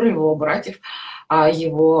сестер, его братьев,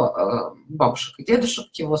 его бабушек и дедушек,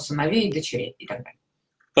 его сыновей и дочерей и так далее.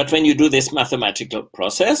 But when you do this mathematical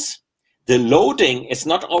process, the loading is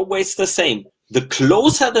not always the same. The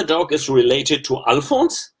closer the dog is related to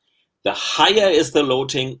Alphonse, the higher is the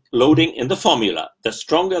loading in the formula. The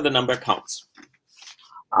stronger the number counts.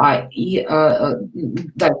 И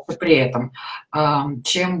дальше при этом,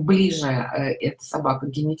 чем ближе эта собака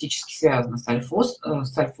генетически связана с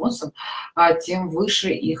Альфонсом, тем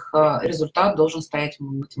выше их результат должен стоять в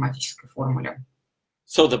математической формуле.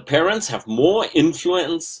 So the parents have more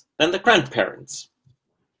influence than the grandparents.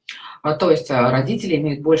 То есть родители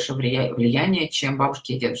имеют больше влияния, чем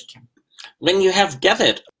бабушки и дедушки. When you have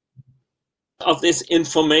gathered of this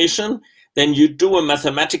information, then you do a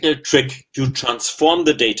mathematical trick. You transform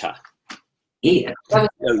the data. И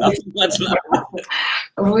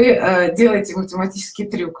вы делаете математический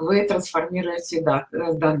трюк, вы трансформируете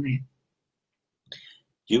данные.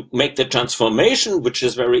 You make the transformation, which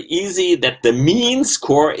is very easy, that the mean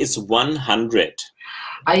score is 100.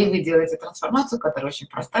 И вы делаете трансформацию, которая очень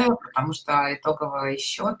простая, потому что итоговый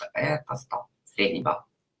счет – это 100, средний балл.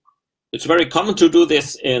 It's very common to do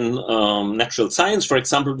this in natural science. For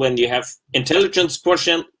example, when you have intelligence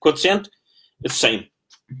quotient, it's same.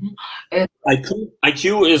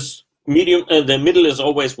 IQ is medium, the middle is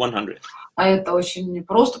always 100. Это очень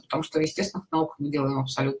непросто, потому что в естественных науках мы делаем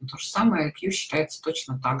абсолютно то же самое. IQ считается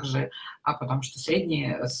точно так же, потому что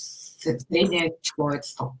среднее число – это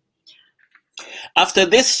 100. After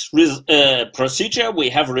this procedure, we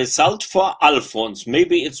have a result for Alphonse.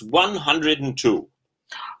 Maybe it's 102.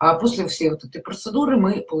 А после всей вот этой процедуры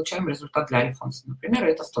мы получаем результат для Альфонса. Например,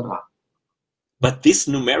 это 102. But this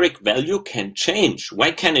numeric value can change.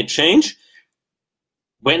 Why can it change?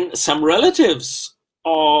 When some relatives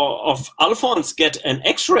of Alphonse get an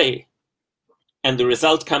X-ray and the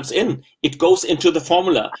result comes in, it goes into the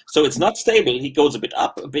formula. So it's not stable. He goes a bit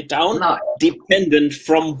up, a bit down, dependent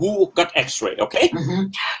from who got X-ray, okay?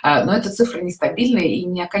 Но эта цифра нестабильная и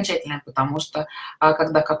не окончательная, потому что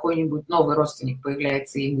когда какой-нибудь новый родственник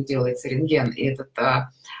появляется и ему делается рентген, и этот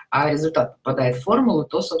результат попадает в формулу,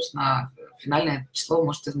 то, собственно, финальное число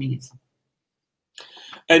может измениться.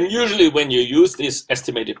 And usually when you use these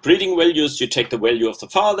estimated breeding values, you take the value of the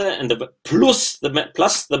father and plus the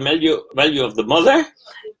value of the mother,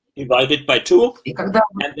 divided by 2. И когда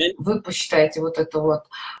вы посчитаете вот эту вот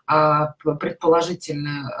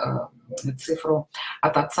предположительную цифру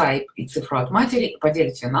от отца и цифру от матери, и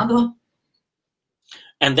поделите ее на 2.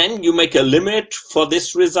 And then you make a limit for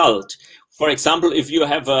this result. For example, if you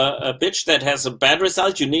have a bitch that has a bad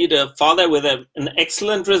result, you need a father with an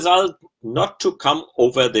excellent result not to come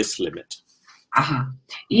over this limit. Ага.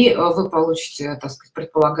 И вы получите, так сказать,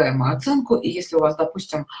 предполагаемую оценку, и если у вас,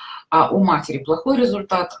 допустим, у матери плохой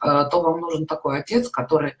результат, то вам нужен такой отец,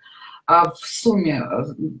 который в сумме,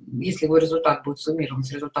 если его результат будет суммирован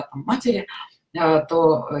с результатом матери,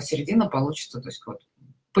 то середина получится, то есть вот,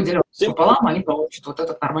 поделённая пополам, они получат вот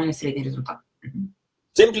этот нормальный средний результат.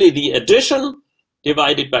 Simply the addition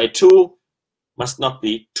divided by 2 must not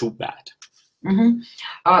be too bad.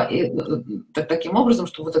 Таким образом,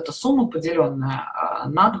 что вот эта сумма, поделенная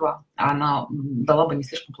на 2, она дала бы не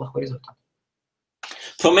слишком плохой результат.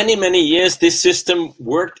 For many, many years, this system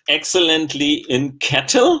worked excellently in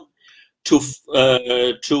cattle to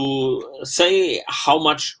say how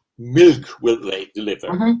much milk will they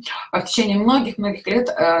deliver. В течение многих лет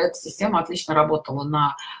эта система отлично работала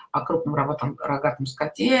на крупном рогатом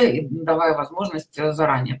скоте, и давая возможность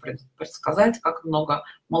заранее предсказать, как много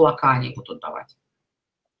молока они будут давать.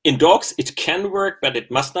 In dogs it can work, but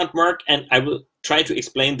it must not work, and I will try to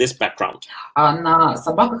explain this background. На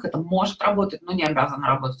собаках это может работать, но не обязано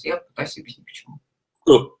работать. Я пытаюсь объяснить, почему.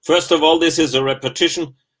 So, first of all, this is a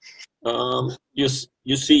repetition. You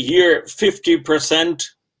see here 50%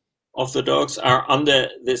 of the dogs are under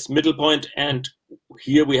this middle point, and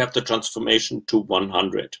here we have the transformation to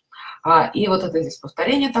 100. И вот это здесь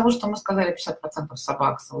повторение того, что мы сказали, 50%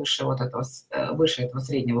 собак выше этого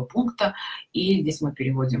среднего пункта, и здесь мы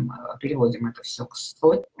переводим это все к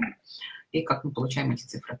 100, и как мы получаем эти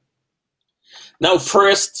цифры. Now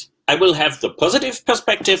first, I will have the positive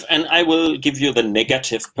perspective, and I will give you the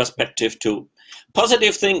negative perspective too.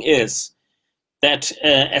 Positive thing is that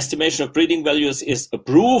estimation of breeding values is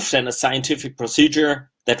approved and a scientific procedure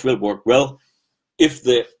that will work well if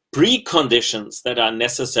the preconditions that are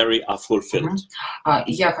necessary are fulfilled.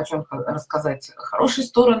 Я хочу рассказать хорошие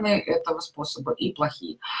стороны этого способа и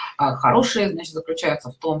плохие. Хорошие, значит, заключаются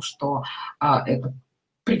в том, что это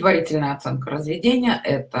предварительная оценка разведения,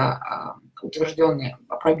 это утвержденный,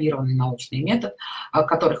 апробированный научный метод,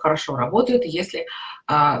 который хорошо работает, если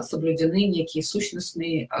соблюдены некие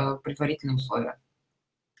сущностные предварительные условия.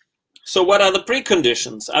 So what are the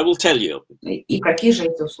preconditions? I will tell you. И какие же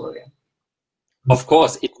эти условия? Of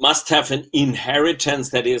course, it must have an inheritance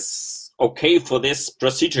that is okay for this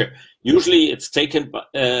procedure. Usually it's taken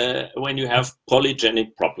when you have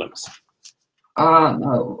polygenic problems.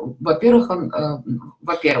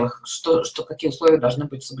 Во-первых, что какие условия должны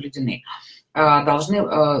быть соблюдены?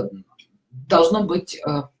 Должно быть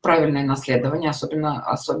правильное наследование,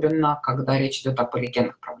 особенно когда речь идет о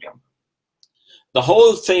полигенных проблемах. The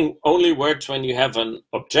whole thing only works when you have an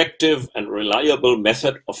objective and reliable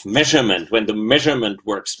method of measurement, when the measurement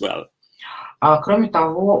works well. Кроме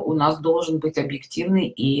того, у нас должен быть объективный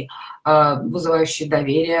и вызывающий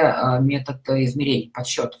доверие метод измерений,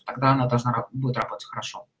 подсчетов. Тогда она будет работать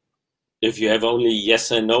хорошо. If you have only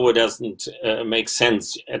yes and no, it doesn't make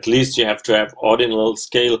sense. At least you have to have ordinal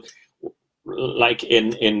scale, like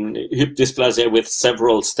in hip dysplasia with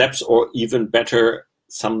several steps, or even better,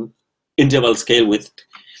 some interval scale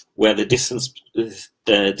where the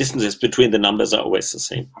distances between the numbers are always the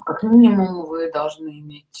same. Как минимум вы должны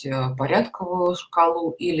иметь порядковую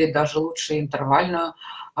шкалу или даже лучше интервальную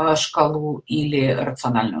шкалу или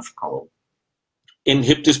рациональную шкалу. In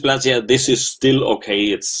hip dysplasia, this is still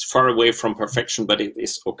okay. It's far away from perfection, but it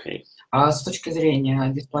is okay. С точки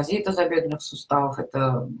зрения дисплазии тазобедренных суставов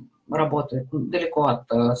это работает далеко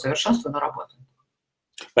от совершенства, но работает.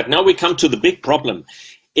 But now we come to the big problem.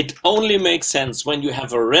 It only makes sense when you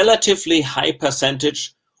have a relatively high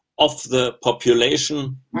percentage of the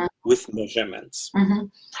population with measurements.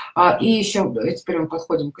 И еще, теперь мы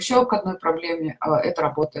подходим к еще к одной проблеме. Это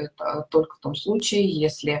работает только в том случае,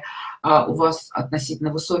 если у вас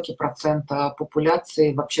относительно высокий процент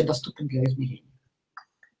популяции вообще доступен для измерения.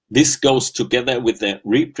 This goes together with the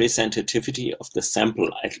representativity of the sample.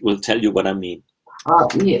 I will tell you what I mean.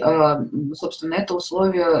 И, собственно, это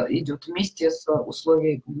условие идет вместе с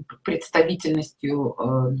условием представительностью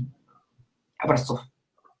образцов,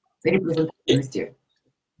 репрезентативности.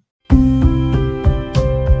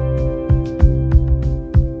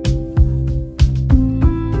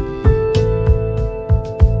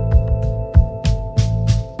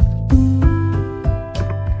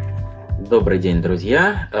 Добрый день,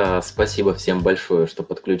 друзья! Спасибо всем большое, что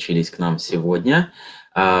подключились к нам сегодня.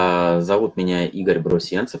 Зовут меня Игорь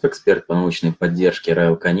Брусенцев, эксперт по научной поддержке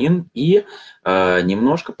Royal Canin. И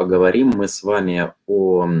немножко поговорим мы с вами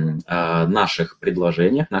о наших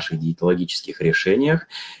предложениях, наших диетологических решениях.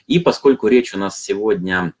 И поскольку речь у нас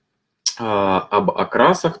сегодня об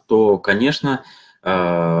окрасах, то, конечно,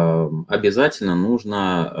 обязательно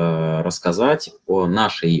нужно рассказать о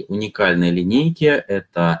нашей уникальной линейке.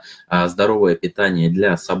 Это здоровое питание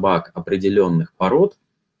для собак определенных пород.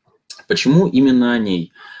 Почему именно о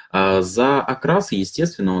ней? За окрасы,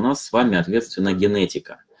 естественно, у нас с вами ответственна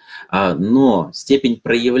генетика. Но степень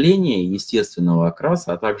проявления естественного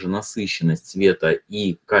окраса, а также насыщенность цвета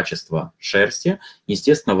и качество шерсти,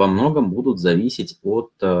 естественно, во многом будут зависеть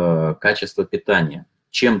от качества питания.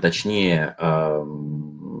 Чем точнее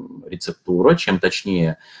рецептура, чем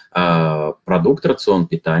точнее продукт, рацион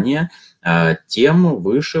питания, тем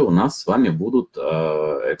выше у нас с вами будут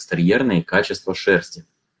экстерьерные качества шерсти.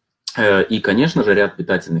 И, конечно же, ряд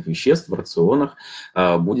питательных веществ в рационах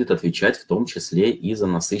будет отвечать в том числе и за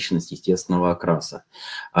насыщенность естественного окраса.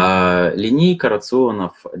 Линейка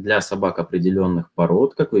рационов для собак определенных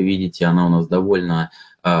пород, как вы видите, она у нас довольно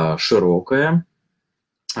широкая,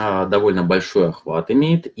 довольно большой охват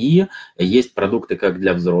имеет, и есть продукты как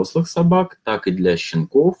для взрослых собак, так и для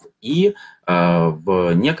щенков, и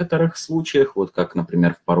в некоторых случаях, вот как,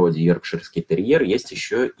 например, в породе йоркширский терьер, есть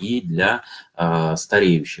еще и для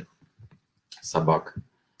стареющих собак.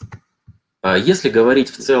 Если говорить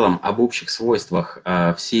в целом об общих свойствах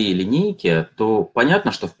всей линейки, то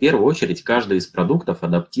понятно, что в первую очередь каждый из продуктов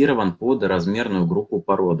адаптирован под размерную группу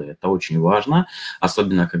породы. Это очень важно,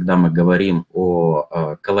 особенно когда мы говорим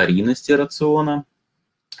о калорийности рациона,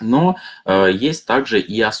 но есть также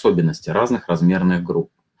и особенности разных размерных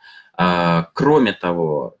групп. Кроме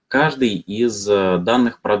того, каждый из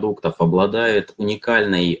данных продуктов обладает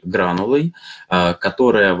уникальной гранулой,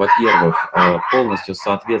 которая, во-первых, полностью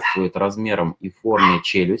соответствует размерам и форме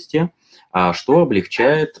челюсти, что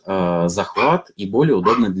облегчает захват и более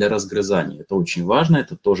удобно для разгрызания. Это очень важно,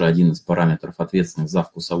 это тоже один из параметров, ответственных за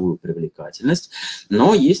вкусовую привлекательность.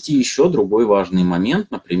 Но есть и еще другой важный момент.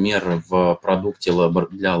 Например, в продукте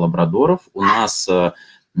для лабрадоров у нас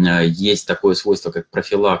есть такое свойство, как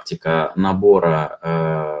профилактика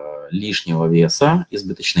набора лишнего веса,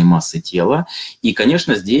 избыточной массы тела. И,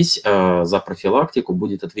 конечно, здесь за профилактику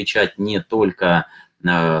будет отвечать не только,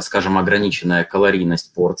 скажем, ограниченная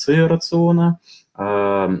калорийность порции рациона,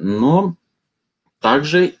 но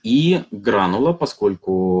также и гранула,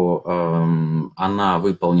 поскольку она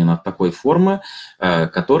выполнена такой формы,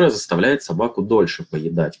 которая заставляет собаку дольше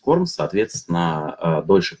поедать корм, соответственно,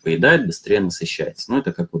 дольше поедает, быстрее насыщается. Ну,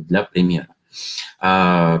 это как вот для примера.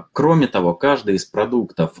 Кроме того, каждый из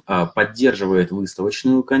продуктов поддерживает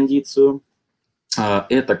выставочную кондицию.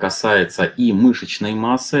 Это касается и мышечной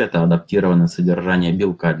массы, это адаптированное содержание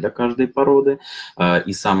белка для каждой породы,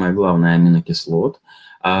 и самое главное, аминокислот.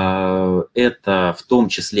 Это в том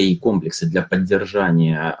числе и комплексы для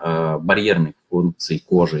поддержания барьерных функций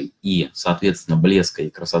кожи и, соответственно, блеска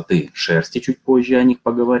и красоты шерсти. Чуть позже о них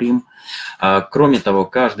поговорим. Кроме того,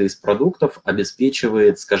 каждый из продуктов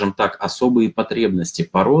обеспечивает, скажем так, особые потребности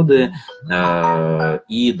породы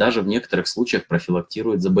и даже в некоторых случаях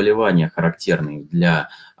профилактирует заболевания, характерные для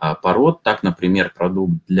пород. Так, например,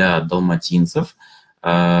 продукт для далматинцев,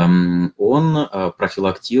 он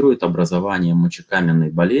профилактирует образование мочекаменной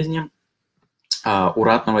болезни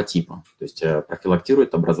уратного типа, то есть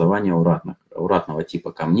профилактирует образование уратного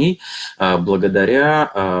типа камней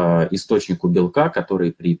благодаря источнику белка,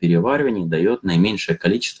 который при переваривании дает наименьшее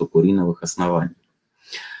количество пуриновых оснований.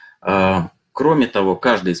 Кроме того,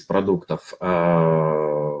 каждый из продуктов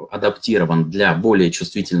адаптирован для более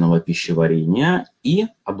чувствительного пищеварения и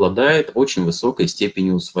обладает очень высокой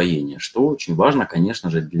степенью усвоения, что очень важно, конечно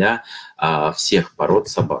же, для всех пород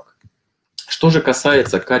собак. Что же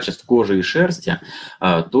касается качеств кожи и шерсти,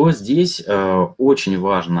 то здесь очень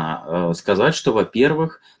важно сказать, что,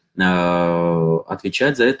 во-первых,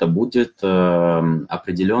 отвечать за это будет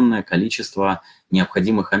определенное количество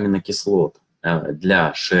необходимых аминокислот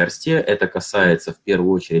для шерсти. Это касается в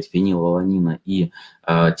первую очередь фенилаланина и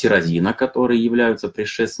тирозина, которые являются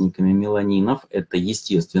предшественниками меланинов. Это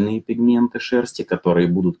естественные пигменты шерсти, которые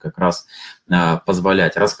будут как раз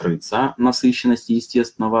позволять раскрыться насыщенности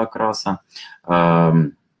естественного окраса.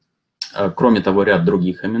 Кроме того, ряд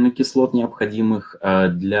других аминокислот, необходимых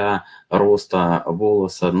для роста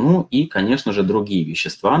волоса. Ну и, конечно же, другие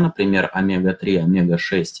вещества, например, омега-3,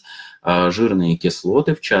 омега-6, жирные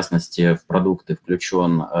кислоты. В частности, в продукты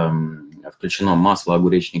включено масло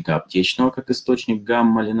огуречника аптечного как источник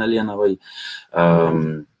гамма-линоленовой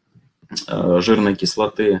жирной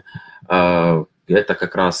кислоты. Это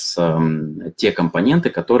как раз те компоненты,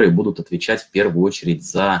 которые будут отвечать в первую очередь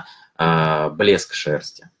за блеск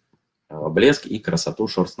шерсти. Блеск и красоту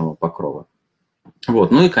шерстного покрова.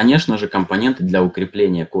 Вот. Ну и, конечно же, компоненты для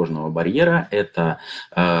укрепления кожного барьера – это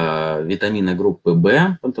витамины группы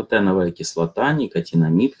В, пантотеновая кислота,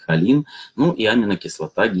 никотинамид, холин, ну и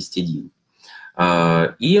аминокислота гистидин.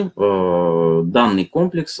 И данный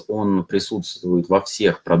комплекс, он присутствует во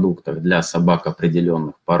всех продуктах для собак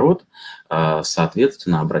определенных пород.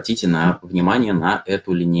 Соответственно, обратите внимание на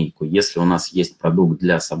эту линейку. Если у нас есть продукт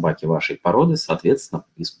для собаки вашей породы, соответственно,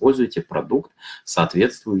 используйте продукт,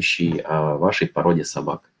 соответствующий вашей породе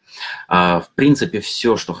собак. В принципе,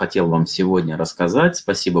 все, что хотел вам сегодня рассказать.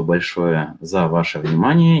 Спасибо большое за ваше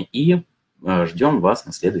внимание и ждем вас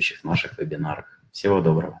на следующих наших вебинарах. Всего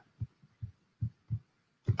доброго.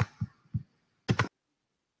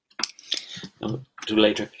 Do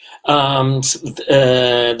later.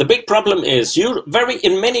 The big problem is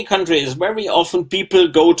in many countries, very often people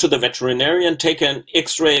go to the veterinarian, take an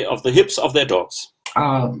X-ray of the hips of their dogs.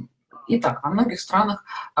 Итак, во многих странах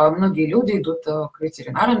многие люди идут к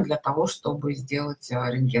ветеринарам для того, чтобы сделать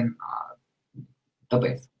рентген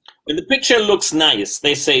ДБС. When the picture looks nice,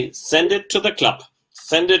 they say, send it to the club,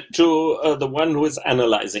 send it to the one who is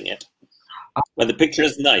analyzing it. When the picture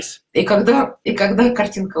is nice. И когда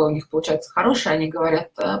картинка у них получается хорошая, они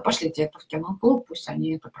говорят, пошлите это в киноклуб, пусть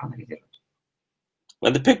они это проанализируют.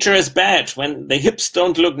 When the picture is bad, when the hips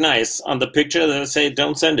don't look nice on the picture, they say,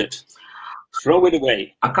 don't send it. Throw it away.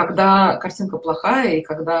 А когда картинка плохая, и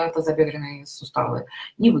когда это забедренные суставы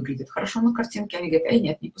не выглядит хорошо на картинке, они говорят,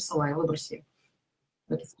 нет, не посылай, выброси.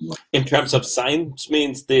 In terms of science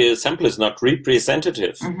means the sample is not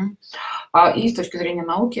representative. И с точки зрения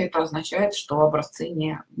науки это означает, что образцы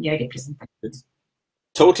не репрезентативны.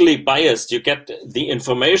 Totally biased. You get the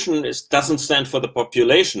information doesn't stand for the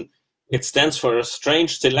population. It stands for a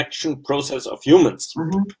strange selection process of humans.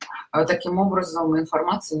 Таким образом,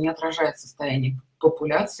 информация не отражает состояние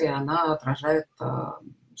популяции, она отражает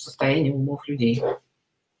состояние умов людей.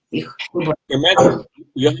 Их выбор. Imagine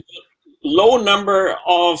you have low number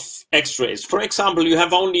of X-rays. For example, you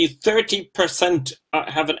have only 30%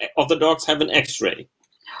 of the dogs have an X-ray.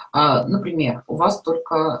 Например, у вас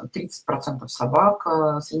только 30% собак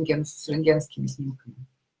с рентгенскими снимками.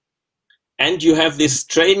 And you have this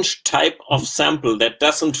strange type of sample that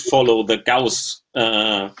doesn't follow the Gauss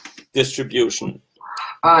distribution.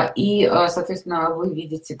 И, соответственно, вы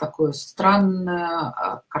видите такую странную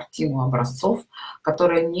картину образцов,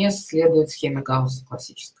 которая не следует схеме Гаусса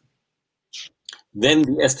классической. Then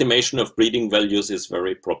the estimation of breeding values is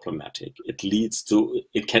very problematic. It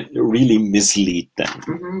can really mislead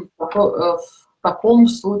them. В таком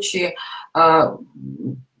случае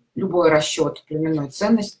любой расчет племенной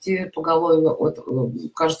ценности поголовья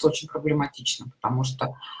кажется очень проблематичным, потому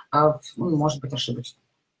что он может быть ошибочным.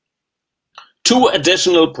 Two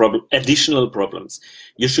additional problems.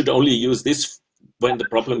 You should only use this when the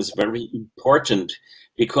problem is very important,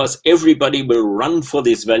 because everybody will run for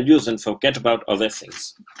these values and forget about other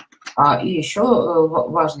things. И еще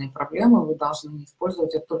важные проблемы вы должны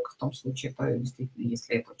использовать это только в том случае, это действительно,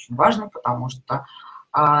 если это очень важно, потому что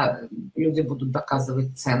люди будут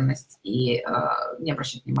доказывать ценность и не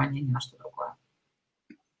обращать внимания ни на что другое.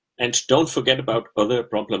 And don't forget about other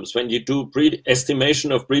problems. When you do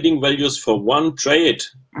estimation of breeding values for one trait,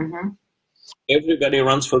 everybody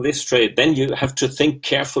runs for this trait. Then you have to think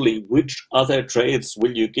carefully which other traits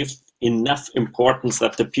will you give enough importance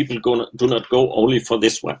that the people do not go only for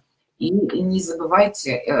this one. И не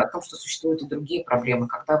забывайте о том, что существуют и другие проблемы.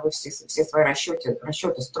 Когда вы все свои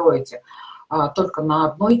расчеты строите только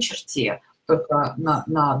на одной черте, только на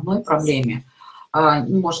одной проблеме,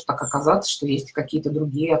 может так оказаться, что есть какие-то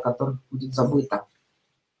другие, о которых будет забыто.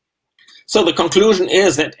 So the conclusion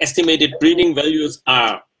is that estimated breeding values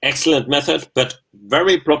are excellent method, but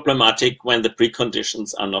very problematic when the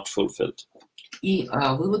preconditions are not fulfilled. И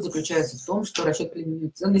вывод заключается в том, что расчет племенной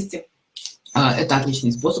ценности – это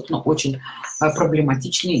отличный способ, но очень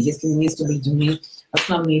проблематичный, если не соблюдены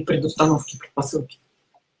основные предустановки, предпосылки.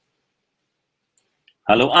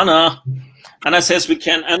 Hello, Anna. Anna says we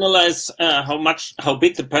can analyze how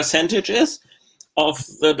big the percentage is of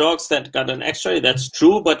the dogs that got an X-ray. That's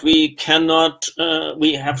true, but we cannot.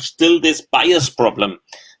 We have still this bias problem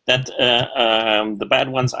that the bad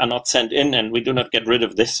ones are not sent in, and we do not get rid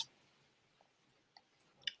of this.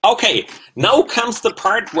 Okay, now comes the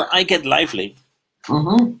part where I get lively.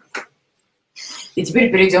 И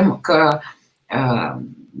теперь перейдем к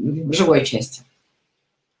живой части.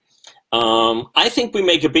 I think we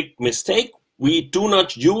make a big mistake. We do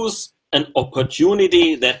not use an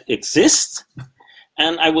opportunity that exists,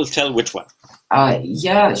 and I will tell which one.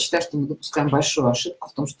 Я считаю, что мы допускаем большую ошибку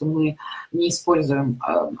в том, что мы не используем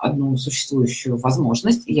одну существующую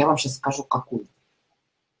возможность, и я вам сейчас скажу, какую.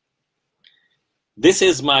 This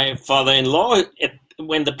is my father-in-law.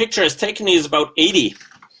 When the picture is taken, he is about 80.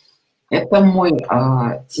 Это мой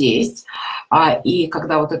тесть, и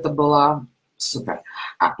когда вот это было... Супер.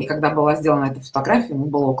 И когда была сделана эта фотография, ему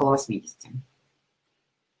было около 80.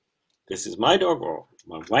 This is my dog, or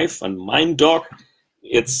my wife and mine dog.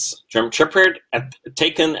 It's German Shepherd.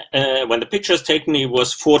 Taken when the picture is taken, he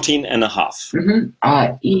was 14 and a half.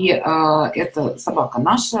 И это собака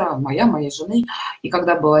наша, моей жены. И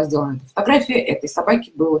когда была сделана эта фотография, этой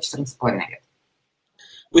собаке было 14,5 лет.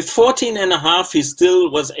 With 14 and a half, he still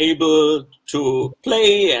was able to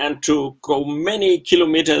play and to go many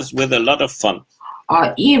kilometers with a lot of fun.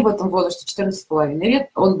 И в этом возрасте 14,5 лет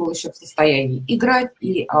он был еще в состоянии играть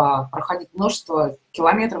и проходить множество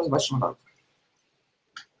километров с большим удовольствием.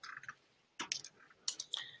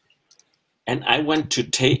 And I want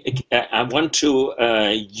to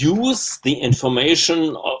use the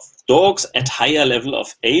information of dogs at higher level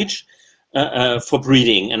of age for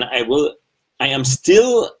breeding, and I am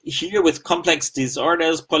still here with complex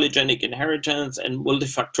disorders, polygenic inheritance, and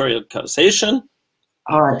multifactorial causation.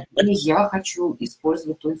 И я хочу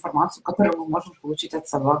использовать ту информацию, которую мы можем получить от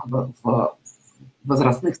собак,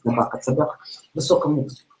 возрастных собак, от собак высокому.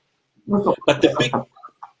 But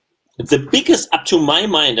the biggest, up to my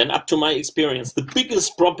mind and up to my experience, the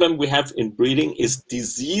biggest problem we have in breeding is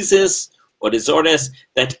diseases or disorders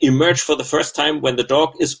that emerge for the first time when the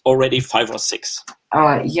dog is already 5 or 6.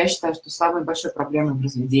 Я считаю, что самой большой проблемой в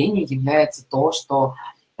разведении является то, что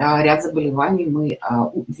ряд заболеваний мы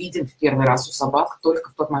видим в первый раз у собак только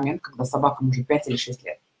в тот момент, когда собакам уже 5 или 6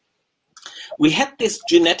 лет. We had this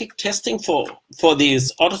genetic testing for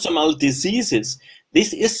these autosomal diseases.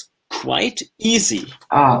 This is quite easy.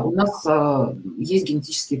 У нас есть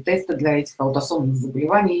генетические тесты для этих аутосомных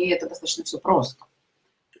заболеваний, и это достаточно все просто.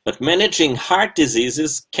 But managing heart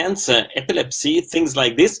diseases, cancer, epilepsy, things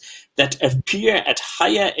like this that appear at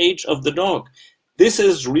higher age of the dog, this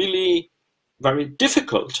is really very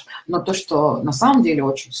difficult. Но то, что на самом деле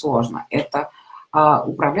очень сложно, это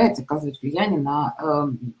управлять, оказывать влияние на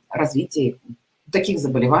развитие таких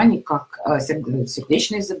заболеваний, как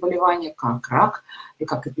сердечные заболевания, как рак, и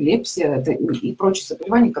как эпилепсия и прочие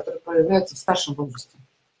заболевания, которые проявляются в старшем возрасте.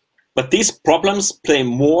 But these problems play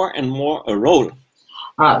more and more a role.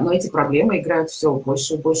 Но эти проблемы играют все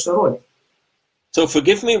больше и больше роль. So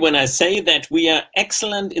forgive me when I say that we are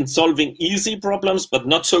excellent in solving easy problems, but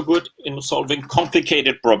not so good in solving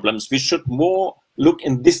complicated problems. We should more look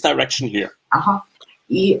in this direction here.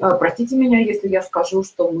 И простите меня, если я скажу,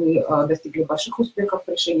 что мы достигли больших успехов в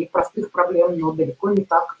решении простых проблем, но далеко не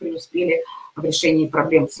так преуспели в решении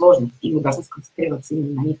проблем сложных, и мы должны сконцентрироваться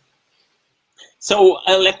именно на них. So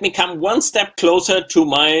let me come one step closer to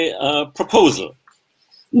my proposal.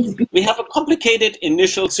 We have a complicated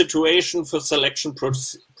initial situation for selection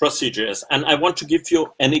procedures, and I want to give you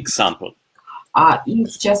an example. И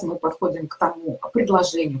сейчас мы подходим к тому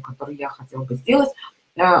предложению, которое я хотела бы сделать.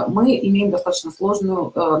 Мы имеем достаточно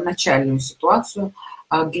сложную начальную ситуацию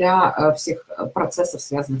для всех процессов,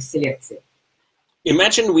 связанных с селекцией.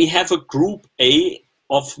 Imagine we have a group A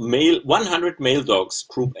of 100 male dogs.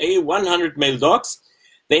 Group A, 100 male dogs.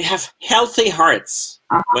 They have healthy hearts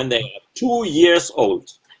when they are 2 years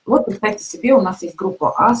old. Вот представьте себе, у нас есть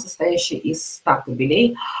группа А, состоящая из 100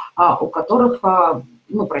 кобелей, у которых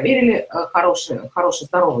мы проверили хорошее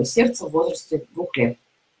здоровое сердце в возрасте 2 лет.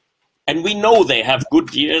 And we know they have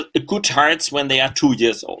good hearts when they are 2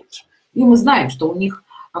 years old. И мы знаем, что у них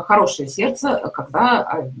хорошее сердце,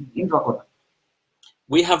 когда им 2 года.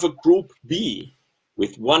 We have a group B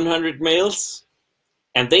with 100 males,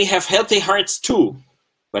 and they have healthy hearts too,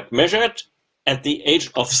 but measured at the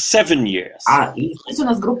age of 7 years. И здесь у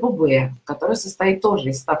нас группа Б, которая состоит тоже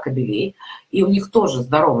из 100 кобелей, и у них тоже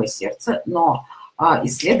здоровое сердце, но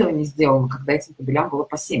исследование сделано, когда этим кобелям было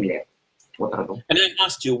по 7 лет от роду. And I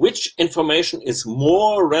asked you, which information is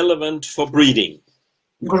more relevant for breeding?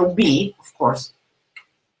 Group B, of course.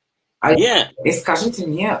 И скажите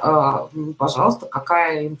мне, пожалуйста,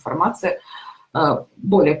 какая информация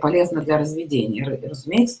более полезна для разведения?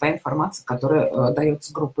 Разумеется, та информация, которая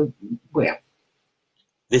дается группой Б.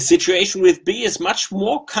 The situation with B is much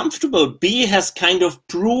more comfortable. B has kind of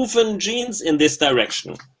proven genes in this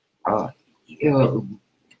direction.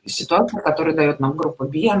 Ситуация, которую дает нам группа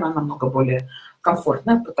B, она намного более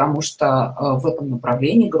комфортная, потому что в этом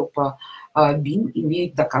направлении группа B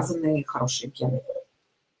имеет доказанные хорошие гены.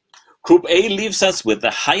 Group A leaves us with a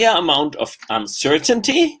higher amount of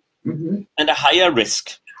uncertainty and a higher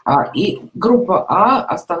risk. И группа А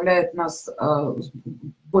оставляет нас с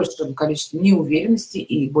большим количеством неуверенности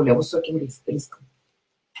и более высоким риском.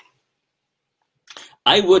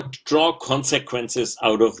 I would draw consequences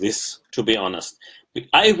out of this, to be honest.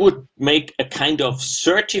 I would make a kind of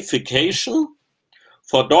certification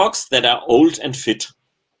for dogs that are old and fit.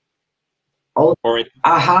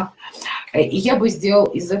 Ага. И я бы сделал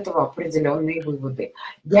из этого определенные выводы.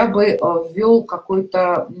 Я бы ввел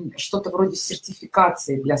какое-то что-то вроде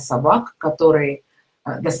сертификации для собак,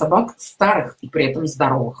 для собак старых и при этом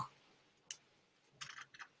здоровых.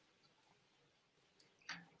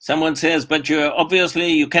 Someone says, but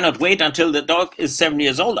obviously you cannot wait until the dog is 7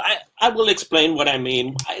 years old. I will explain what I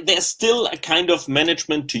mean. There's still a kind of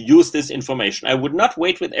management to use this information. I would not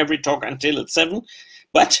wait with every dog until it's 7,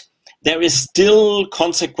 but there is still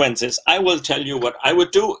consequences. I will tell you what I would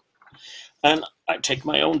do. And I take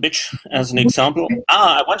my own bitch as an example.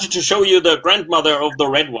 I wanted to show you the grandmother of the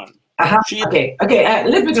red one. Окей.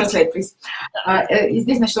 Let me translate, please. И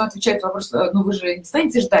здесь, значит, он отвечает вопрос, ну вы же не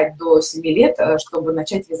станете ждать до 7 лет, чтобы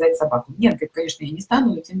начать вязать собаку? Нет, конечно, я не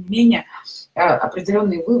стану, но тем не менее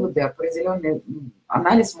определенные выводы, определенный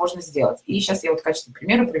анализ можно сделать. И сейчас я вот в качестве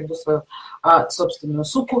примера приведу свою собственную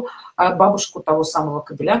суку, бабушку того самого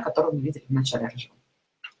кобеля, которого мы видели в начале рождения.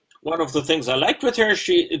 One of the things I liked with her,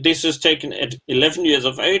 this is taken at 11 years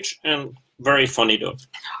of age and very funny dog.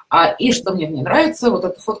 И что мне в ней нравится, вот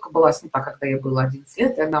эта фотка была снята, когда ей было 11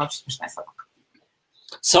 лет, и она очень смешная собака.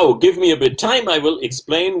 So, give me a bit time, I will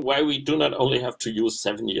explain why we do not only have to use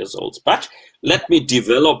 7 years olds, but let me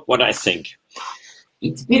develop what I think.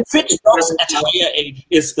 И теперь... Fit dogs at higher age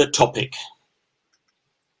is the topic.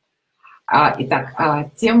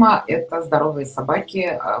 Итак, тема – это здоровые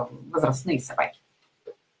собаки, возрастные собаки.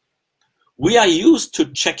 We are used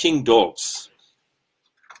to checking dogs.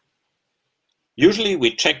 Usually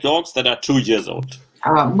we check dogs that are 2 years old.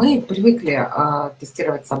 Мы привыкли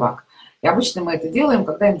тестировать собак. И обычно мы это делаем,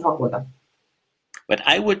 когда им 2 года. But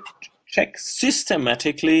I would check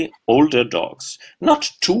systematically older dogs. Not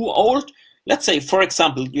too old. Let's say, for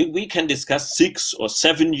example, we can discuss 6 or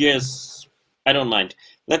 7 years. I don't mind.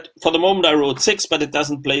 For the moment I wrote 6, but it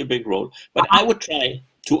doesn't play a big role. But I would try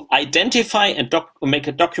to identify and make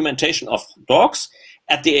a documentation of dogs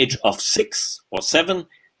at the age of 6 or 7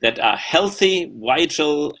 that are healthy,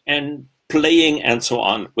 vital, and playing and so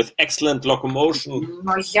on, with excellent locomotion.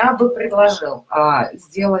 Но я бы предложил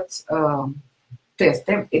сделать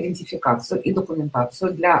тесты, идентификацию и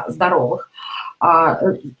документацию для здоровых,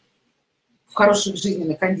 в хорошей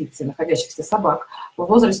жизненной кондиции находящихся собак в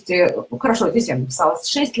возрасте, хорошо, здесь я написала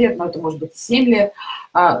 6 лет, но это может быть 7 лет,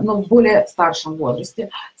 но в более старшем возрасте,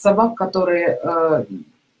 собак, которые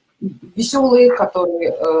веселые,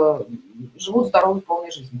 которые живут здоровой,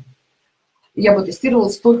 полной жизнью. Я бы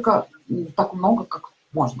тестировала так много, как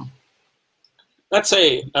можно. Let's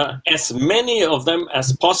say as many of them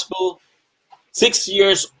as possible, 6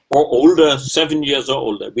 years or older, 7 years or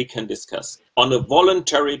older, we can discuss on a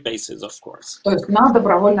voluntary basis, of course. То есть на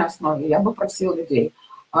добровольной основе я бы просила людей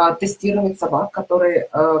тестировать собак, которые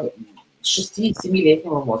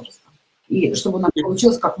 6-7-летнего возраста, и чтобы у нас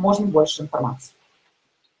получилось как можно больше информации.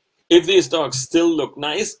 If these dogs still look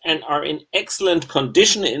nice and are in excellent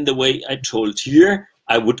condition in the way I told here,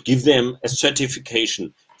 I would give them a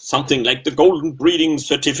certification, something like the golden breeding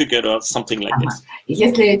certificate or something like this.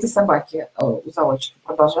 Если эти собаки у заводчика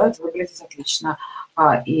продолжают выглядеть отлично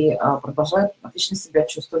и продолжают отлично себя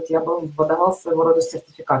чувствовать, я бы выдавал своего рода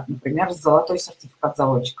сертификат, например, золотой сертификат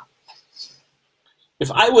заводчика. If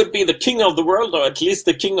I would be the king of the world, or at least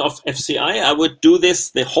the king of FCI, I would do this,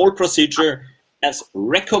 the whole procedure, as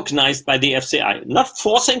recognized by the FCI, not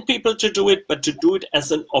forcing people to do it, but to do it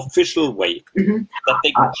as an official way, that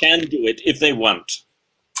they can do it if they want.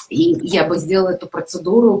 И я бы сделала эту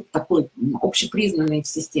процедуру такой общепризнанной в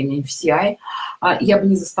системе FCI. Я бы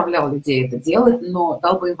не заставляла людей это делать, но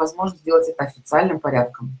дал бы им возможность сделать это официальным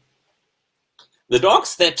порядком. The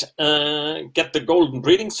dogs that get the golden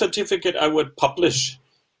breeding certificate, I would publish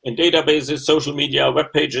in databases, social media,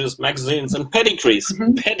 web pages, magazines, and pedigrees.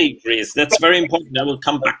 Pedigrees, that's very important. I will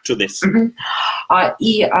come back to this.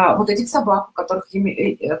 И вот этих собак, у которых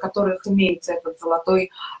имеется этот золотой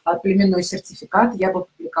племенной сертификат, я бы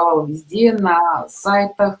публиковала везде, на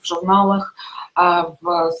сайтах, в журналах,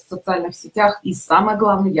 в социальных сетях. И самое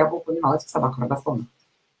главное, я бы упоминала этих собак родословных.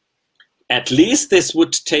 At least this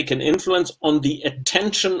would take an influence on the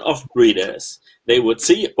attention of breeders. They would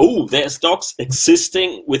see, oh, there's dogs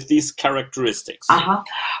existing with these characteristics. Ага.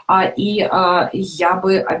 И я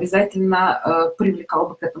бы обязательно привлекала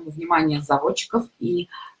бы к этому внимание заводчиков, и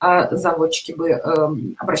заводчики бы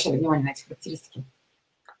обращали внимание на эти характеристики.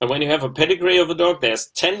 And when you have a pedigree of a dog, there's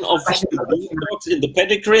 10 of these dogs in the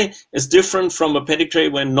pedigree. Is different from a pedigree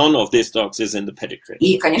when none of these dogs is in the pedigree.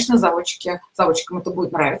 И, конечно, заводчикам это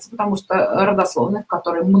будет нравиться, потому что родословная, в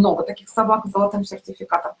которой много таких собак с золотым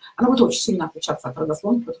сертификатом, она будет очень сильно отличаться от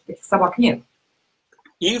родословных, потому что таких собак нет.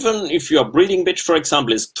 Even if your breeding bitch, for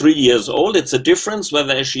example, is 3 years old, it's a difference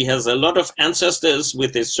whether she has a lot of ancestors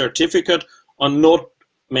with this certificate or not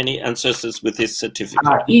many ancestors with this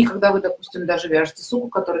certificate. И когда вы, допустим, даже вяжете суку,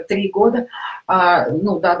 которой 3 года,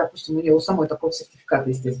 ну да, допустим, у нее у самой такого сертификата,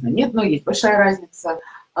 естественно, нет, но есть большая разница,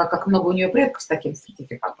 как много у нее предков с таким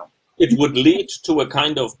сертификатом. It would lead to a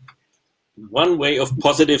kind of one way of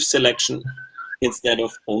positive selection instead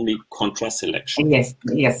of only contra-selection.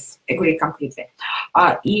 Yes, agree completely.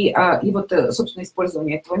 И вот, собственно,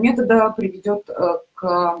 использование этого метода приведет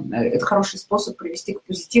это хороший способ привести к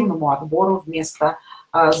позитивному отбору вместо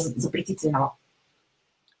запретительного.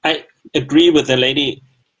 I agree with the lady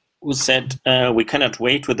who said we cannot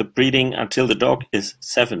wait with the breeding until the dog is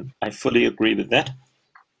 7. I fully agree with that.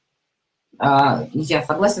 Я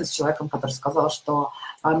согласен с человеком, который сказал, что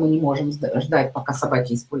мы не можем ждать, пока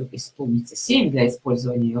собаке исполнится 7 для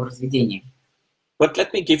использования в разведении. But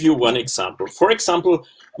let me give you one example. For example,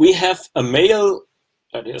 we have a male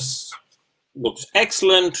that looks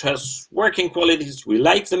excellent, has working qualities, we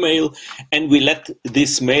like the male, and we let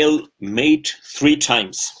this male mate 3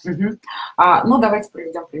 times. Ну, давайте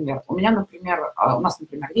приведем пример. У нас,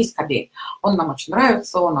 например, есть кобель. Он нам очень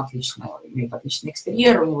нравится, он имеет отличный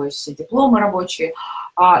экстерьер, у него есть все дипломы рабочие,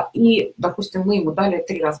 и, допустим, мы ему дали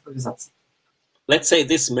 3 раза повязаться. Let's say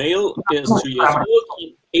this male is 2 years old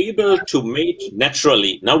and able to mate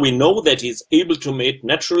naturally. Now we know that he's able to mate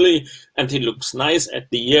naturally, and he looks nice at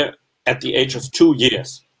the age of 2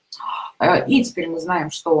 years. И теперь мы знаем,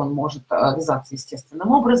 что он может вязаться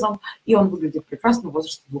естественным образом, и он выглядит прекрасно в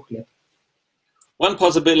возрасте 2 лет. One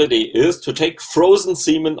possibility is to take frozen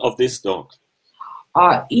semen of this dog.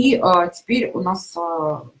 И теперь у нас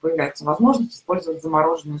появляется возможность использовать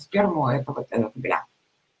замороженную сперму этого кобеля.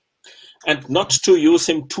 And not to use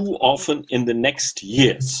him too often in the next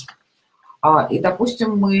years. И,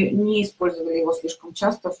 допустим, мы не использовали его слишком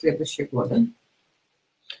часто в следующие годы.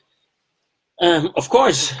 Of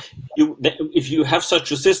course, if you have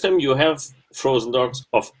such a system, you have frozen dogs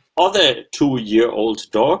of other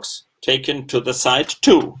 2-year-old dogs taken to the site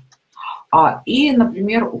too. И,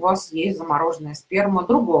 например, у вас есть замороженная сперма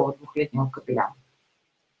другого 2-летнего кобеля.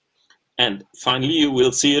 And finally, you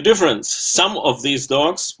will see a difference. Some of these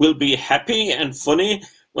dogs will be happy and funny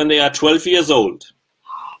when they are 12 years old.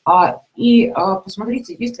 И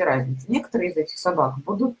посмотрите, есть ли разница. Некоторые из этих собак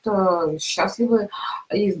будут счастливы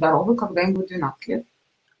и здоровы, когда им будет 12 лет.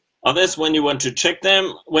 Others, when you want to check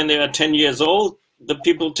them, when they are 10 years old, the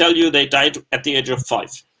people tell you they died at the age of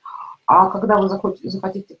 5. А когда вы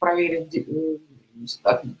захотите проверить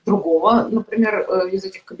другого, например, из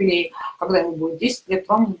этих кобелей, когда ему будет 10 лет,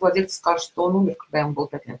 вам владелец скажет, что он умер, когда ему было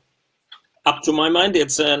 5 лет. Up to my mind,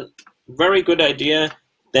 it's a very good idea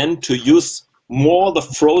then to use more the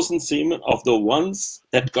frozen semen of the ones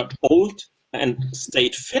that got old and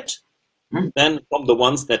stayed fit than from the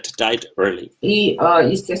ones that died early. И,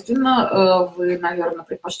 естественно, вы, наверное,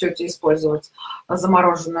 предпочтете использовать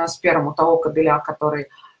замороженную сперму того кобеля, который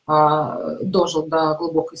дожил до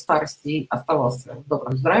глубокой старости и оставался в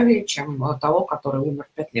добром здравии, чем того, который умер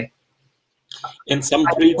в 5 лет. In some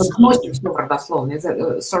breeds,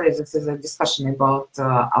 sorry, this is a discussion about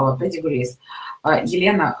our pedigrees.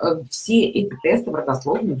 Елена, все эти тесты в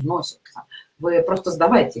родословную вносятся. Вы просто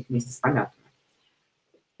сдавайте их вместе с помятыми.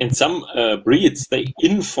 In some breeds, they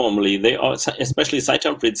informally, especially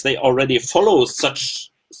sidearm breeds, they already follow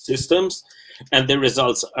such systems, and the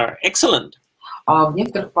results are excellent. А в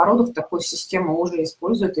некоторых породах такую систему уже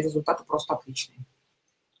используют, и результаты просто отличные.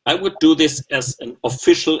 I would do this as an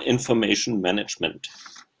official information management.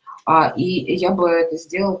 И я бы это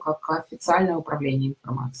сделал как официальное управление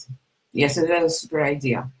информацией. Yes, that's a super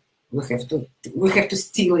idea. We have to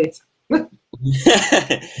steal it.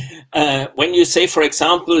 When you say, for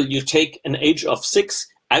example, you take an age of 6,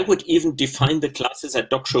 I would even define the classes at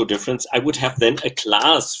Dog Show Difference. I would have then a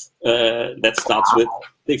class that starts with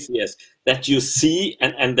 6 years that you see,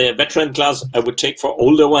 and the veteran class I would take for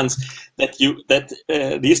older ones that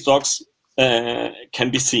these dogs can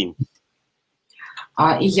be seen.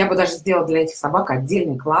 И я бы даже сделала для этих собак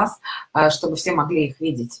отдельный класс, чтобы все могли их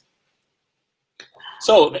видеть.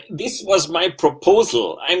 So this was my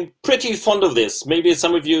proposal. I'm pretty fond of this. Maybe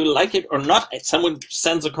some of you like it or not. Someone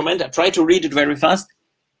sends a comment. I try to read it very fast.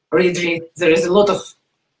 Read. There is a lot of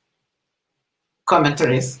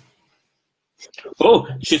commentaries. Oh,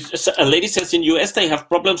 a lady says in US they have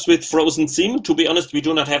problems with frozen semen. To be honest, we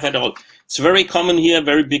do not have at all. It's very common here,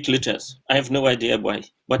 very big litters. I have no idea why.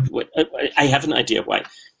 I have an idea why.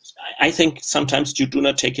 I think sometimes you do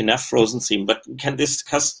not take enough frozen semen, but we can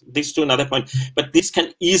discuss this to another point. But this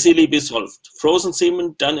can easily be solved. Frozen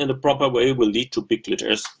semen done in a proper way will lead to big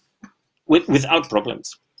litters without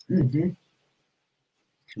problems. Mm-hmm.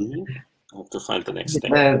 I have to find the next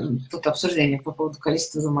thing. Тут обсуждение по поводу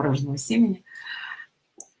количества замороженного семени.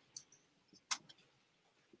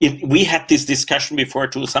 We had this discussion before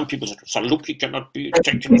too. Some people said, Saluki cannot be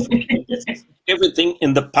checked. Everything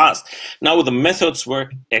in the past. Now the methods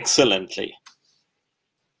work excellently.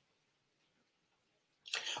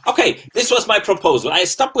 Okay, this was my proposal. I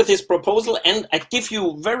stop with this proposal and I give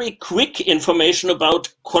you very quick information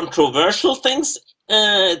about controversial things,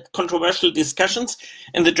 controversial discussions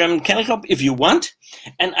in the German Kennel Club if you want.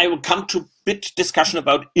 And I will come to a bit discussion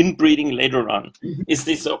about inbreeding later on. Mm-hmm. Is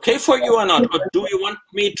this okay for you or not? Or do you want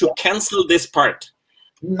me to cancel this part?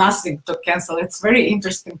 Nothing to cancel. It's very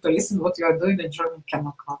interesting to listen what you are doing in the German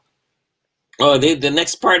Kennel Club. Oh, the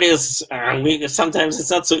next part is, sometimes it's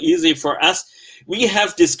not so easy for us. We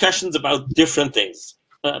have discussions about different things.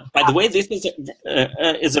 By the way, this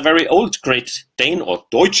is a very old Great Dane, or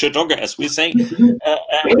Deutsche Dogge, as we say,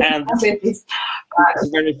 and it's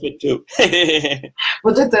very fit too.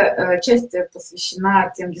 Вот эта часть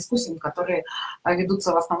посвящена тем дискуссиям, которые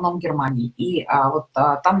ведутся в основном в Германии. И вот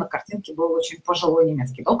там на картинке был очень пожилой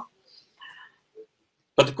немецкий дог.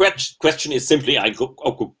 But the question is simply, I'll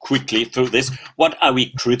go quickly through this. What are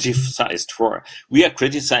we criticized for? We are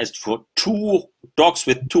criticized for 2 dogs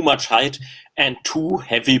with too much height and 2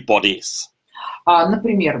 heavy bodies.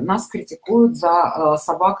 Например, нас критикуют за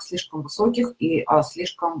собак слишком высоких и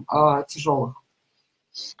слишком тяжелых.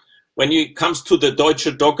 When it comes to the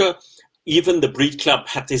Deutsche Dogge, even the breed club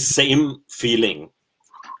had the same feeling.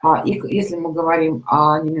 И если мы говорим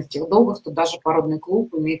о немецких догах, то даже породный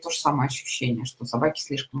клуб имеет то же самое ощущение, что собаки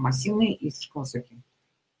слишком массивные и слишком высокие.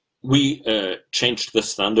 We changed the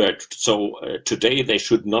standard, so today they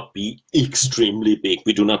should not be extremely big.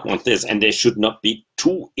 We do not want this, and they should not be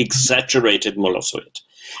too exaggerated molossoid.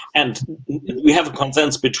 And we have a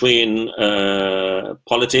consensus between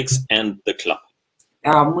politics and the club.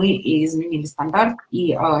 Мы изменили стандарт,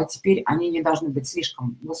 и теперь они не должны быть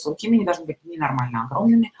слишком высокими, не должны быть ненормально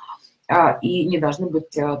огромными, и не должны быть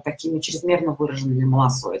такими чрезмерно выраженными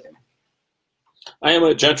молосоидами. I am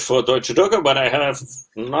a judge for Deutsche Dogge, but I have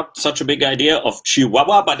not such a big idea of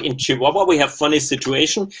Chihuahua. But in Chihuahua, we have funny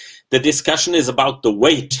situation. The discussion is about the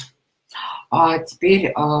weight.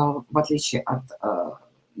 Теперь, в отличие от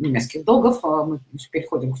немецких догов, мы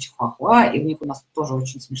переходим к чихуахуа, и в них у нас тоже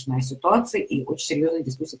очень смешная ситуация и очень серьезная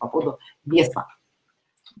дискуссия по поводу веса.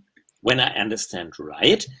 When I understand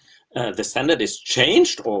right, the standard is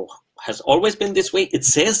changed or has always been this way. It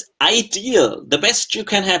says ideal. The best you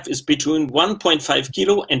can have is between 1.5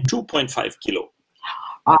 kilo and 2.5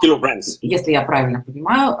 kilograms. Если я правильно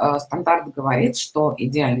понимаю, стандарт говорит, что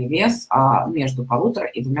идеальный вес между 1,5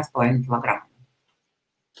 и 2,5 килограммами.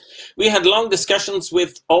 We had long discussions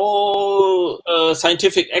with all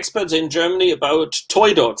scientific experts in Germany about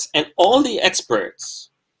toy dogs, and all the experts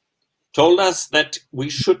told us that we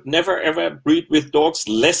should never ever breed with dogs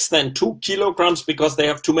less than 2 kilograms because they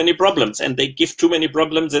have too many problems, and they give too many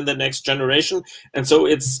problems in the next generation, and so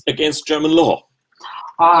it's against German law.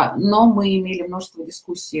 Но мы имели множество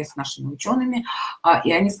дискуссий с нашими учеными,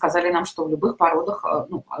 и они сказали нам, что в любых породах,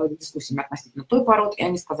 ну, дискуссиями относительно той породы, и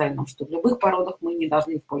они сказали нам, что в любых породах мы не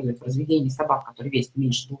должны использовать в разведении собак, которые весят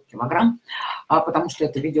меньше 2 килограмм, потому что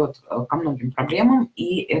это ведет ко многим проблемам,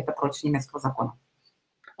 и это против немецкого закона.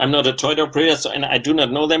 I'm not a toy dog breeder, so, and I do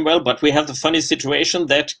not know them well, but we have the funny situation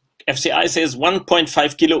that FCI says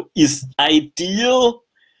 1.5 kilo is ideal,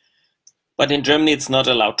 but in Germany it's not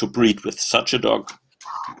allowed to breed with such a dog.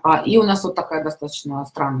 И у нас вот такая достаточно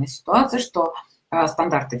странная ситуация, что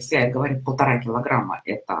стандарты все говорят 1,5 килограмма –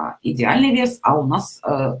 это идеальный вес, а у нас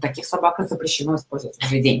таких собак запрещено использовать в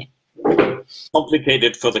разведении.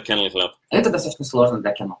 Complicated for the kennel club. Это достаточно сложно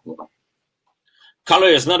для кennel-клуба.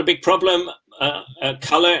 Color is not a big problem.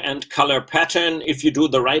 Color and color pattern. If you do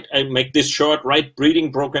the right, I make this short, right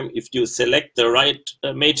breeding program. If you select the right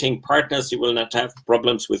mating partners, you will not have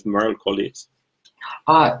problems with merle collies.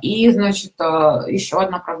 И, значит, еще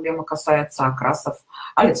одна проблема касается окрасов.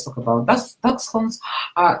 Let's talk about dachshunds.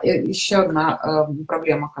 Еще одна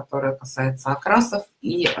проблема, которая касается окрасов.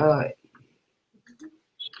 И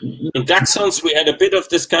in dachshunds, we had a bit of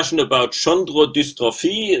discussion about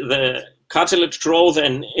chondrodystrophy, the cartilage growth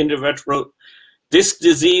and intervertebral disc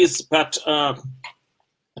disease, but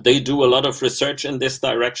they do a lot of research in this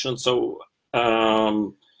direction, so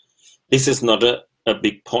this is not a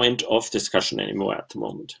big point of discussion anymore at the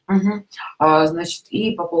moment. Значит,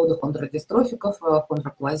 и по поводу хондродистрофиков,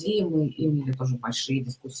 хондроплазии мы имели тоже большие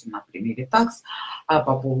дискуссии на примере такс,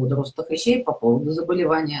 по поводу роста хрящей, по поводу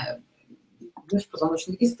заболевания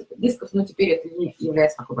позвоночных дисков, но теперь это не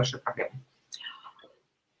является такой большой проблемой.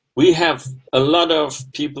 We have a lot of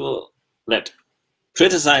people that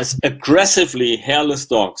criticize aggressively hairless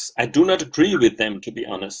dogs. I do not agree with them, to be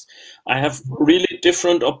honest. I have really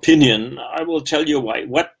different opinion. I will tell you why.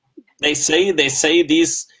 What they say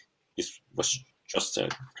this was just a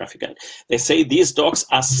graphic guide. They say these dogs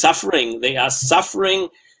are suffering. They are suffering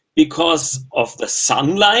because of the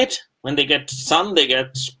sunlight. When they get sun, they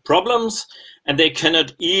get problems, and they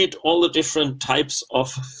cannot eat all the different types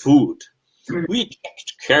of food. We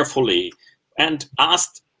checked carefully and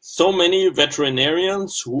asked so many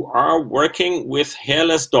veterinarians who are working with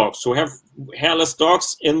hairless dogs, who have hairless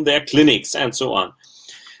dogs in their clinics and so on.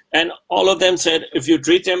 And all of them said, if you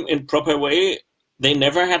treat them in proper way, they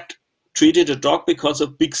never had treated a dog because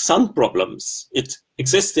of big sun problems. It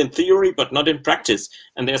exists in theory, but not in practice.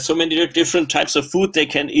 And there are so many different types of food they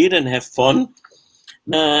can eat and have fun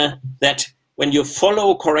that when you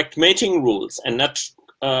follow correct mating rules and not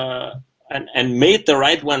and mate the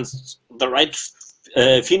right ones, the right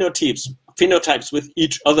phenotypes with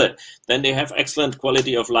each other, then they have excellent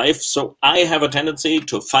quality of life. So I have a tendency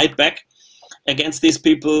to fight back against these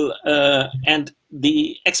people, and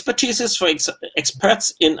the expertise is for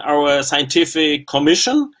experts in our scientific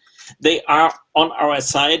commission. They are on our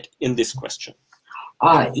side in this question.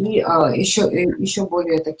 И еще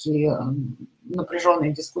более такие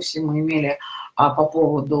напряженные дискуссии мы имели по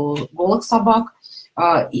поводу голых собак,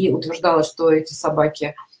 и утверждалось, что эти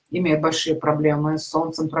собаки имеют большие проблемы с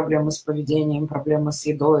солнцем, проблемы с поведением, проблемы с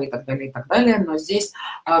едой и так далее, и так далее. Но здесь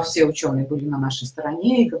все ученые были на нашей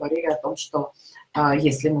стороне и говорили о том, что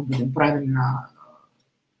если мы будем правильно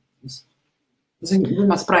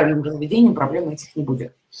заниматься правильным разведением, проблем этих не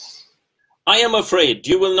будет. I am afraid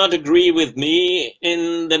you will not agree with me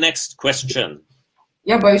in the next question.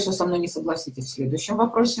 Я боюсь, вы со мной не согласитесь в следующем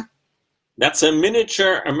вопросе. That's a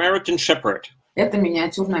miniature American Shepherd. Это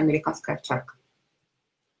миниатюрная американская овчарка.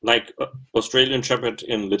 Like Australian Shepherd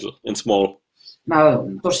in little, in small.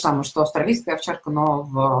 То же самое, что австралийская овчарка, но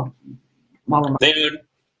в малом.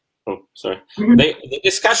 Oh, sorry. The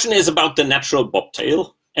discussion is about the natural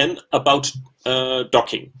bobtail and about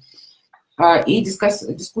docking. И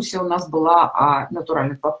дискуссия у нас была о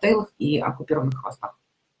натуральных бобтейлах и о купированных хвостах.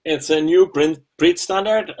 It's a new breed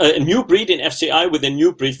standard, a new breed in FCI with a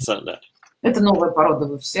new breed standard. Это новая порода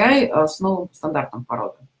в FCI с новым стандартом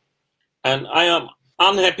породы. And I am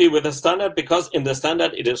unhappy with the standard because in the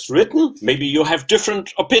standard it is written, maybe you have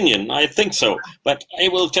different opinion, I think so, but I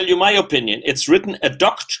will tell you my opinion. It's written a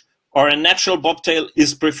docked or a natural bobtail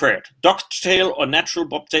is preferred. Docked tail or natural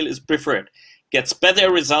bobtail is preferred. Gets better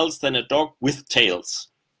results than a dog with tails.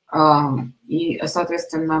 И,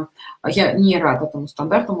 соответственно, я не рад этому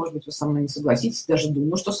стандарту, может быть, вы со мной не согласитесь, даже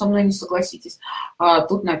думаю, что со мной не согласитесь.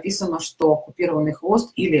 Тут написано, что купированный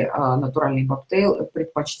хвост или натуральный бобтейл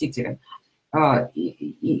предпочтителен. For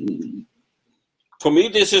me,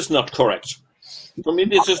 this is not correct. For me,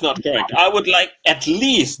 this is not correct. I would like at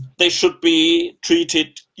least they should be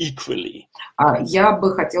treated equally. Я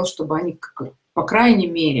бы хотел, чтобы они, по крайней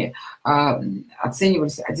мере,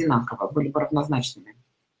 оценивались одинаково, были бы равнозначными.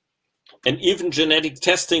 And even genetic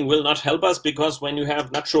testing will not help us because when you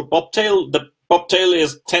have natural bobtail, the bobtail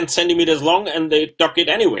is 10 centimeters long and they dock it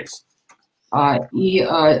anyways. И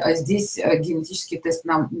здесь генетический тест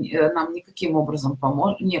нам никаким образом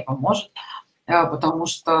не поможет, потому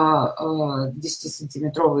что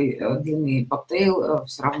 10-сантиметровой длины бобтейл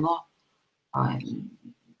все равно...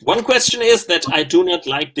 One question is that I do not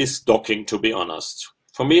like this docking, to be honest.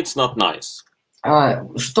 For me, it's not nice.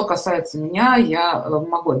 Что касается меня, я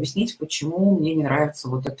могу объяснить, почему мне не нравится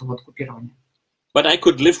вот это вот купирование. But I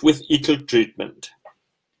could live with equal treatment.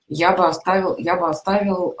 Я бы оставил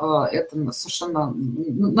это совершенно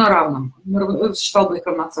на равном, считал бы их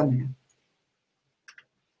равноценными.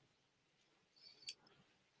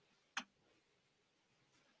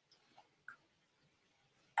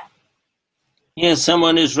 Yes,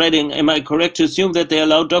 someone is writing, am I correct to assume that they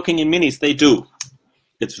allow docking in minis? They do.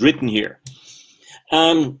 It's written here.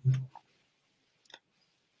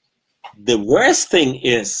 The worst thing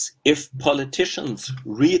is if politicians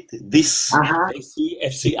read this, they see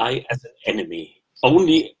FCI as an enemy.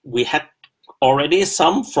 Only we had already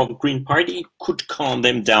some from Green Party could calm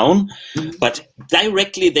them down, but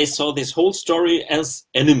directly they saw this whole story as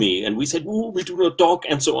enemy. And we said, oh, we do not dock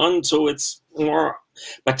and so on. So it's more,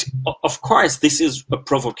 but of course, this is a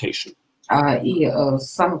provocation. И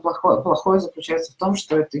самое плохое заключается в том,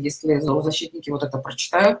 что это, если зоозащитники вот это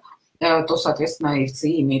прочитают, то, соответственно,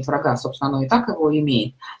 ФЦИ имеет врага. Собственно, оно и так его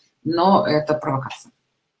имеет, но это провокация.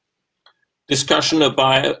 Discussion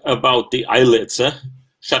about the eyelids,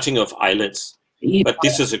 shutting of eyelids. But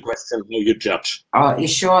this is a question how you judge.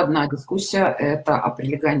 Еще одна дискуссия – это о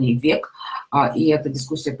прилегании век, и это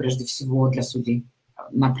дискуссия прежде всего для судей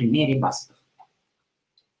на примере бассетов.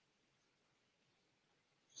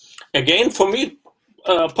 Again, for me,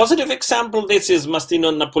 a positive example, this is Mastino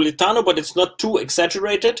Napolitano, but it's not too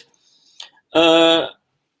exaggerated.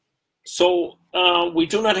 So we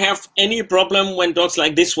do not have any problem when dogs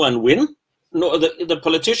like this one win. No, the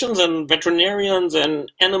politicians and veterinarians and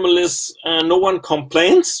animalists, no one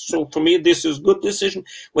complains. So for me, this is good decision.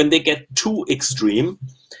 When they get too extreme,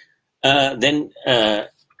 then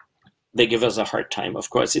they give us a hard time. Of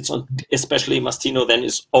course, it's on, especially Mastino then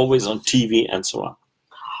is always on TV and so on.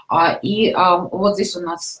 И вот здесь у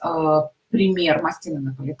нас пример Мастино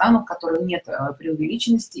Наполитано, в котором нет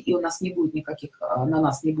преувеличенности, и у нас не будет никаких, на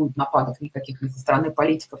нас не будет нападок никаких ни со стороны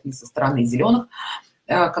политиков, ни со стороны зеленых,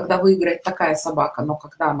 когда выиграет такая собака, но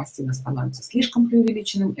когда Мастино становится слишком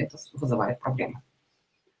преувеличенным, это вызывает проблемы.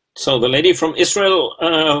 So the lady from Israel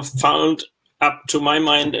found, up to my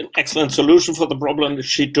mind, an excellent solution for the problem.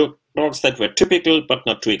 She took dogs that were typical, but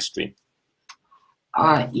not too extreme.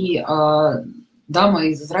 И дама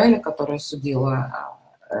из Израиля, которая судила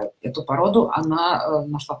эту породу, она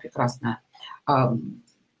нашла прекрасное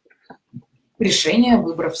решение,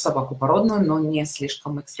 выбрав собаку породную, но не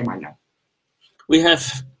слишком экстремальную. We have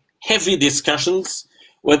heavy discussions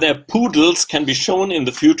whether poodles can be shown in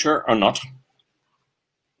the future or not.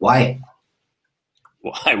 Why?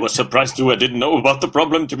 Well, I was surprised too. I didn't know about the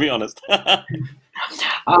problem, to be honest.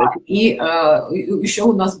 И еще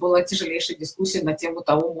у нас была тяжелейшая дискуссия на тему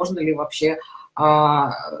того, можно ли вообще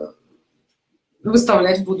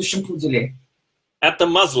выставлять в будущем пуделей. At the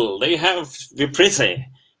muzzle, they have vibrissae,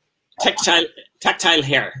 tactile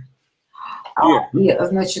hair. И,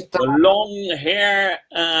 значит, the long hair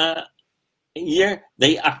here,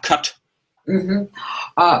 they are cut.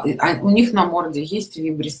 У них на морде есть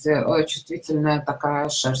вибрисы, чувствительная такая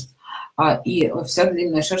шерсть. И вся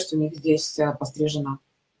длинная шерсть у них здесь пострижена.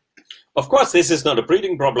 Of course, this is not a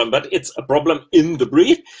breeding problem, but it's a problem in the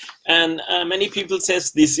breed. And many people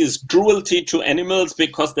says this is cruelty to animals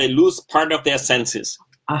because they lose part of their senses.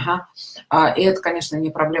 И это, конечно, не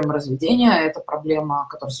проблема разведения, это проблема,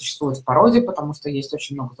 которая существует в породе, потому что есть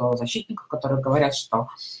очень много зоозащитников, которые говорят, что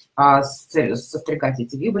состригать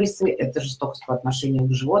эти вибрисы – это жестокость по отношению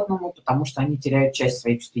к животному, потому что они теряют часть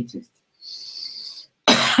своей чувствительности.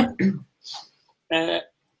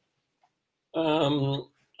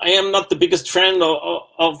 I am not the biggest fan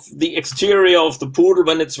of the exterior of the poodle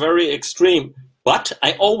when it's very extreme, but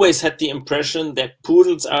I always had the impression that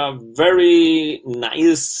poodles are very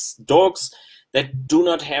nice dogs that do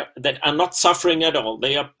not have, that are not suffering at all.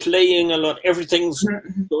 They are playing a lot. Everything's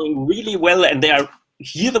going really well, and they are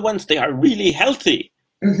here. The ones they are really healthy.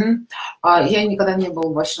 Я никогда не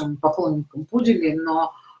был большим поклонником пуделей,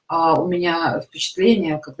 но у меня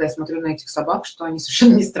впечатление, когда я смотрю на этих собак, что они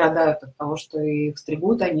совершенно не страдают от того, что их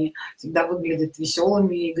стригут, они всегда выглядят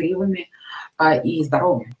веселыми, игривыми и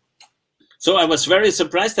здоровыми. So I was very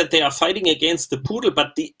surprised that they are fighting against the poodle,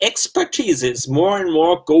 but the expertises more and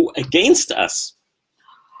more go against us.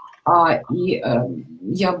 И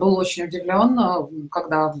я был очень удивлен,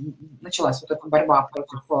 когда началась вот эта борьба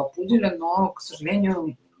против пуделя, но, к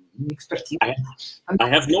сожалению, I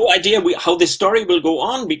have no idea how this story will go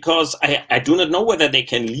on because I do not know whether they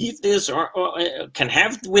can leave this or can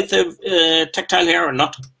have with the tactile hair or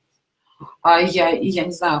not. Я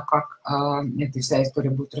не знаю, как эта вся история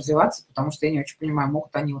будет развиваться, потому что я не очень понимаю,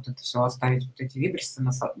 могут они вот это все оставить, вот эти вибрисы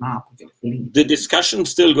на пуделях или нет. The discussion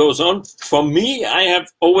still goes on. For me, I have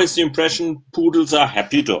always the impression poodles are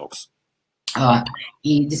happy dogs.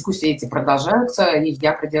 И дискуссии эти продолжаются, и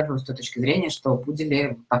я придерживаюсь той точки зрения, что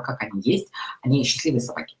пудели, так как они есть, они счастливые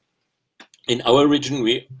собаки. In our region,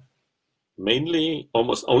 we mainly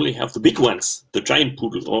almost only have the big ones, the giant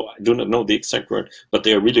poodle, or I do not know the exact word, but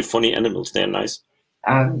they are really funny animals, they are nice.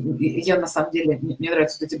 Я на самом деле, мне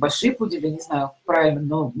нравятся вот эти большие пудели, не знаю правильно,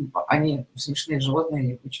 но они смешные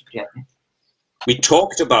животные и очень приятные. We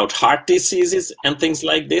talked about heart diseases and things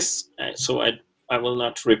like this, so I will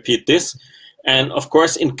not repeat this. And of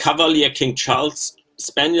course, in Cavalier King Charles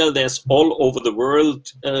Spaniel, there's all over the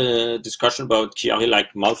world discussion about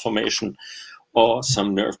Chiari-like malformation or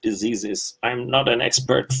some nerve diseases. I'm not an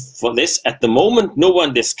expert for this at the moment. No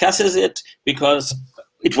one discusses it because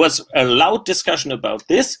it was a loud discussion about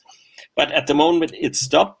this, but at the moment it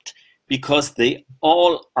stopped because they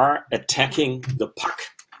all are attacking the puck.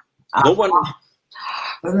 No one.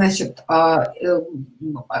 Значит, о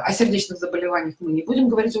сердечных заболеваниях мы не будем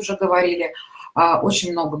говорить, уже говорили.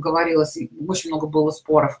 Очень много говорилось, очень много было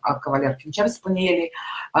споров о кавалер King Charles Спаниеле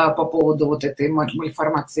по поводу вот этой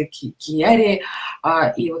мальформации Кияри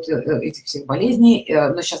и вот этих всех болезней.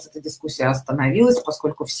 Но сейчас эта дискуссия остановилась,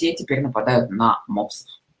 поскольку все теперь нападают на мопсов.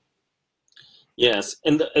 Yes,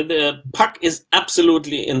 and the puck is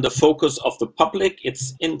absolutely in the focus of the public.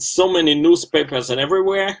 It's in so many newspapers and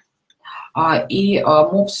everywhere. И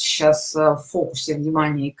мопс сейчас в фокусе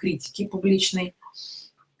внимания и критики публичной.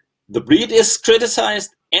 The breed is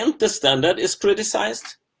criticized and the standard is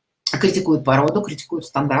criticized. Критикуют породу, критикуют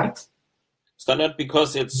стандарт. Standard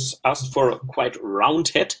because it's asked for a quite round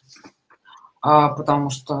head. Потому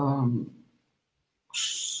что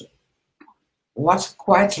what's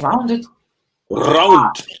quite rounded?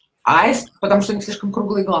 Round. Eyes, потому что у них слишком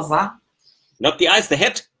круглые глаза. Not the eyes, the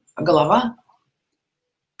head. Голова.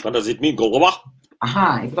 What does it mean, голова?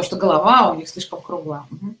 Ага, и потому что голова у них слишком круглая.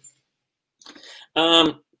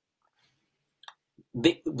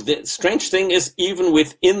 The strange thing is, even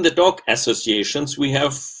within the dog associations, we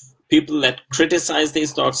have people that criticize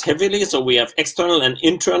these dogs heavily. So we have external and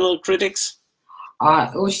internal critics.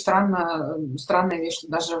 Очень странная вещь, что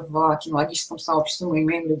даже в кинологическом сообществе мы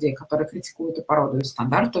имеем людей, которые критикуют и породу, и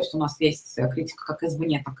стандарт. То есть у нас есть критика как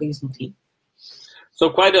извне, так и изнутри. So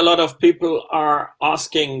quite a lot of people are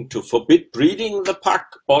asking to forbid breeding the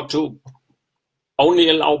puck or to only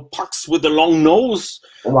allow pucks with a long nose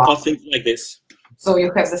or things like this. So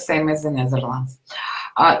you have the same as the Netherlands.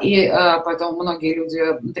 И поэтому многие люди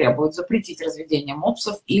требуют запретить разведение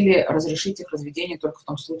мопсов или разрешить их разведение только в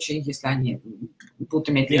том случае, если они будут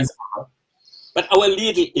иметь длинный поход. But our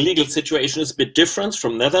legal situation is a bit different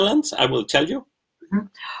from Netherlands, I will tell you.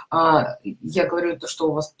 Я говорю, что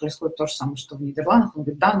у вас происходит то же самое, что в Нидерландах. Он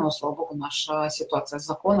говорит, да, но, слава богу, наша ситуация с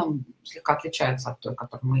законом слегка отличается от той,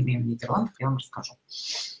 которую мы имеем в Нидерландах. Я вам расскажу.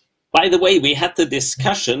 By the way, we had the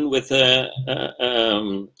discussion with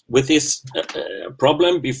this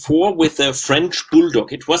problem before with the French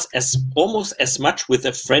bulldog. It was almost as much with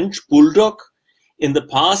the French bulldog in the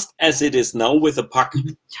past as it is now with a puck.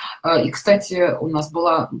 И, кстати, у нас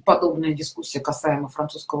была подобная дискуссия касаемо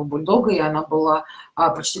французского бульдога, и она была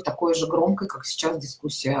почти такой же громкой, как сейчас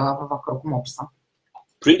дискуссия вокруг мопса.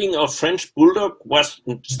 Breeding of French bulldog was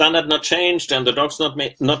standard not changed, and the dogs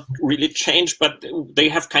not really changed, but they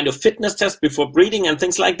have kind of fitness tests before breeding and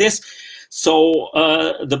things like this. So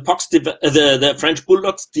the French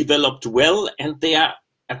bulldogs developed well, and they are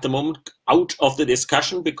at the moment out of the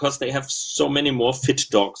discussion because they have so many more fit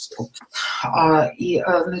dogs. И,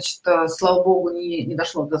 значит, слава богу, не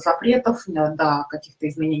дошло до запретов, до каких-то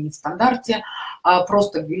изменений в стандарте,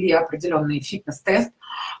 просто ввели определенный фитнес-тест.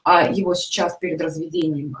 Его сейчас перед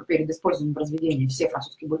разведением, перед использованием разведения все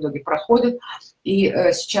французские бульдоги проходят, и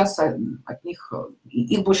сейчас от них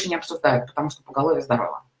их больше не обсуждают, потому что поголовье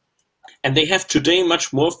здорово. And they have today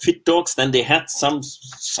much more fit dogs than they had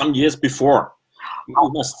some years before. I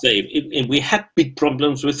must say, we had big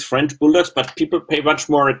problems with French bulldogs, but people pay much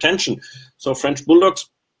more attention. So French bulldogs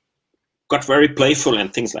got very playful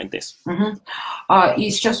and things like this.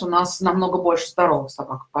 И сейчас у нас намного больше здоровых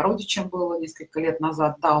собак в породе, чем было несколько лет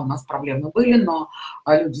назад. Да, у нас проблемы были, но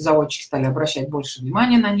люди-заводчики стали обращать больше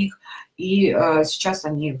внимания на них, и сейчас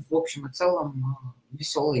они в общем и целом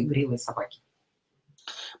веселые, игривые собаки.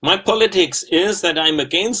 My politics is that I'm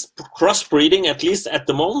against crossbreeding, at least at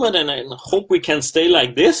the moment, and I hope we can stay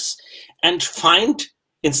like this and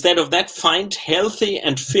instead of that, find healthy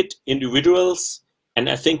and fit individuals. And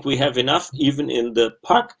I think we have enough, even in the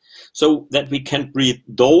puck, so that we can breed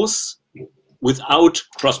those without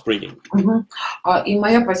crossbreeding. И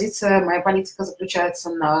моя позиция, моя политика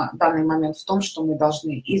заключается на данный момент в том, что мы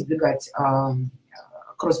должны избегать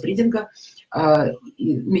кроссбридинга,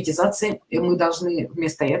 метизации, и мы должны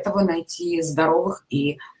вместо этого найти здоровых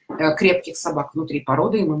и крепких собак внутри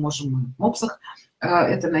породы, и мы можем в мопсах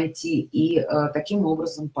это найти и таким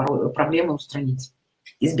образом проблемы устранить,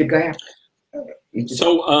 избегая.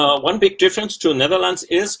 So one big difference to Netherlands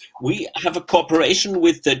is we have a cooperation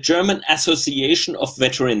with the German Association of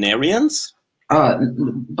Veterinarians.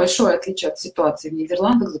 Большое отличие от ситуации в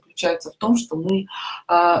Нидерландах заключается в том, что мы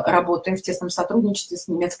работаем в тесном сотрудничестве с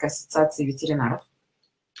немецкой ассоциацией ветеринаров.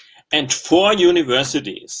 And 4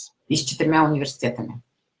 universities. И с 4 университетами.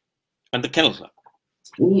 And the kennel club.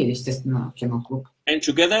 И, естественно, киноклуб. And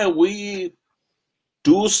together we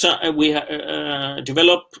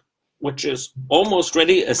develop, which is almost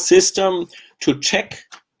ready, a system to check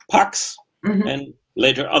pugs and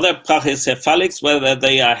later other brachycephalics, whether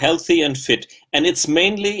they are healthy and fit. And it's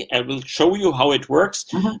mainly, I will show you how it works,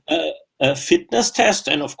 a fitness test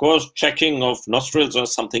and, of course, checking of nostrils or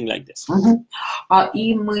something like this.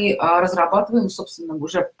 И мы разрабатываем, собственно,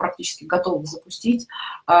 уже практически готовы запустить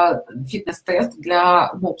фитнес-тест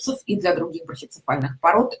для мопсов и для других брахицефальных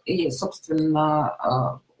пород. И,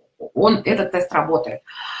 собственно, этот тест работает.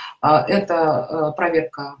 Это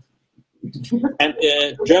проверка. And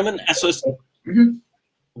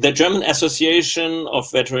the German Association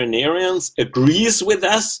of Veterinarians agrees with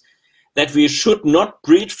us that we should not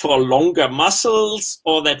breed for longer muscles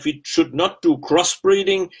or that we should not do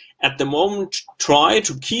crossbreeding. At the moment, try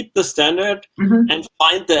to keep the standard and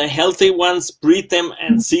find the healthy ones, breed them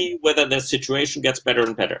and see whether the situation gets better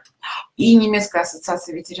and better. И немецкая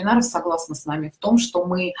ассоциация ветеринаров согласна с нами в том, что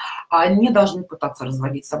мы не должны пытаться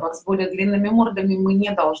разводить собак с более длинными мордами, мы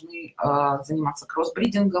не должны заниматься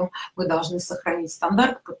кроссбридингом, мы должны сохранить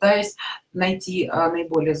стандарт, пытаясь найти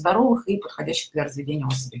наиболее здоровых и подходящих для разведения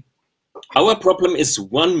особей. Our problem is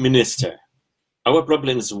one minister. Our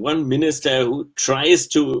problem is one minister who tries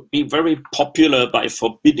to be very popular by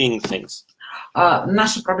forbidding things.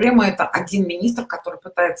 Наша проблема – это один министр, который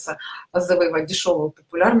пытается завоевать дешевую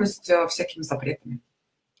популярность всякими запретами.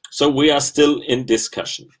 So we are still in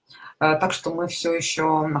discussion. Так что мы все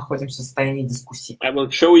еще находимся в состоянии дискуссии. I will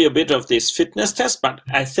show you a bit of this fitness test, but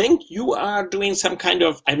I think you are doing some kind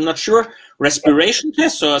of, I'm not sure, respiration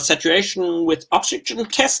test or saturation with oxygen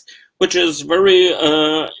test, which is very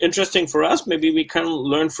interesting for us. Maybe we can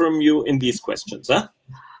learn from you in these questions. Huh?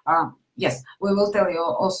 Yes, we will tell you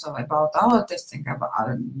also about our testing,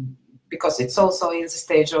 because it's also in the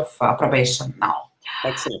stage of approbation now.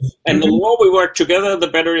 Excellent. And the more we work together, the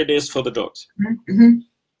better it is for the dogs.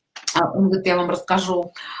 Я вам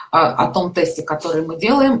расскажу о том тесте, который мы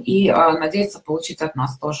делаем, и надеяться получить от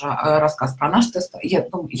нас тоже рассказ про наш тест.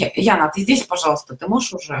 Яна, ты здесь, пожалуйста, ты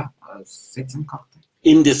можешь уже с этим как-то?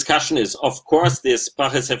 In discussion is, of course, this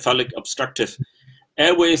brachycephalic obstructive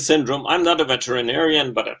airway syndrome. I'm not a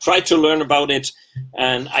veterinarian, but I tried to learn about it,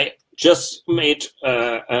 and I just made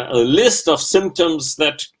a list of symptoms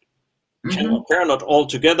that can occur, not all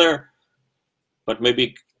together, but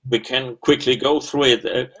maybe we can quickly go through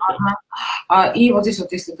it. И вот здесь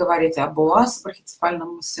вот, если говорить об ОАС,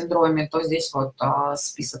 брахицефальном синдроме, то здесь вот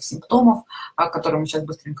список симптомов, которые мы сейчас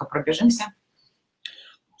быстренько пробежимся.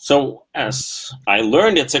 So, as I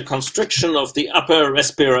learned, it's a constriction of the upper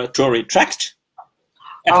respiratory tract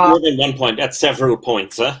at more than one point, at several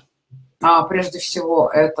points. Прежде всего,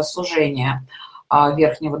 это сужение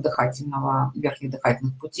верхних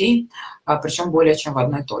дыхательных путей, причем более чем в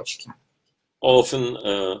одной точке. Often,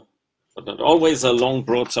 but not always, a long,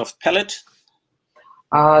 broad, soft palate.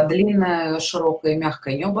 Длинное, широкое,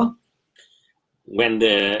 мягкое небо. When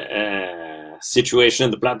the situation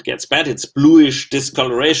in the blood gets bad, it's bluish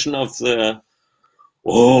discoloration of the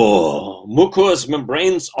mucous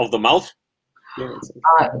membranes of the mouth.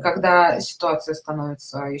 Когда ситуация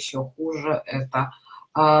становится еще хуже, это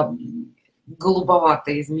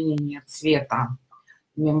голубоватое изменение цвета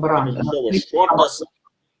мембран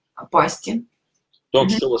пасти.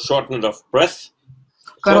 Dogs show a shortness of breath.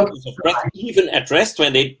 Shortness of breath, even at rest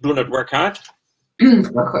when they do not work hard.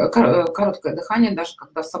 Короткое дыхание, даже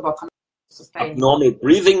когда собака в состоянии. Abnormal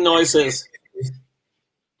breathing noises.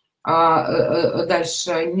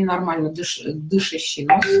 Дальше ненормально дышащий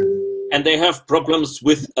нос. And they have problems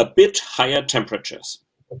with a bit higher temperatures.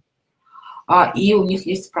 И у них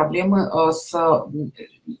есть проблемы с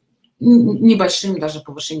небольшим даже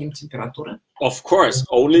повышением температуры. Of course,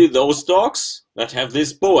 only those dogs that have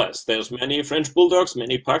this boas. There's many French bulldogs,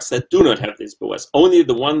 many pugs that do not have this boas. Only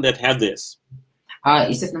the one that have this.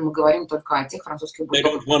 Естественно, мы говорим только о тех французских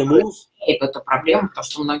бульдогах, которые имеют эту проблему, потому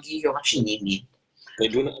что многие ее вообще не имеют. They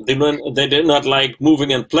do not like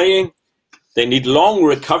moving and playing. They need long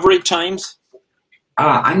recovery times.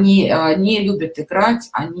 Они не любят играть,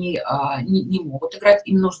 они не могут играть,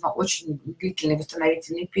 им нужно очень длительный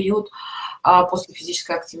восстановительный период после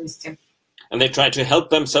физической активности. And they try to help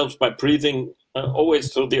themselves by breathing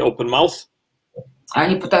always through the open mouth.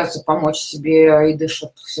 Они пытаются помочь себе и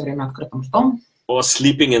дышат все время открытым ртом. Or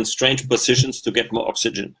sleeping in strange positions to get more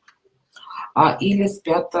oxygen. Или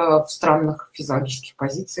спят в странных физиологических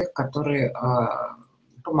позициях, которые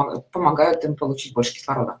помогают им получить больше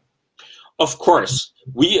кислорода. Of course,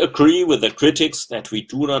 we agree with the critics that we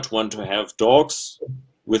do not want to have dogs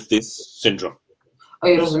with this syndrome.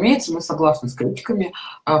 И, разумеется, мы согласны с критиками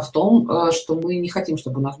в том, что мы не хотим,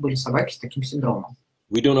 чтобы у нас были собаки с таким синдромом.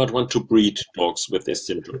 We do not want to breed dogs with this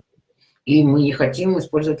syndrome. И мы не хотим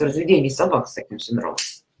использовать разведение собак с таким синдромом.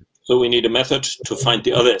 So we need a method to find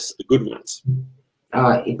the others, the good ones.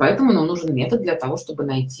 И поэтому нам нужен метод для того, чтобы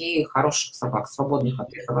найти хороших собак, свободных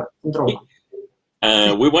от этого синдрома.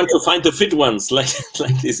 We want to find the fit ones, like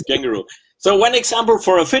this kangaroo. So one example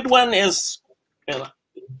for a fit one is,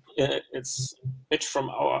 it's from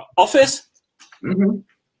our office. Mm-hmm.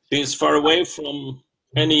 She's far away from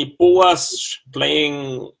any boas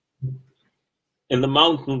playing in the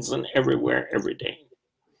mountains and everywhere, every day.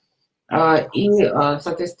 И,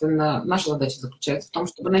 соответственно, наша задача заключается в том,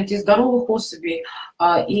 чтобы найти здоровых особей.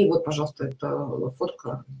 И вот, пожалуйста, это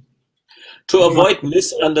фотка. To avoid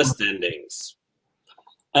misunderstandings,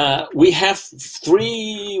 we have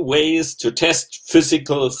 3 ways to test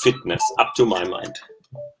physical fitness, up to my mind.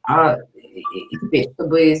 И теперь,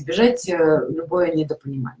 чтобы избежать любое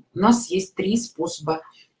недопонимание, у нас есть 3 способа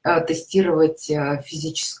тестировать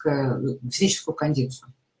физическую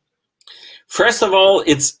кондицию. First of all,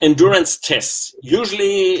 it's endurance tests.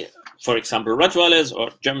 Usually, for example, Rottweilers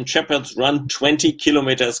or German Shepherds run 20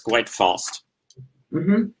 kilometers quite fast.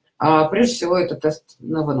 Прежде всего, это тест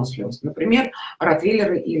на выносливость. Например,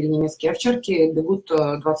 ротвейлеры или немецкие овчарки бегут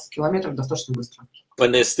 20 километров достаточно быстро.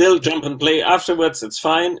 When they still jump and play afterwards, it's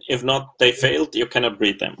fine. If not, they failed. You cannot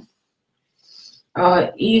breed them.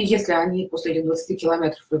 И если они после этих 20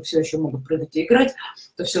 километров все еще могут прыгать и играть,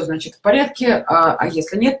 то все значит в порядке, а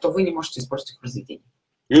если нет, то вы не можете использовать их в разведении.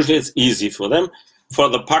 Usually it's easy for them. For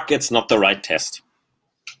the puck, it's not the right test.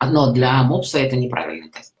 Но для мопса это неправильный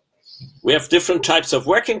тест. We have different types of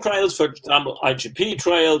working trials, for example, IGP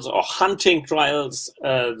trials or hunting trials.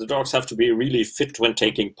 The dogs have to be really fit when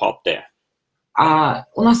taking part there.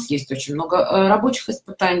 У нас есть очень много рабочих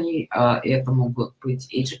испытаний, это могут быть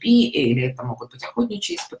HGP или это могут быть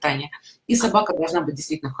охотничьи испытания, и собака должна быть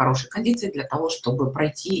действительно в хорошей кондиции для того, чтобы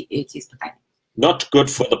пройти эти испытания. Not good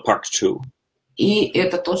for the puck too. И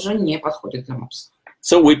это тоже не подходит для мопсов.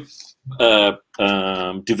 So we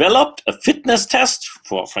developed a fitness test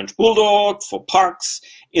for French Bulldog, for pugs,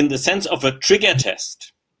 in the sense of a trigger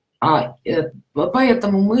test.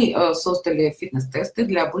 Поэтому мы создали фитнес-тесты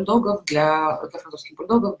для бульдогов, для французских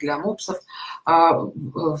бульдогов, для мопсов,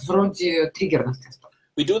 вроде триггерных тестов.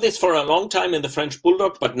 We do this for a long time in the French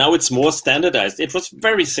Bulldog, but now it's more standardized. It was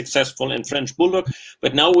very successful in French Bulldog,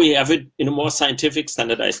 but now we have it in a more scientific,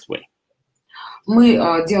 standardized way. Мы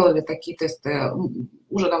делали такие тесты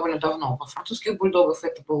уже довольно давно во французских бульдогах,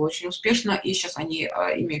 это было очень успешно, и сейчас они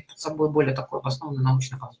имеют под собой более такую обоснованную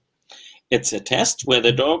научную базу. It's a test where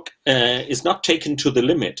the dog is not taken to the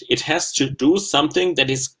limit. It has to do something that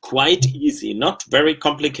is quite easy, not very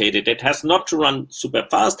complicated. It has not to run super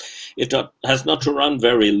fast. It has not to run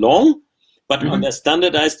very long, but under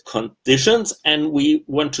standardized conditions. And we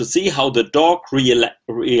want to see how the dog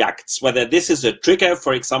reacts, whether this is a trigger,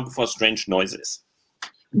 for example, for strange noises.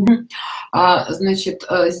 Значит,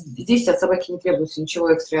 здесь от собаки не требуется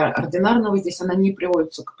ничего экстраординарного, здесь она не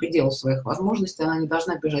приводится к пределу своих возможностей, она не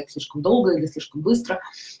должна бежать слишком долго или слишком быстро,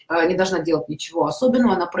 не должна делать ничего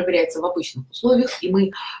особенного, она проверяется в обычных условиях, и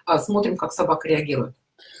мы смотрим, как собака реагирует.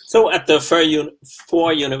 So at the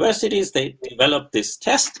 4 universities, they developed this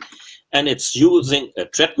test, and it's using a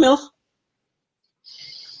treadmill.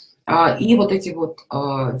 И вот эти вот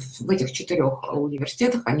в этих 4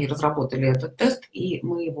 университетах они разработали этот тест, и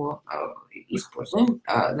мы его используем.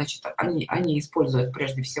 Значит, они используют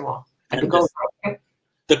прежде всего беговую дорожку.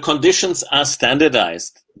 The conditions are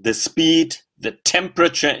standardized. The speed, the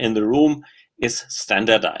temperature in the room is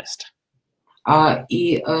standardized.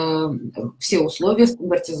 И все условия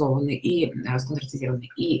стандартизированы, и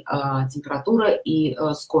температура, и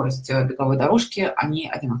скорость беговой дорожки, они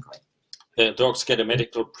одинаковые. The dogs get a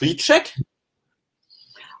medical pre-check.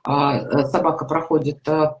 Собака проходит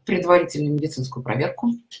предварительную медицинскую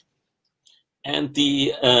проверку. And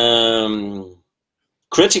the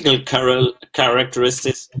critical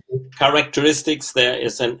characteristics there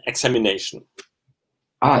is an examination.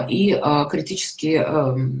 И критические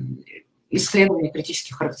исследования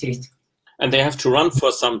критических характеристик. And they have to run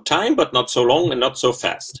for some time, but not so long and not so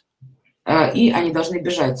fast. И они должны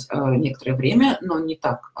бежать некоторое время, но не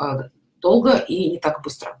так долго и не так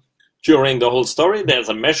быстро. During the whole story, there's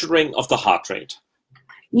a measuring of the heart rate.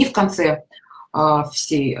 И в конце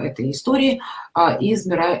всей этой истории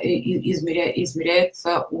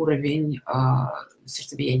измеряется уровень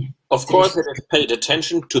сердцебиения. Of course, it is paid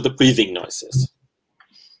attention to the breathing noises.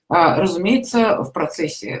 Разумеется, в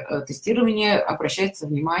процессе тестирования обращается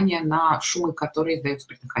внимание на шумы, которые издаются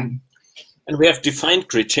при дыхании. And we have defined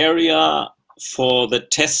criteria for the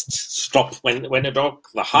test stop when a dog,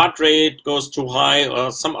 the heart rate goes too high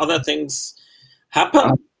or some other things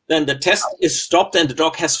happen, then the test is stopped and the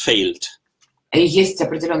dog has failed. Есть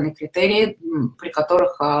определенные критерии, при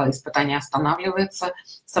которых испытание останавливается,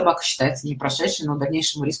 собака считается не прошедшей, но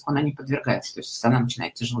дальнейшему риску она не подвергается, то есть если она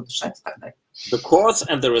начинает тяжело дышать и так далее. The course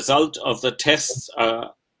and the result of the tests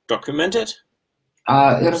are documented.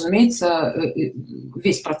 Разумеется,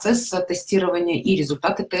 весь процесс тестирования и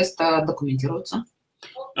результаты теста документируются.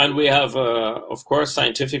 And we have, of course,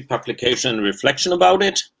 scientific publication and reflection about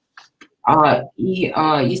it. И,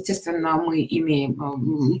 естественно, мы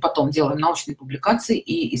потом делаем научные публикации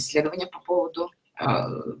и исследования по поводу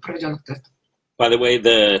проведенных тестов. By the way,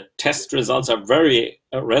 the test results are very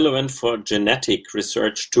relevant for genetic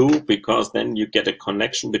research too, because then you get a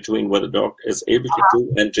connection between what the dog is able to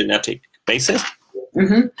do and genetic basis.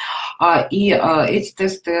 И эти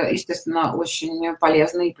тесты, естественно, очень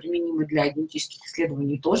полезны и применимы для генетических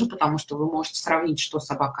исследований тоже, потому что вы можете сравнить, что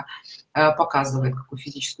собака показывает, какую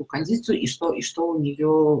физическую кондицию, и что у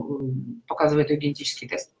нее показывает ее генетический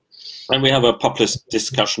тест. And we have a published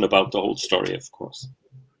discussion about the whole story, of course.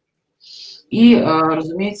 И,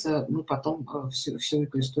 разумеется, мы потом всю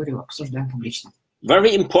эту историю обсуждаем публично.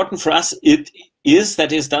 Very important for us it is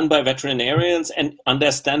that it's done by veterinarians and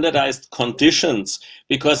under standardized conditions,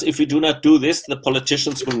 because if we do not do this, the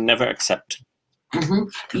politicians will never accept.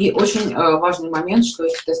 И очень важный момент, что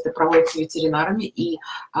эти тесты проводятся ветеринарами и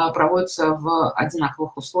проводятся в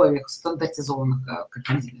одинаковых условиях, стандартизованных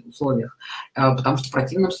условиях, потому что в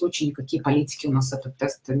противном случае никакие политики у нас этот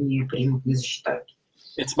тест не примут, не засчитают.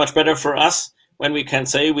 It's much better for us when we can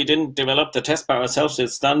say we didn't develop the test by ourselves,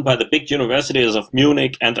 it's done by the big universities of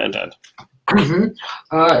Munich and.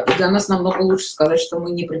 Для нас намного лучше сказать, что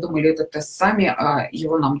мы не придумали этот тест сами, а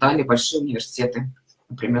его нам дали большие университеты,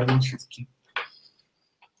 например, мюнхенские.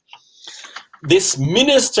 This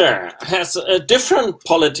minister has a different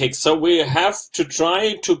politics, so we have to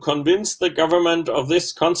try to convince the government of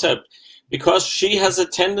this concept, because she has a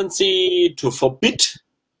tendency to forbid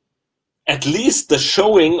at least the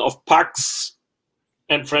showing of pugs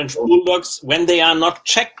and French bulldogs when they are not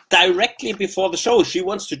checked directly before the show. She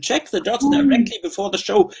wants to check the dogs directly before the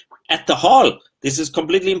show at the hall. This is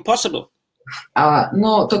completely impossible.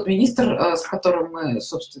 Но тот министр, с которым мы,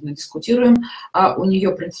 собственно, дискутируем, у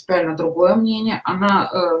нее принципиально другое мнение. Она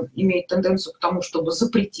имеет тенденцию к тому, чтобы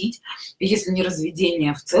запретить, если не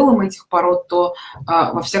разведение в целом этих пород, то,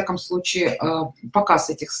 во всяком случае, показ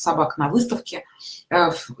этих собак на выставке,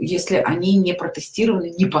 если они не протестированы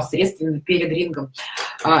непосредственно перед рингом.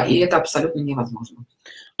 И это абсолютно невозможно.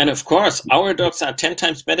 And of course, our dogs are 10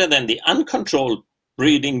 times better than the uncontrolled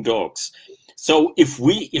breeding dogs. So if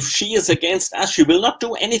she is against us, she will not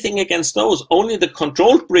do anything against those. Only the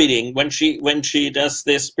controlled breeding, when she does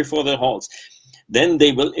this before the halls, then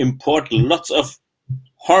they will import lots of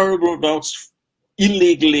horrible dogs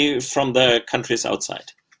illegally from the countries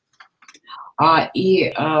outside.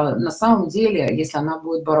 И на самом деле, если она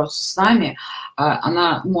будет бороться с нами,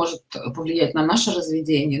 она может повлиять на наше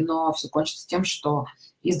разведение, но все кончится тем, что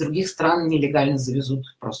из других стран нелегально завезут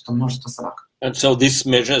просто множество собак. And so these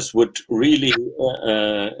measures would really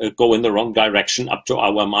go in the wrong direction up to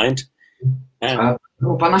our mind.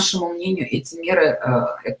 По нашему мнению, эти меры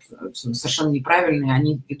совершенно неправильные,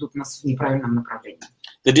 они ведут нас в неправильном направлении.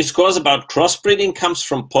 The discourse about crossbreeding comes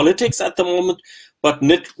from politics at the moment, but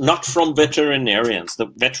not from veterinarians.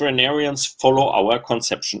 The veterinarians follow our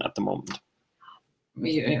conception at the moment.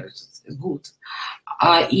 Good.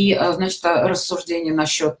 И, значит, рассуждения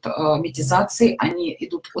насчет метизации, они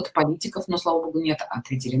идут от политиков, но, слава богу, нет от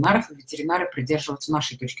ветеринаров, и ветеринары придерживаются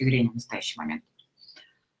нашей точки зрения в настоящий момент.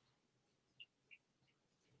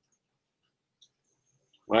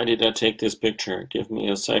 Why did I take this picture? Give me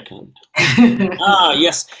a second.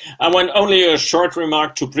 Yes. I want only a short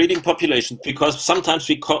remark to breeding populations, because sometimes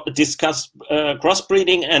we discuss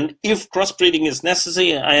crossbreeding, and if crossbreeding is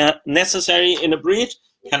necessary in a breed,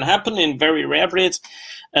 can happen in very rare breeds.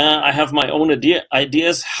 I have my own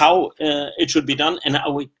ideas how it should be done and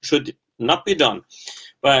how it should not be done.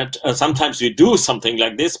 But sometimes we do something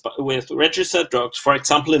like this with registered dogs. For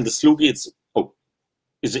example, in the Slugi, it's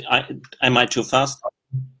am I too fast?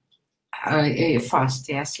 Fast,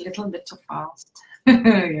 yes, a little bit too fast.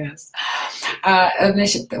 Yes.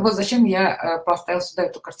 Значит, вот зачем я поставила сюда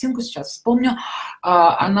эту картинку сейчас. Вспомню,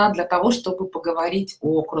 она для того, чтобы поговорить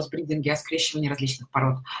о кроссбридинге, о скрещивании различных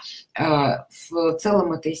пород. В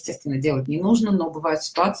целом это, естественно, делать не нужно, но бывают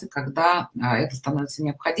ситуации, когда это становится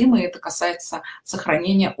необходимо, и это касается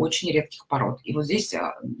сохранения очень редких пород. И вот здесь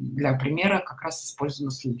для примера как раз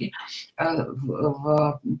использованы слуги.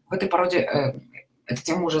 В этой породе эта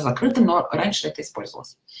тема уже закрыта, но раньше это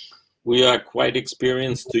использовалось. We are quite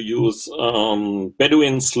experienced to use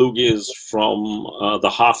Bedouin sluggies from the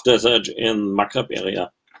half desert in Maghreb area.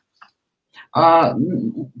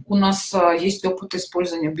 У нас есть опыт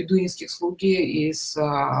использования бедуинских слуги из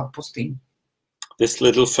пустынь. This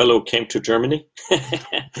little fellow came to Germany.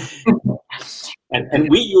 and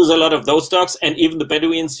we use a lot of those dogs, and even the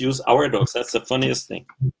Bedouins use our dogs. That's the funniest thing.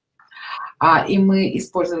 И мы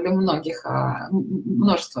использовали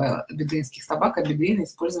множество бедуинских собак, а бедуины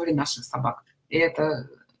использовали наших собак. И это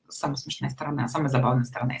самая смешная сторона, самая забавная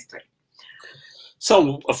сторона истории.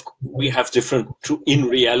 So we have different, in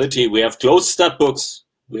reality, we have closed stat books,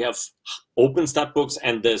 we have open stat books,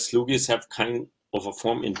 and the sluggies have kind of a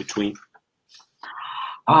form in between.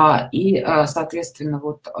 И, соответственно,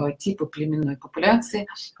 вот типы племенной популяции.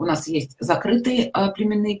 У нас есть закрытые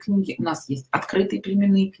племенные книги, у нас есть открытые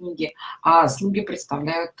племенные книги, а слуги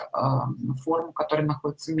представляют форму, которая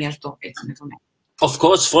находится между этими двумя. Of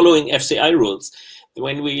course, following FCI rules.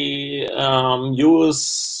 When we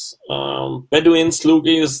use Bedouin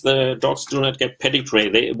sluggies, the dogs do not get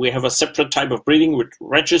pedigree. We have a separate type of breeding with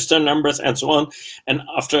register numbers and so on. And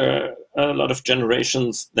after a lot of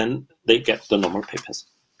generations, then they get the normal papers.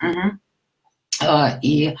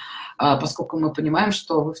 И поскольку мы понимаем,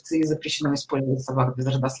 что в ФЦИ запрещено использовать собак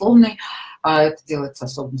безродословной, это делается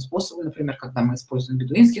особым способом. Например, когда мы используем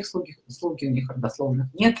бедуинских слуги, у них родословных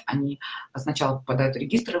нет, они сначала попадают в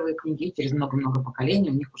регистровые книги, и через много-много поколений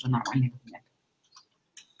у них уже нормальные документы.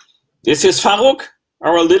 This is Faruk,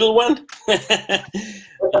 our little one.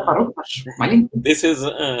 Это Фарук наш маленький. This is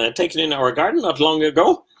taken in our garden not long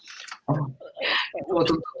ago. Вот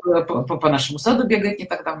он по нашему саду бегает не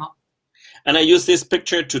так давно. And I use this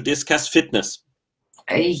picture to discuss fitness.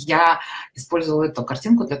 И я использовала эту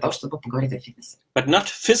картинку для того, чтобы поговорить о фитнесе. But not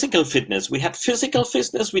physical fitness. We had physical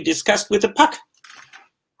fitness we discussed with the puck.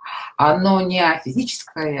 Но не о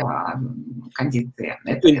физической кондиции.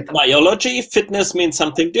 In biology, fitness means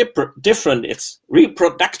something different. It's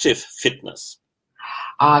reproductive fitness.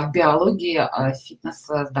 А в биологии фитнес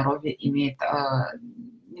здоровье имеет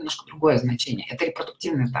немножко другое значение. Это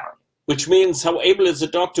репродуктивное здоровье. Which means how able is the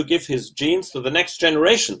dog to give his genes to the next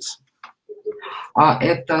generations.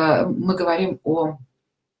 Это мы говорим о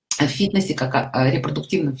фитнесе, как о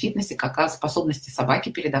репродуктивном фитнесе, как о способности собаки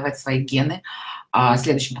передавать свои гены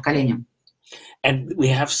следующим поколениям. And we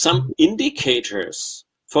have some indicators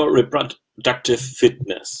for reproductive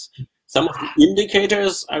fitness. Some of the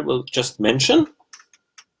indicators I will just mention.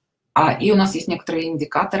 И у нас есть некоторые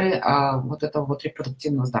индикаторы вот этого вот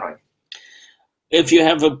репродуктивного здоровья. If you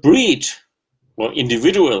have a breed or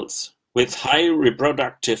individuals with high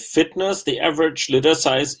reproductive fitness, the average litter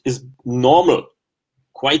size is normal,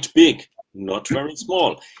 quite big, not very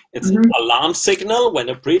small. It's an alarm signal when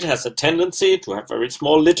a breed has a tendency to have very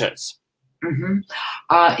small litters.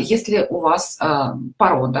 Если у вас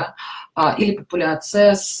порода или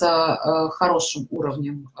популяция с хорошим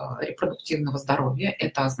уровнем репродуктивного здоровья,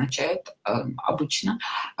 это означает обычно,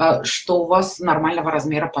 что у вас нормального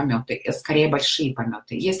размера пометы, скорее большие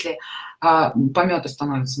пометы. Если пометы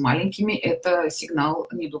становятся маленькими, это сигнал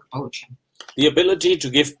недблагополучия. The ability to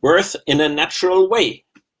give birth in a natural way.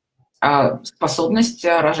 Способность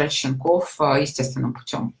рожать щенков естественным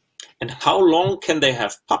путем. And how long can they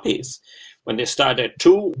have puppies? When they start at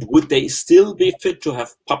 2, would they still be fit to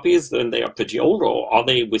have puppies when they are pretty old, or are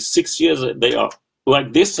they with 6 years, they are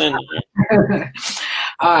like this? And...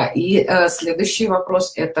 И следующий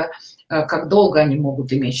вопрос – это как долго они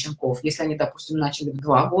могут иметь щенков. Если они, допустим, начали в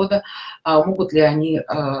 2 года, могут ли они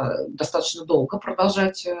достаточно долго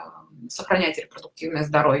продолжать сохранять репродуктивное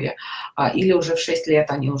здоровье, или уже в 6 лет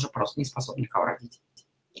они уже просто не способны никого родить.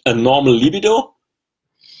 A normal libido?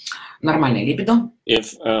 нормальной либидо.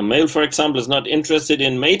 If a male, for example, is not interested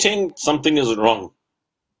in mating, something is wrong.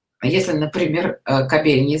 Если, например,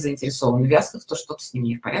 кобель не заинтересован в вязках, то что-то с ним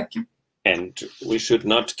не в порядке. And we should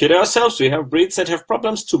not kid ourselves. We have breeds that have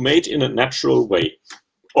problems to mate in a natural way.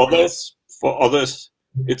 For others,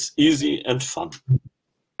 it's easy and fun.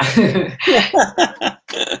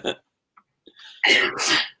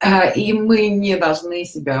 И мы не должны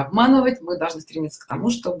себя обманывать, мы должны стремиться к тому,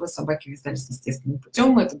 чтобы собаки вязались естественным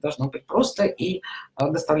путем. Это должно быть просто и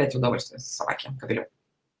доставлять удовольствие собаке, кобелю.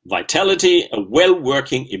 Vitality, a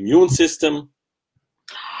well-working immune system.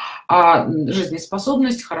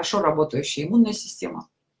 Жизнеспособность, хорошо работающая иммунная система.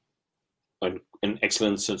 An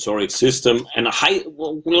excellent sensoric system. And a high,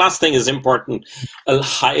 last thing is important, a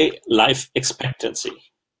high life expectancy.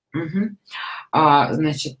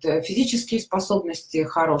 Значит, физические способности,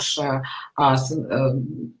 хорошая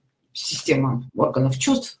система органов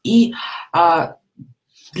чувств и ожидаемая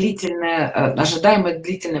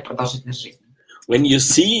длительная продолжительность жизни. When you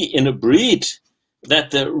see in a breed that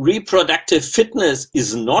the reproductive fitness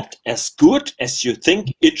is not as good as you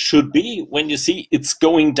think it should be, when you see it's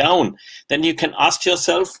going down, then you can ask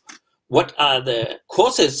yourself, what are the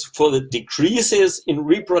causes for the decreases in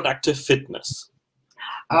reproductive fitness?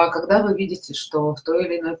 Когда вы видите, что в той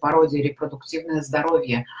или иной породе репродуктивное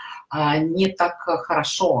здоровье не так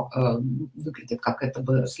хорошо выглядит, как это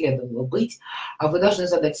бы следовало быть, вы должны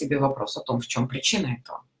задать себе вопрос о том, в чем причина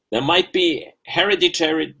этого. There might be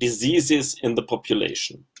hereditary diseases in the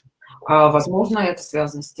population. Возможно, это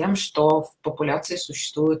связано с тем, что в популяции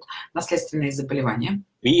существуют наследственные заболевания.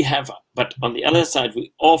 But on the other side,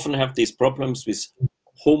 we often have these problems with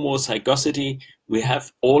homozygosity. We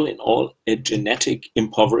have all in all a genetic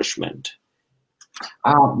impoverishment.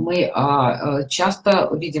 Мы часто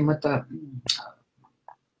видим это.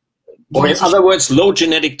 Or in other words, low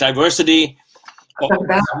genetic diversity,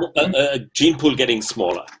 a gene pool getting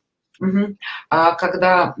smaller.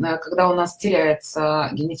 Когда у нас теряется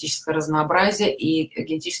генетическое разнообразие и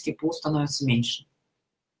генетический пул становится меньше.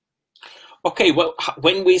 Okay, well,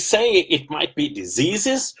 when we say it might be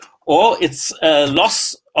diseases or it's a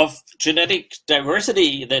loss of genetic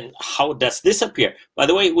diversity, then how does this appear? By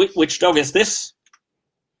the way, which dog is this?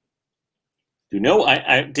 Do you know?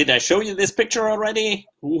 Did I show you this picture already?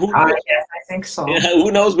 Yes, I think so. Yeah, who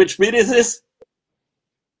knows which breed is this?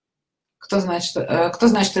 Кто знает, что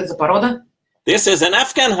это за порода? This is an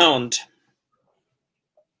Afghan hound.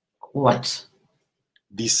 What?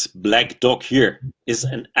 This black dog here is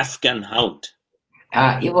an Afghan hound.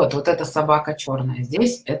 И вот эта собака черная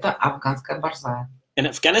здесь, это афганская борзая. In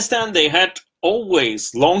Afghanistan, they had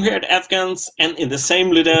always long-haired Afghans and in the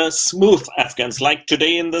same litter, smooth Afghans, like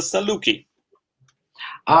today in the Saluki.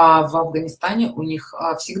 В Афганистане у них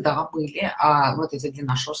всегда были вот эти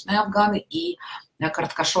длинношерстные афганы и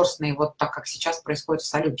короткошерстные, вот так, как сейчас происходит в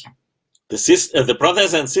Салюке. The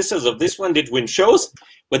brothers and sisters of this one did win shows,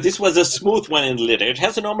 but this was a smooth one in the litter. It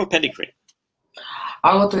has a normal pedigree.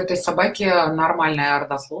 А вот у этой собаки нормальная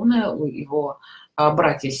родословная, у его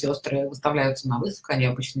братья и сестры выставляются на выставку, они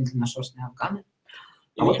обычно длинношерстные афганы.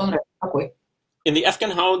 А вот он такой. In the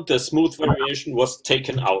Afghan hound, the smooth variation was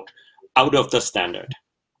taken out of the standard.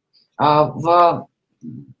 В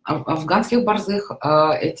афганских борзых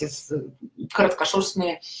эти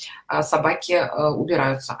короткошерстные собаки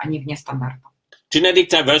убираются, они вне стандарта. Genetic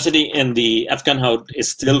diversity in the Afghan hound is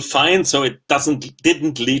still fine, so it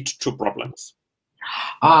didn't lead to problems.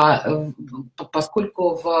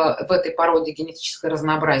 Поскольку в этой породе генетическое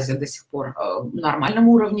разнообразие до сих пор на нормальном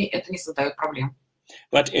уровне, это не создает проблем.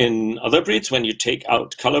 But in other breeds, when you take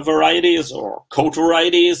out color varieties or coat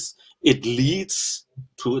varieties, it leads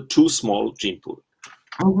to a too small gene pool.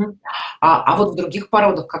 А вот в других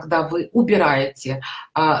породах, когда вы убираете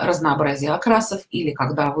разнообразие окрасов или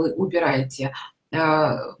когда вы убираете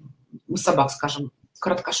собак, скажем,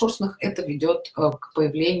 короткошерстных, это ведет к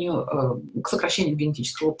появлению, к сокращению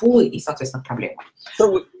генетического пула и, соответственно, проблем.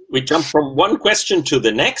 So we jump from one question to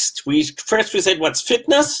the next. First we said, what's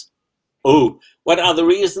fitness? Oh, what are the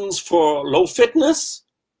reasons for low fitness?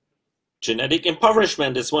 Genetic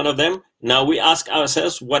impoverishment is one of them. Now we ask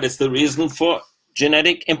ourselves, what is the reason for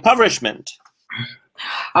genetic impoverishment?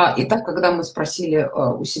 Итак, когда мы спросили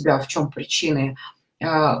у себя, в чем причины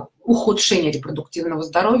ухудшения репродуктивного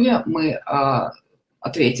здоровья, мы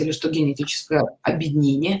ответили, что генетическое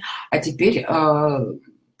обеднение, а теперь...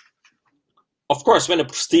 Of course, when a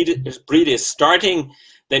breed is starting,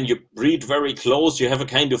 then you breed very close, you have a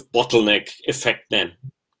kind of bottleneck effect then.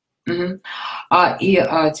 И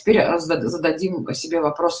теперь зададим себе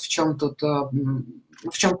вопрос, в чем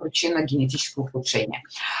причина генетического ухудшения.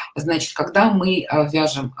 Значит, когда мы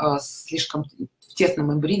вяжем слишком в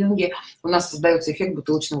тесном инбридинге у нас создается эффект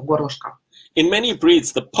бутылочного горлышка. In many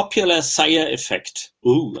breeds, the popular sire effect,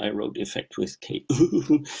 I wrote effect with K,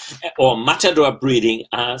 or matador breeding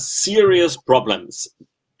are serious problems.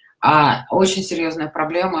 Очень серьезная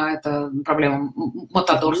проблема – это проблема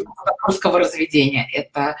матадорского разведения.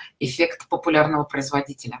 Это эффект популярного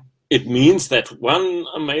производителя. It means that one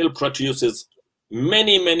male produces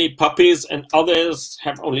many puppies and others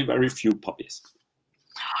have only very few puppies.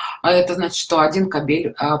 Это значит, что один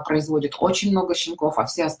кобель производит очень много щенков, а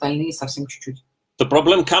все остальные совсем чуть-чуть. The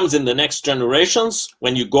problem comes in the next generations.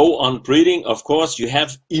 When you go on breeding, of course, you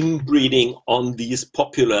have inbreeding on these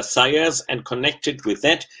popular sires, and connected with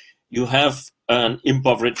that, you have an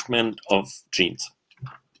impoverishment of genes.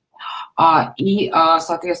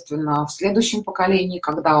 Соответственно, в следующем поколении,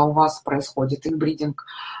 когда у вас происходит инбридинг,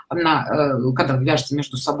 когда вы вяжете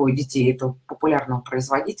между собой детей этого популярного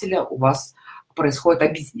производителя, у вас происходит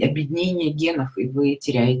объединение генов, и вы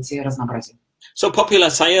теряете разнообразие. So popular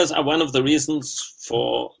sires are one of the reasons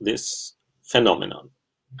for this phenomenon.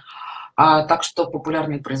 Так что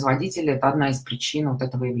популярные производители – это одна из причин вот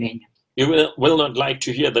этого явления. You will not like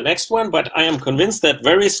to hear the next one, but I am convinced that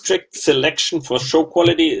very strict selection for show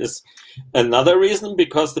quality is another reason,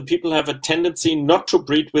 because the people have a tendency not to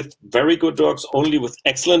breed with very good dogs, only with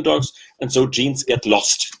excellent dogs, and so genes get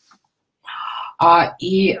lost.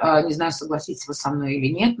 Не знаю, согласитесь вы со мной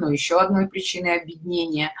или нет, но еще одной причиной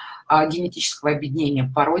объединения, генетического объединения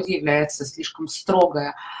в породе является слишком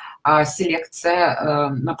строгая селекция,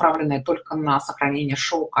 направленная только на сохранение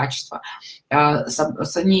шоу-качества.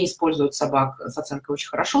 Не используют собак с оценкой очень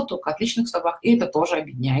хорошо, только отличных собак, и это тоже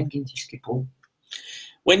объединяет генетический пул.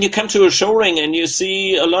 When you come to a show ring and you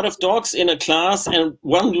see a lot of dogs in a class and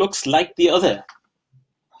one looks like the other.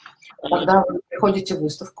 Когда вы приходите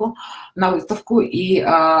на выставку и,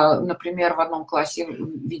 например, в одном классе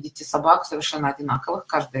видите собак совершенно одинаковых,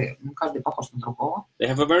 каждый похож на другого. They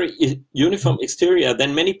have a very uniform exterior.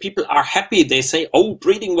 Then many people are happy. They say, "Oh,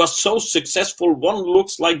 breeding was so successful. One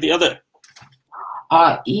looks like the other."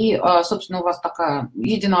 Собственно, у вас такое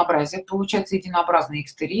единообразие, получается единообразный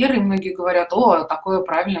экстерьер, и многие говорят: о, такое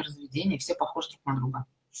правильное разведение, все похожи друг на друга.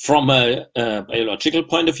 From a biological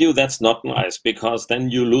point of view, that's not nice, because then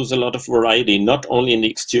you lose a lot of variety, not only in the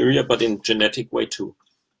exterior, but in genetic way too.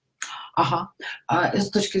 С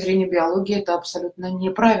точки зрения биологии это абсолютно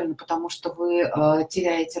неправильно, потому что вы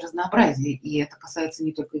теряете разнообразие, и это касается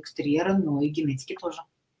не только экстерьера, но и генетики тоже.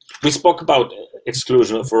 We spoke about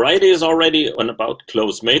exclusion of varieties already and about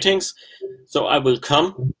close matings, so I will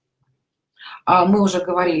come. Мы уже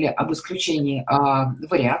говорили об исключении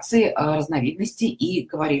вариаций, разновидностей и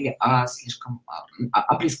говорили о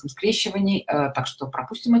близком скрещивании, так что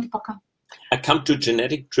пропустим это пока. I come to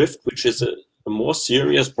genetic drift, which is a more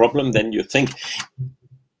serious problem than you think.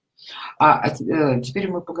 Теперь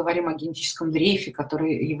мы поговорим о генетическом дрейфе,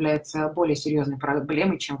 который является более серьезной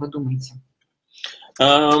проблемой, чем вы думаете.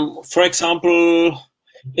 For example,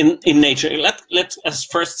 in nature, let's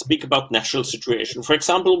first speak about natural situation. For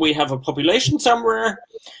example, we have a population somewhere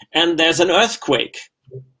and there's an earthquake.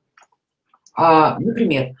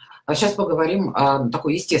 Например, сейчас поговорим о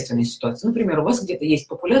такой естественной ситуации. Например, у вас где-то есть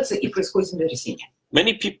популяция и происходит землетрясение.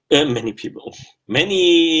 Many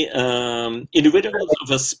individuals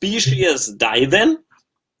of a species die then.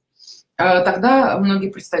 Тогда многие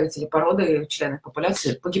представители породы, члены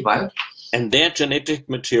популяции погибают. And their genetic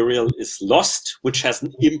material is lost, which has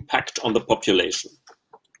an impact on the population.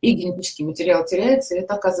 И генетический материал теряется, и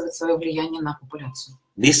это оказывает свое влияние на популяцию.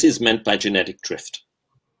 This is meant by genetic drift.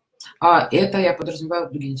 Это я подразумеваю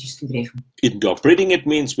под генетическим дрейфом. In dog breeding, it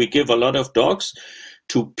means we give a lot of dogs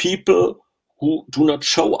to people who do not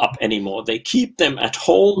show up anymore. They keep them at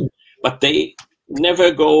home, but they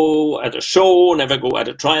never go at a show, never go at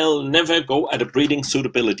a trial, never go at a breeding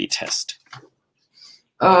suitability test.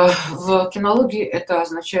 В кинологии это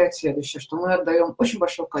означает следующее, что мы отдаем очень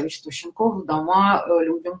большое количество щенков в дома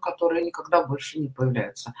людям, которые никогда больше не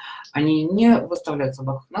появляются. Они не выставляют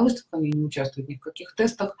собак на выставках, они не участвуют ни в каких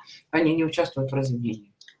тестах, они не участвуют в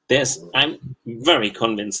разведении. I'm very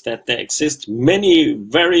convinced that there exist many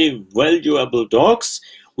very valuable dogs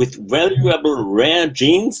with valuable rare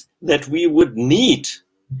genes that we would need.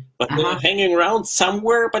 But they're hanging around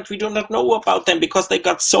somewhere, but we do not know about them because they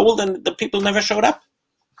got sold and the people never showed up.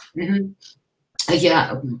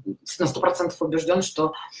 Я на 100% убежден,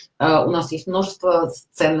 что у нас есть множество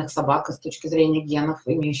ценных собак с точки зрения генов,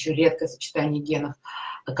 имеющих редкое сочетание генов,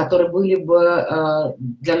 которые были бы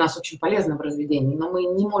для нас очень полезны в разведении, но мы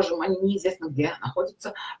не можем, они неизвестно где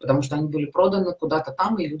находятся, потому что они были проданы куда-то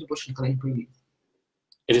там, и люди больше никогда не появились.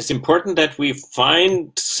 It is important that we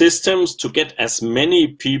find systems to get as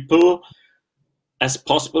many people as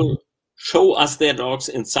possible show us their dogs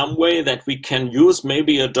in some way that we can use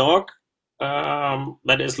maybe a dog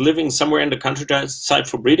that is living somewhere in the countryside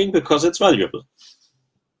for breeding because it's valuable.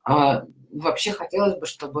 Вообще хотелось бы,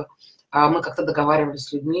 чтобы мы как-то договаривались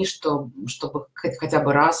с людьми, чтобы хотя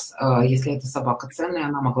бы раз, если эта собака ценная,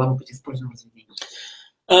 она могла бы быть использована в разведении.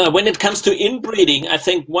 When it comes to inbreeding, I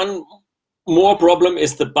think one more problem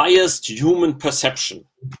is the biased human perception.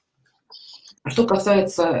 Что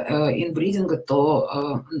касается инбридинга,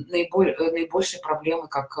 то наибольшей проблемой,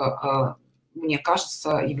 как мне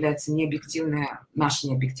кажется, является наше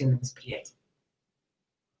необъективное восприятие.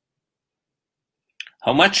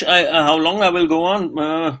 How long I will go on?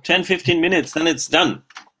 10-15 minutes, then it's done.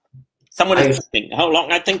 Someone is asking, how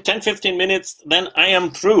long? I think 10-15 minutes, then I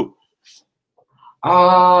am through. We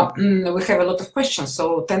have a lot of questions,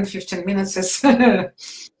 so 10-15 minutes is...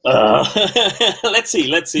 Let's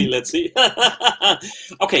see.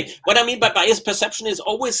 Okay, what I mean by biased perception is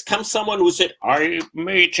always comes someone who said, I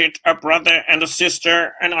mated a brother and a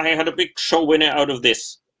sister, and I had a big show winner out of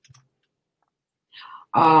this.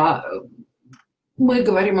 Мы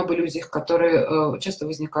говорим об иллюзиях, которые часто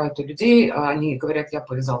возникают у людей. Они говорят, я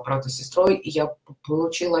повязал брата с сестрой, и я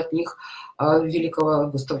получил от них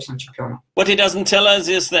великого выставочного чемпиона. What he doesn't tell us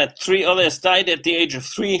is that 3 others died at the age of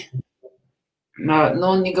 3.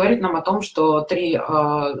 Но он не говорит нам о том, что 3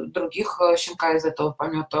 других щенка из этого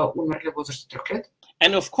помета умерли в возрасте 3 лет.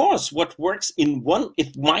 And of course, what works in one,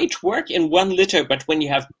 it might work in one litter, but when you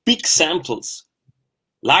have big samples,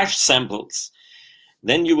 large samples,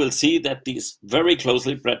 then you will see that these very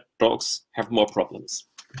closely bred dogs have more problems.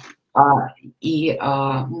 И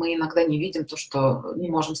мы иногда не видим то, что не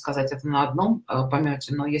можем сказать это на одном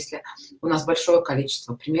помете, но если у нас большое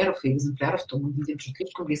количество примеров и экземпляров, то мы видим, что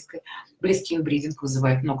слишком близкий инбридинг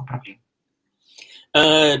вызывает много проблем.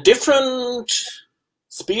 Different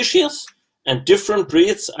species and different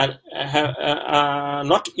breeds are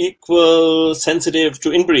not equal sensitive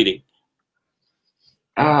to inbreeding.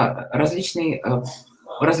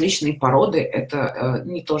 Различные породы – это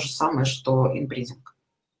не то же самое, что инбридинг.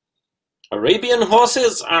 Arabian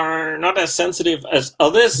horses are not as sensitive as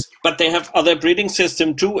others, but they have other breeding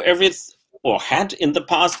system too. Or had in the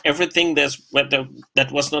past everything that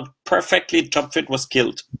was not perfectly top fit was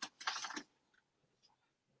killed.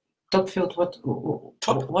 Top fit what?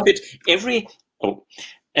 Top fit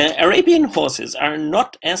Arabian horses are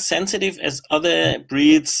not as sensitive as other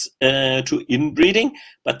breeds to inbreeding,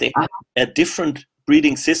 but they have a different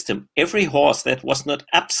breeding system. Every horse that was not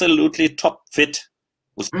absolutely top fit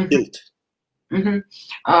was killed.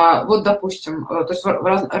 Вот, допустим, то есть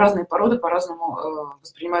разные породы по-разному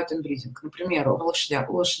воспринимают инбридинг. Например, у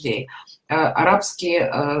лошадей. Арабские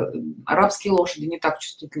лошади не так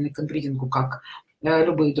чувствительны к инбридингу, как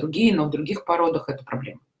любые другие, но в других породах это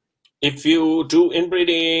проблема. If you do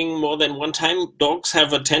inbreeding more than one time, dogs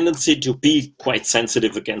have a tendency to be quite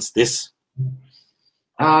sensitive against this.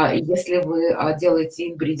 Если вы делаете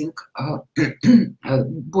инбридинг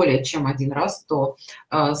более чем один раз, то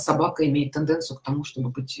собака имеет тенденцию к тому, чтобы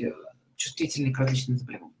быть чувствительной к различным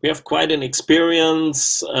заболеваниям. We have quite an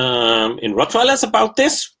experience in Rottweilers about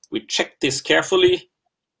this. We checked this carefully.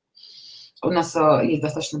 У нас есть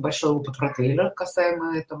достаточно большой опыт в ротвейлерах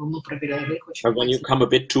касаемо этого, мы проверяли их очень. But when you come a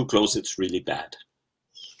bit too close, it's really bad.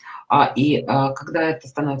 И когда это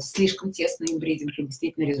становится слишком тесно инбридинг,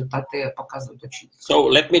 действительно результаты показывают очень. So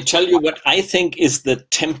let me tell you what I think is the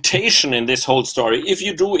temptation in this whole story. If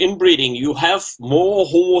you do inbreeding, you have more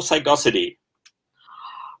homozygosity.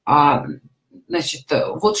 Значит,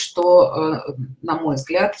 вот что, на мой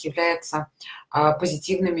взгляд, является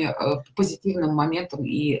позитивным моментом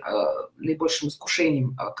и наибольшим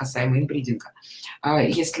искушением касаемо инбридинга.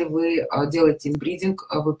 Если вы делаете инбридинг,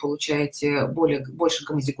 вы получаете больше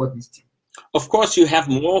гомозиготности. Of course, you have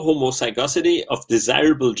more homozygosity of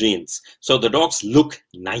desirable genes, so the dogs look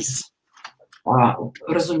nice.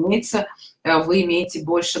 Разумеется, вы имеете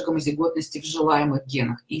больше гомозиготности в желаемых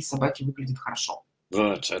генах, и собаки выглядят хорошо.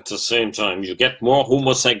 But at the same time, you get more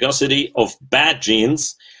homozygosity of bad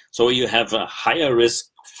genes, so you have a higher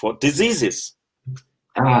risk for diseases.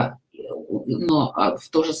 Но в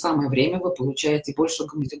то же самое время вы получаете больше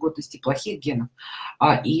гомозиготности плохих генов,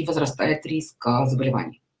 и возрастает риск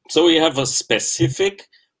заболеваний. So you have a specific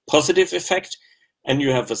positive effect, and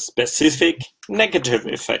you have a specific negative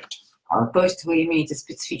effect. То есть вы имеете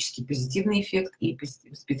специфический позитивный эффект и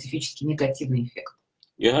специфический негативный эффект.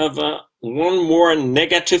 You have one more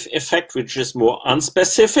negative effect, which is more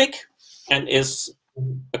unspecific and is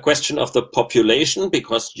a question of the population,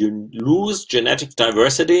 because you lose genetic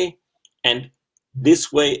diversity, and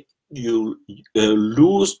this way you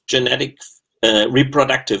lose genetic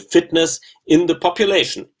reproductive fitness in the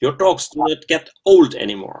population. Your dogs do not get old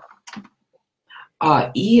anymore.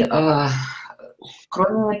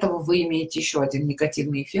 Кроме этого, вы имеете еще один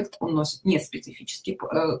негативный эффект, он носит неспецифический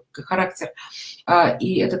характер,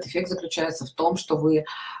 и этот эффект заключается в том, что вы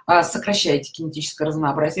сокращаете генетическое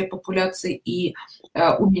разнообразие популяции и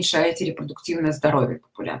уменьшаете репродуктивное здоровье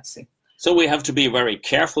популяции. So we have to be very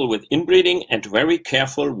careful with inbreeding and very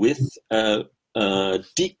careful with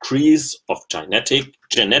decrease of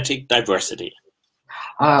genetic diversity.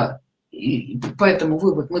 И поэтому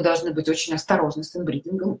вывод: мы должны быть очень осторожны с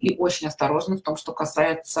инбридингом и очень осторожны в том, что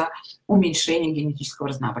касается уменьшения генетического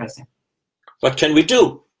разнообразия. What can we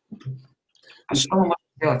do? А что мы можем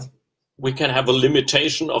сделать? We can have a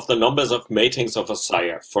limitation of the numbers of matings of a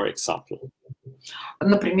sire, for example.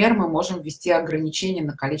 Например, мы можем ввести ограничение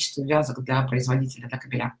на количество вязок для производителя, для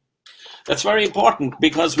кобеля. That's very important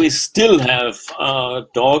because we still have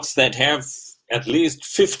dogs that have at least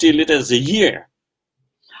 50 litters a year.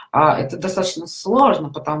 Это достаточно сложно,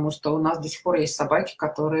 потому что у нас до сих пор есть собаки,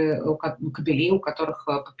 кобели, у которых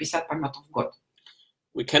по 50 пометов в год.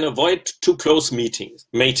 We can avoid too close matings.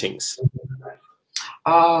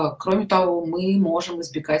 Кроме того, мы можем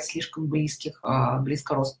избегать слишком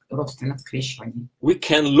близкородственных скрещиваний. We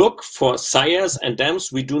can look for sires and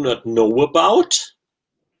dams we do not know about,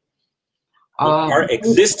 are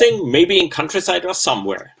existing, maybe in countryside or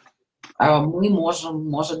somewhere. Мы можем,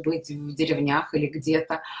 может быть, в деревнях или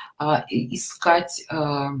где-то искать,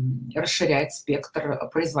 расширять спектр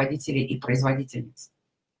производителей и производительниц.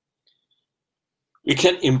 We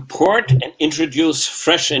can import and introduce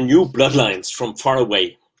fresh and new bloodlines from far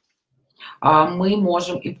away. Мы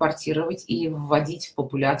можем импортировать и вводить в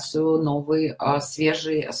популяцию новые,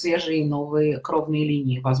 свежие новые кровные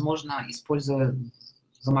линии, возможно, используя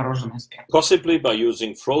замороженную сперму. Possibly by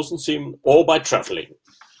using frozen semen or by traveling.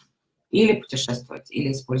 Или путешествовать,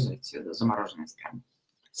 или использовать замороженную сперму.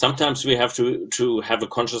 Sometimes we have to have a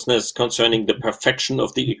consciousness concerning the perfection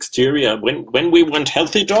of the exterior. When we want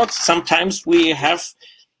healthy dogs, sometimes we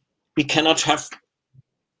cannot have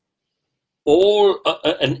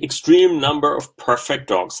an extreme number of perfect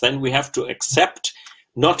dogs. Then we have to accept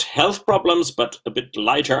not health problems, but a bit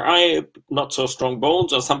lighter eye, not so strong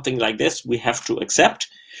bones or something like this. We have to accept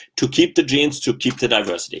to keep the genes, to keep the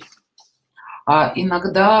diversity.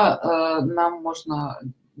 Иногда нам можно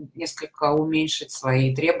несколько уменьшить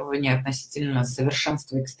свои требования относительно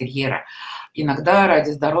совершенства экстерьера. Иногда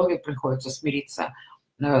ради здоровья приходится смириться,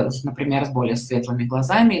 например, с более светлыми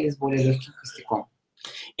глазами или с более легким костяком.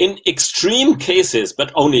 In extreme cases,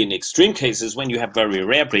 but only in extreme cases, when you have very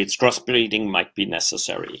rare breeds, crossbreeding might be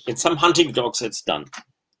necessary. In some hunting dogs, it's done.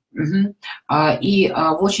 И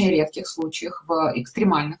в очень редких случаях, в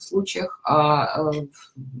экстремальных случаях,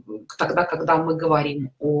 тогда, когда мы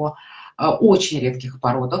говорим о очень редких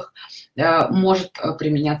породах, может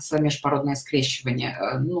применяться межпородное скрещивание.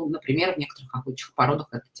 Ну, например, в некоторых охотничьих породах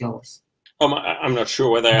это делалось. I'm not sure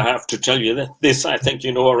whether I have to tell you that this, I think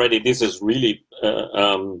you know already, this is really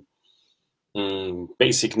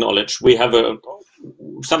basic knowledge. We have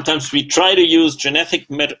sometimes we try to use genetic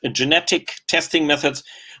testing methods,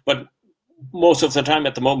 but most of the time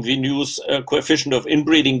at the moment we use a coefficient of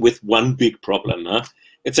inbreeding with one big problem.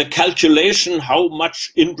 It's a calculation how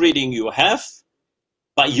much inbreeding you have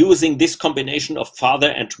by using this combination of father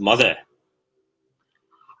and mother.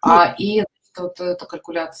 И вот эта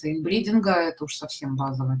калькуляция инбридинга, это уж совсем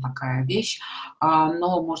базовая такая вещь,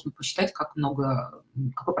 но можно посчитать,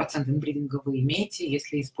 какой процент инбридинга вы имеете,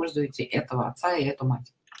 если используете этого отца и эту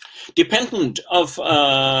мать. Dependent of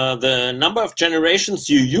the number of generations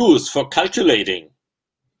you use for calculating.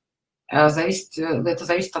 Это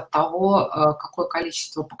зависит от того, какое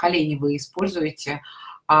количество поколений вы используете,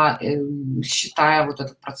 считая вот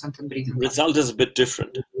этот процент инбридинга. Result is a bit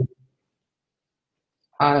different.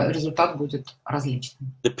 Результат будет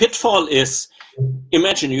различным. The pitfall is,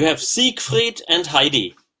 imagine you have Siegfried and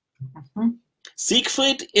Heidi.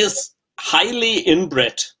 Siegfried is highly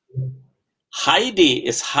inbred. Heidi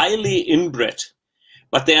is highly inbred,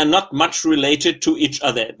 but they are not much related to each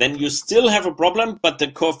other. Then you still have a problem, but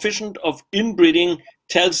the coefficient of inbreeding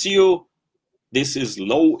tells you this is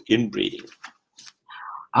low inbreeding.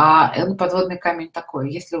 Подводный камень такой: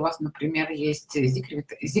 если у вас, например, есть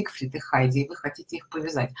Зигфрид и Хайди, и вы хотите их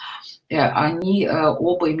повязать, они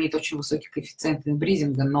оба имеют очень высокий коэффициент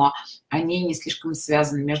инбридинга, но они не слишком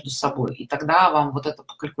связаны между собой. И тогда вам вот это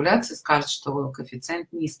по калькуляции скажет, что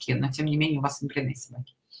коэффициент низкий, но тем не менее у вас инбридные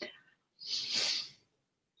собаки.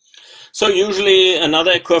 So usually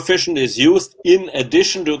another coefficient is used in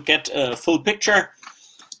addition to get a full picture.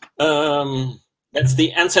 That's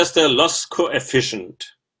the ancestor loss coefficient.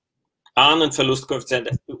 An- and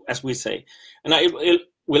Verlustkoeffizient, as we say. And I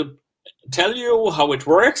will tell you how it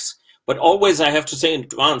works, but always I have to say in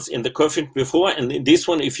advance, in the coefficient before, and in this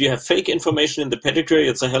one, if you have fake information in the pedigree,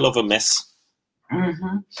 it's a hell of a mess.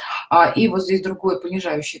 И вот здесь другой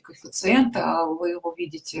понижающий коэффициент, вы его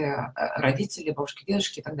видите, родители, бабушки,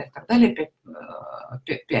 дедушки и так далее,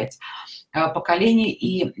 5 поколений,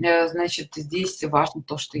 и, значит, здесь важно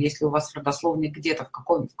то, что если у вас в родословной где-то в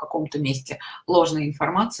каком-то месте ложная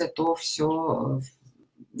информация, то все,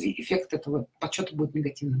 эффект этого подсчета будет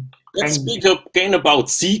негативным. Let's speak again about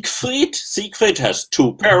Siegfried. Siegfried has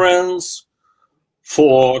 2 parents,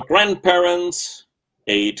 4 grandparents,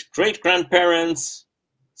 8 great-grandparents,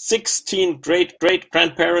 16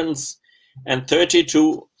 great-great-grandparents, and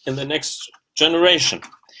 32 in the next generation.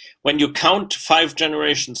 When you count 5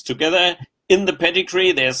 generations together, in the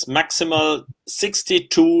pedigree, there's maximal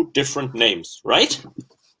 62 different names, right?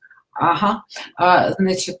 Ага,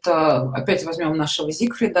 значит, опять возьмем нашего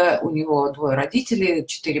Зигфрида, у него 2 родителей,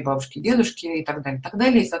 4 бабушки, дедушки и так далее, так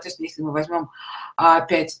далее. И, соответственно, если мы возьмем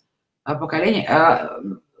 5 поколений,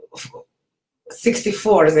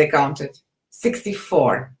 64 they counted.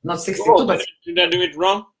 64, not 62. Oh, but did I do it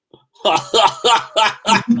wrong?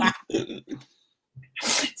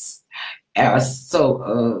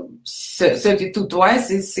 So 32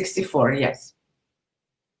 twice is 64, yes.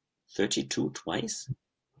 32 twice?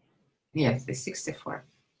 Yes, it's 64.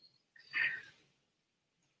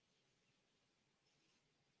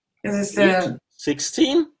 This is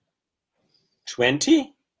 16,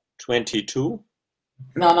 20, 22.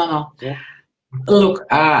 No. Yeah. Look,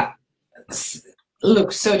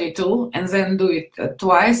 32, and then do it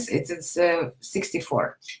twice. It's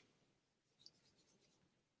 64.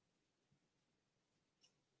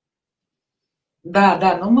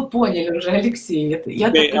 Да, ну мы поняли уже, Алексей.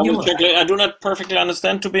 Okay, I do not perfectly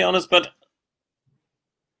understand, to be honest, but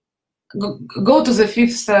go to the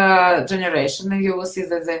 5th generation, and you will see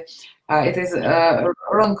that it is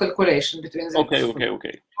wrong calculation between the okay. 4th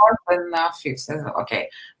and 5th. Okay,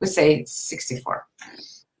 we say 64.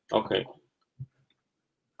 Okay.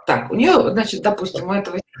 Так, у нее, значит, допустим, у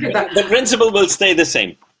этого... The principle will stay the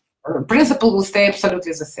same. Principle will stay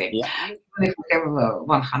absolutely the same. Yeah. If we have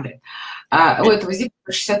 100. У этого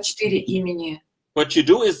зипа 64 имени. What you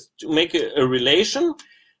do is to make a relation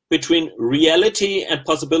between reality and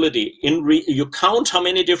possibility. You count how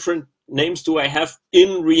many different names do I have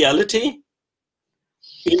in reality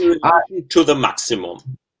in relation to the maximum.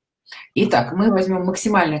 Итак, мы возьмем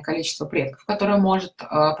максимальное количество предков, которое может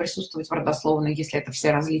присутствовать в родословной, если это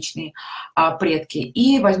все различные предки,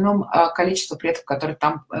 и возьмем количество предков, которые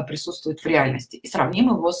там присутствуют в реальности, и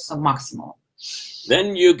сравним его с максимумом.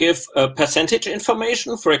 Then you give a percentage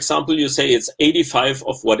information. For example, you say it's 85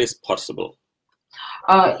 of what is possible.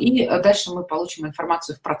 И дальше мы получим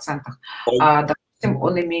информацию в процентах. Допустим,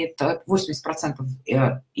 он имеет 80%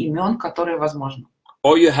 имен, которые возможны.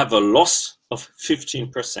 Or you have a loss of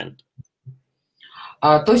 15%.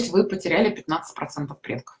 То есть вы потеряли 15%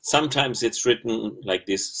 предков. Sometimes it's written like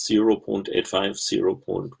this, 0.85,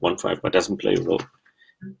 0.15, but doesn't play a role.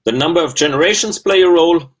 The number of generations play a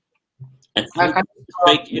role, and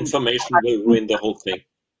fake information will ruin the whole thing.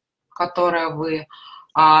 Которое вы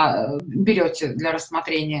берете для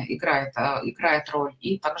рассмотрения, играет роль,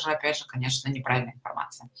 и также, опять же, конечно, неправильная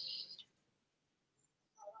информация.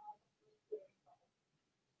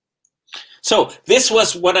 So this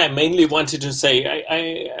was what I mainly wanted to say.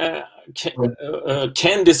 I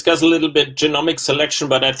can discuss a little bit genomic selection,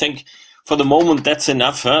 but I think for the moment that's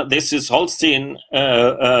enough. This is Holstein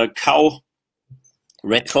cow,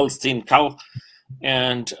 red Holstein cow,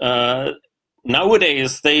 and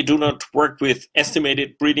nowadays they do not work with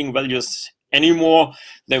estimated breeding values anymore.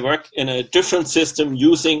 They work in a different system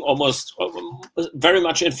using almost very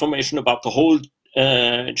much information about the whole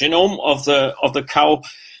genome of the cow.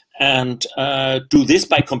 And do this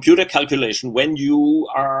by computer calculation. When you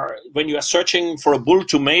are searching for a bull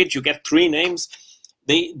to mate, you get 3 names.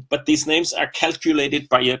 But these names are calculated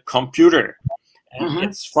by a computer, and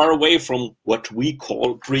it's far away from what we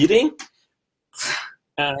call breeding.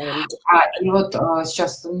 И вот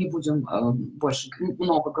сейчас не будем больше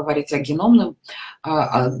много говорить о геномной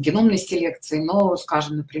селекции, но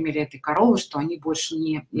скажем на примере этой коровы, что они больше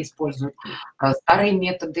не используют старые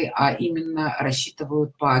методы, а именно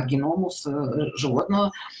рассчитывают по геному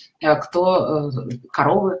животного,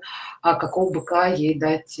 коровы, какого быка ей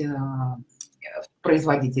дать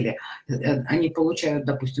производители. Они получают,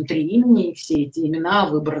 допустим, 3 имени, и все эти имена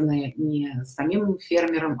выбраны не самим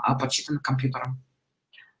фермером, а подсчитаны компьютером.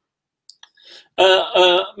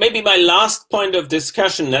 Maybe my last point of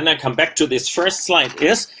discussion, then I come back to this first slide,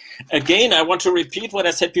 is again, I want to repeat what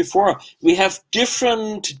I said before. We have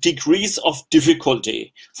different degrees of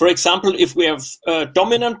difficulty. For example, if we have a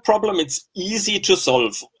dominant problem, it's easy to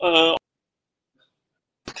solve.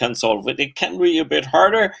 Can solve it. It can be a bit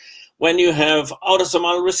harder when you have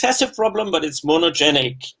autosomal recessive problem, but it's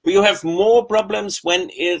monogenic. You have more problems when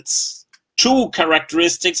it's two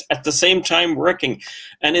characteristics at the same time working.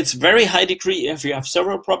 And it's very high degree if you have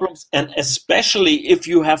several problems, and especially if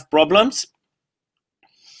you have problems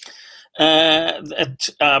that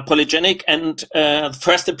are polygenic, and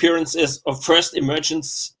first appearance is, or first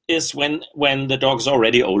emergence is when the dog's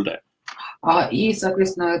already older. И,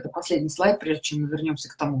 соответственно, это последний слайд, прежде чем мы вернемся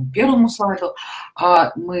к тому первому слайду.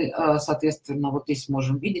 Мы, соответственно, вот здесь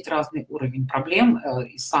можем видеть разный уровень проблем,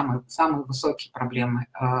 и самые высокие проблемы,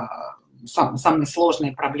 самые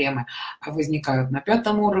сложные проблемы возникают на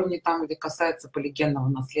 5-м уровне, там, где касается полигенного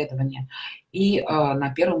наследования, и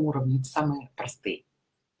на 1-м уровне это самые простые.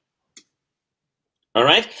 All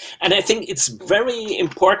right, and I think it's very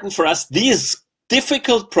important for us, these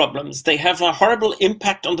difficult problems, they have a horrible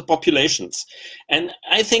impact on the populations. And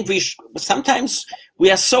I think sometimes we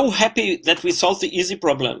are so happy that we solve the easy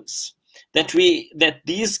problems, that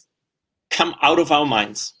these come out of our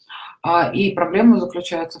minds. И проблема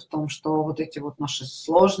заключается в том, что вот эти вот наши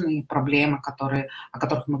сложные проблемы, о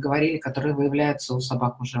которых мы говорили, которые выявляются у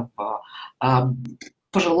собак уже в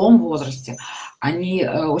пожилом возрасте, они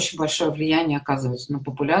очень большое влияние оказывают на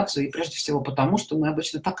популяцию, и прежде всего потому, что мы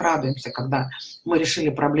обычно так радуемся, когда мы решили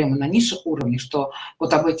проблемы на низших уровнях, что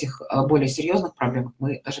вот об этих более серьезных проблемах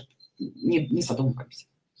мы даже не задумываемся.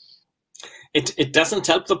 It doesn't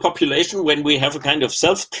help the population when we have a kind of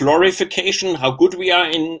self-glorification, how good we are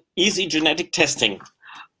in easy genetic testing.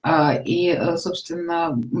 И,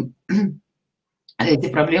 собственно, эти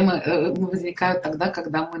проблемы возникают тогда,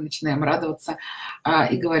 когда мы начинаем радоваться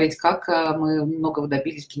и говорить, как мы многого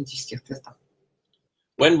добились в генетических тестах.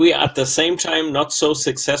 When we are at the same time not so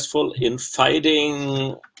successful in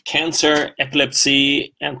fighting cancer,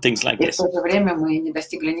 epilepsy and things like this. И в то же время мы не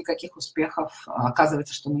достигли никаких успехов.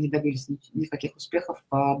 Оказывается, что мы не добились никаких успехов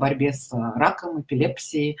в борьбе с раком,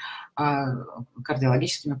 эпилепсией,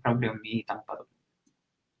 кардиологическими проблемами и тому подобное.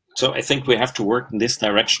 So I think we have to work in this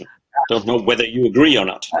direction. Don't know whether you agree or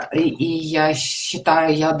not. И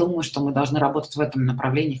я думаю, что мы должны работать в этом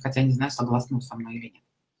направлении, хотя не знаю, согласны вы со мной или нет.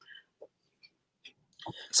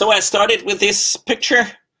 So I started with this picture.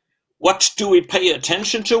 What do we pay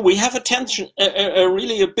attention to? We have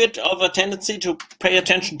really a bit of a tendency to pay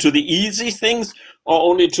attention to the easy things, or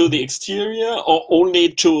only to the exterior, or only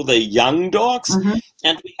to the young dogs,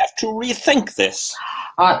 and we have to rethink this.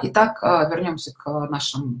 Итак, вернемся к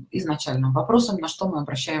нашим изначальным вопросам, на что мы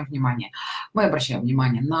обращаем внимание. Мы обращаем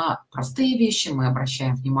внимание на простые вещи, мы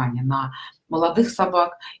обращаем внимание на молодых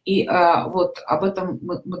собак, и вот об этом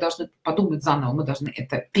мы должны подумать заново, мы должны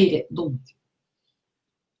это передумать.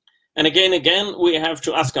 And again, we have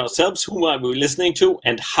to ask ourselves, whom are we listening to,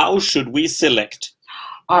 and how should we select?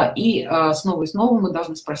 И снова и снова мы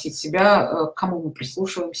должны спросить себя, к кому мы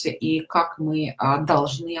прислушиваемся и как мы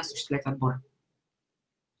должны осуществлять отбор.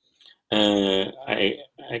 I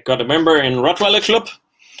got a member in Rottweiler Club.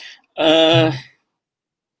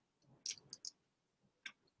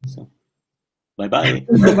 So, bye-bye.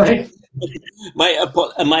 Bye-bye.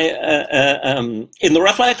 In the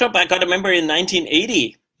Rottweiler Club, I got a member in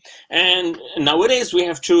 1980. And nowadays we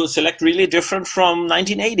have to select really different from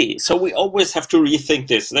 1980. So we always have to rethink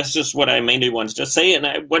this. That's just what I mainly wanted to say. And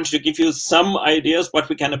I wanted to give you some ideas what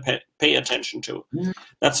we can pay attention to.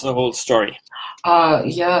 That's the whole story.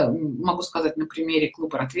 Я могу сказать на примере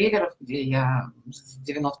клуба ротвейлеров, где я с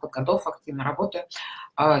 90-х годов активно работаю.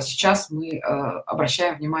 Сейчас мы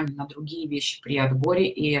обращаем внимание на другие вещи при отборе,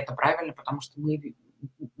 и это правильно, потому что мы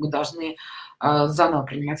должны заново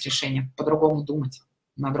принимать решения, по-другому думать.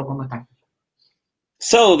 На другом этапе.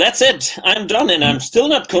 So that's it. I'm done, and I'm still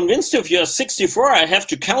not convinced. If you're 64, I have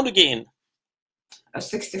to count again.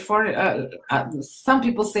 64. Some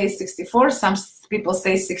people say 64. Some people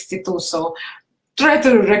say 62. So try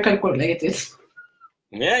to recalculate it.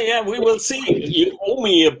 Yeah. We will see. You owe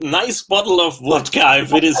me a nice bottle of vodka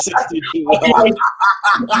if it is 62.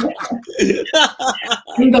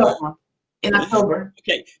 In October.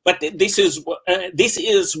 Okay, but this is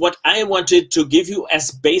what I wanted to give you as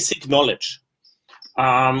basic knowledge.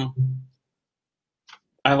 I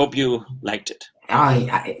hope you liked it.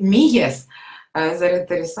 Me, yes. Very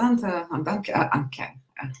interessant.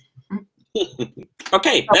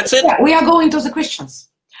 Okay, that's it. We are going to the questions.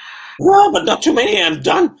 No, but not too many. I'm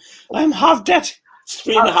done. I'm half dead.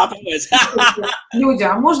 3.5 hours. Люди,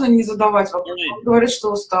 а можно не задавать вопрос? Он говорит,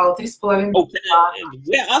 что устал, 3,5 Oh,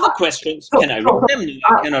 there are other questions. Can I read them? No,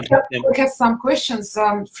 I cannot read them. We have some questions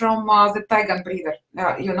from the Taigan breeder.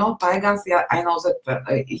 You know Taigans, yeah, I know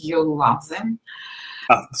that you love them.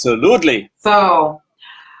 Absolutely. So,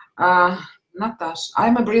 Natasha,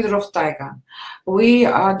 I'm a breeder of Taiga. We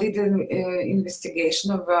did an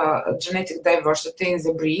investigation of genetic diversity in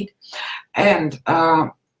the breed, and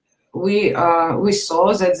we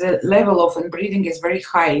saw that the level of inbreeding is very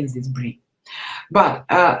high in this breed, but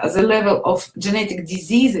the level of genetic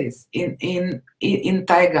diseases in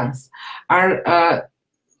Taigans are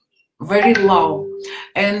very low,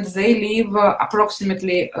 and they live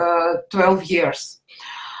approximately 12 years.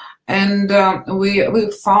 And we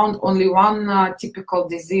found only one typical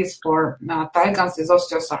disease for Taigans is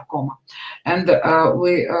osteosarcoma, and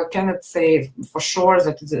we cannot say for sure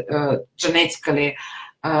that it's genetically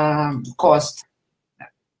caused,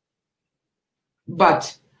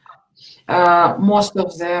 but most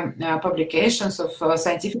of the publications of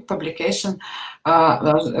scientific publication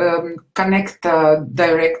connect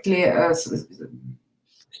directly,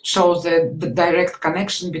 shows the direct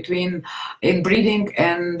connection between inbreeding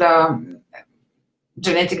and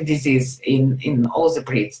genetic disease in all the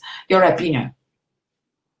breeds. Your opinion?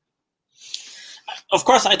 Of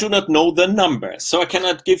course, I do not know the numbers, so I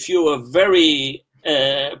cannot give you a very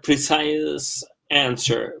precise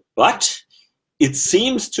answer, but it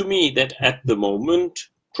seems to me that at the moment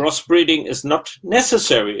crossbreeding is not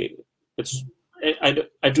necessary.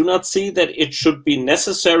 I do not see that it should be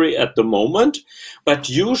necessary at the moment, but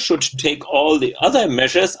you should take all the other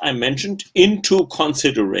measures I mentioned into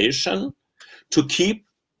consideration to keep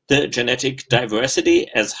the genetic diversity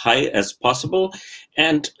as high as possible,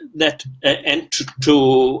 and that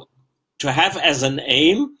to have as an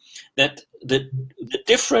aim that the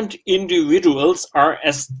different individuals are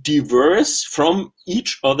as diverse from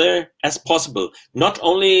each other as possible. Not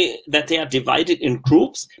only that they are divided in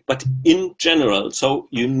groups, but in general. So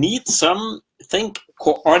you need some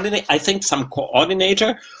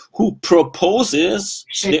coordinator who proposes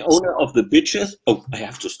the owner of the bitches. Oh, I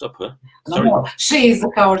have to stop her. Sorry. No, she is the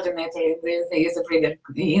coordinator in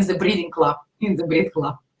the breeding club, in the breed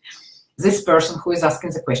club. This person who is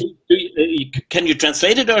asking the question. Can you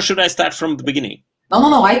translate it, or should I start from the beginning?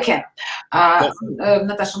 No, I can.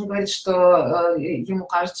 Наташа, он говорит, что ему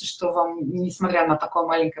кажется, что вам, несмотря на такое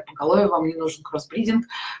маленькое поголовье, вам не нужен кроссбридинг,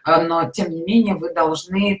 но тем не менее вы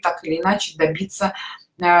должны так или иначе добиться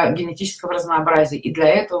генетического разнообразия. И для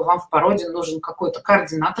этого вам в породе нужен какой-то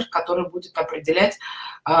координатор, который будет определять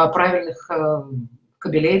правильных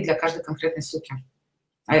кобелей для каждой конкретной суки.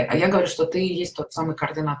 А я говорю, что ты и есть тот самый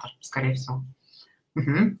координатор, скорее всего.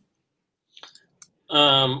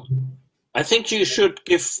 I think you should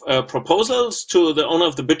give proposals to the owner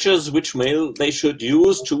of the bitches, which male they should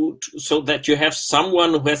use so that you have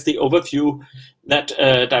someone who has the overview that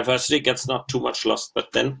diversity gets not too much lost,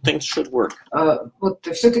 but then things should work. Вот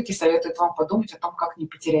все-таки советует вам подумать о том, как не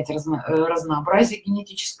потерять разнообразие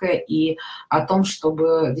генетическое и о том,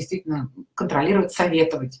 чтобы действительно контролировать,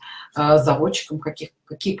 советовать заводчикам,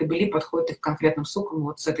 какие кобели подходят их конкретным сукам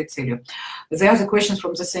вот с этой целью. The other question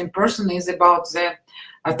from the same person is about the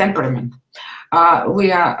temperament.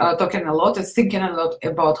 We are talking a lot, thinking a lot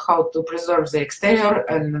about how to preserve the exterior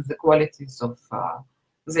and the qualities of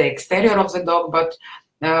the exterior of the dog, but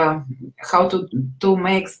how to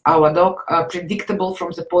make our dog predictable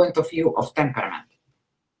from the point of view of temperament.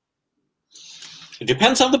 It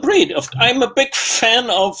depends on the breed. I'm a big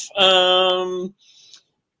fan of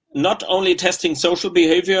not only testing social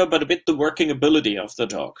behavior, but a bit the working ability of the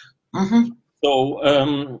dog.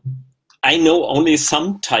 So I know only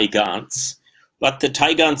some Taigans, but the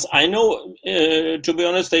Taigans I know, to be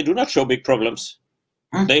honest, they do not show big problems.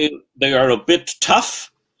 They are a bit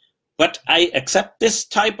tough, but I accept this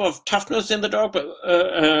type of toughness in the dog.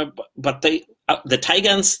 But the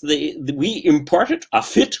Taigans we imported are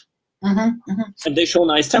fit, and they show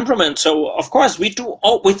nice temperament. So of course we do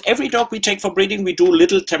with every dog we take for breeding, we do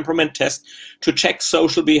little temperament tests to check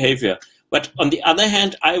social behavior. But on the other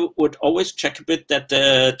hand, I would always check a bit that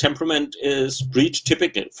the temperament is breed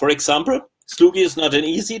typical. For example, Slugi is not an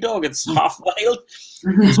easy dog, it's half wild.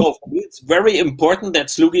 So for me, it's very important that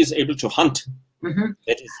Slugi is able to hunt.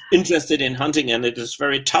 That is interested in hunting, and it is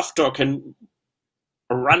very tough dog, can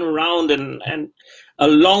run around and a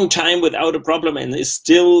long time without a problem and is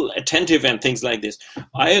still attentive and things like this.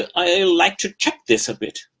 I like to check this a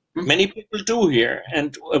bit. Many people do here,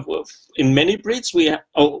 and in many breeds we have,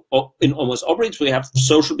 in almost all breeds we have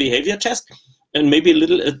social behavior tests, and maybe a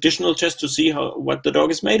little additional test to see what the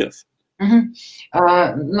dog is made of.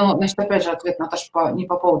 Ну, значит, опять же, ответ, Наташа, не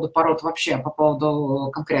по поводу пород вообще, а по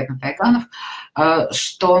поводу конкретно тайганов,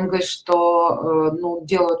 что он говорит, что ну,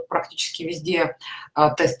 делают практически везде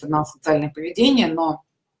тесты на социальное поведение, но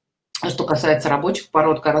что касается рабочих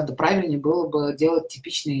пород, гораздо правильнее было бы делать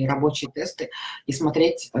типичные рабочие тесты и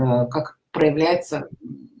смотреть, как проявляется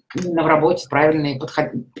именно в работе правильный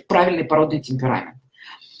породный темперамент.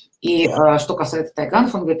 И что касается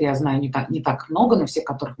тайганов, он говорит, я знаю не так много, но все,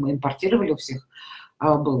 которых мы импортировали, у всех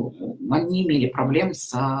они имели проблем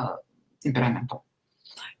с темпераментом.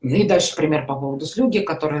 И дальше пример по поводу слюги,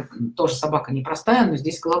 которая тоже собака непростая, но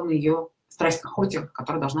здесь главное ее страсть к охоте,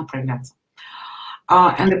 которая должна проявляться.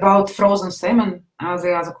 And about frozen salmon,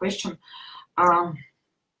 the other question.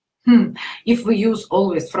 If we use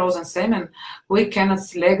always frozen salmon, we cannot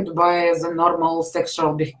select by the normal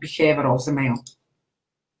sexual behavior of the male.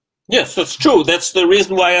 Yes, that's true. That's the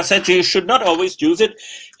reason why I said you should not always use it.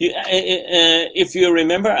 If you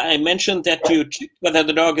remember, I mentioned that you check whether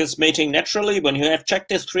the dog is mating naturally. When you have checked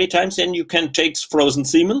this 3 times, then you can take frozen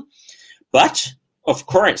semen. But, of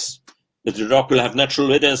course, the dog will have natural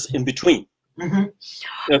litters in between. I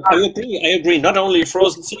agree. Not only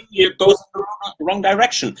frozen semen, it goes in the wrong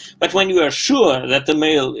direction. But when you are sure that the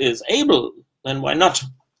male is able, then why not?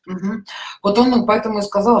 Вот он поэтому и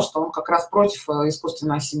сказал, что он как раз против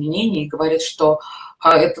искусственного осеменения и говорит, что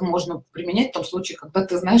это можно применять в том случае, когда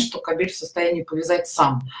ты знаешь, что кобель в состоянии повязать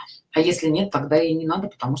сам. А если нет, тогда и не надо,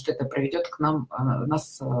 потому что это приведет к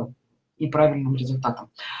нас неправильным результатам.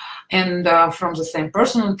 And from the same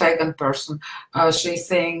person, Taigan person, she's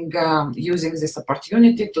saying, using this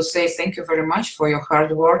opportunity to say thank you very much for your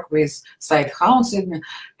hard work with side hounds, and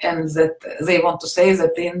that they want to say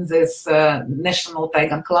that in this national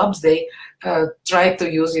Taigan clubs, they try to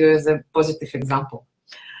use you as a positive example.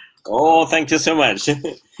 Oh, thank you so much.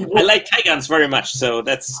 I like Taigans very much, so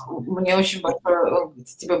that's... Мне очень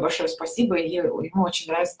тебе большое спасибо, и ему очень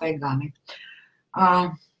нравятся тайганы.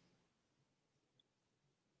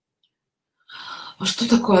 Что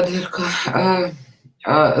такое дырка?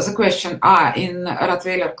 The question, in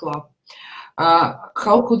Rottweiler Club,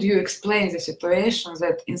 how could you explain the situation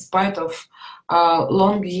that in spite of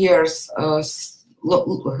long years,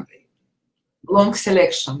 long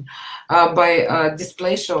selection by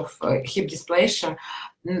dysplasia of hip dysplasia,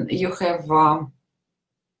 you have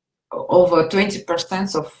over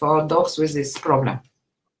 20% of dogs with this problem?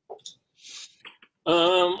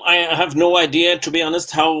 I have no idea, to be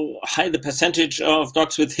honest, how high the percentage of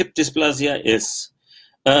dogs with hip dysplasia is.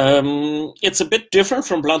 It's a bit different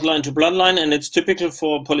from bloodline to bloodline, and it's typical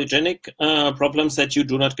for polygenic problems that you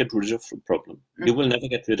do not get rid of the problem. You will never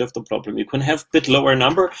get rid of the problem. You can have a bit lower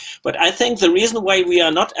number, but I think the reason why we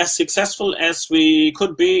are not as successful as we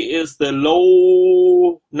could be is the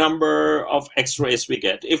low number of X-rays we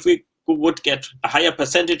get. If we would get a higher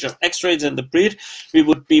percentage of X-rays in the breed, we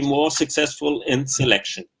would be more successful in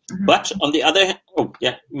selection. But on the other hand, oh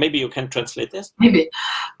yeah, maybe you can translate this. Maybe.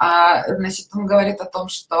 Значит, он говорит о том,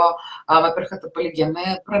 что, во-первых, это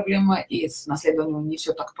полигенная проблема, и с наследованием не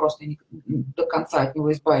все так просто, и до конца от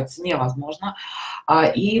него избавиться невозможно.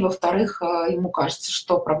 И, во-вторых, ему кажется,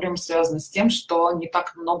 что проблема связана с тем, что не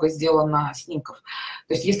так много сделано снимков.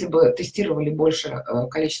 То есть, если бы тестировали больше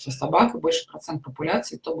количество собак и больше процент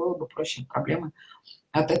популяции, то было бы проще проблемы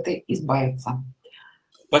от этой избавиться.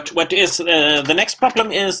 But what is the next problem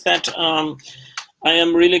is that I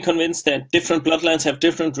am really convinced that different bloodlines have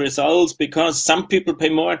different results, because some people pay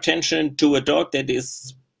more attention to a dog that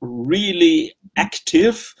is really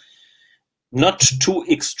active, not too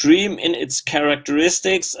extreme in its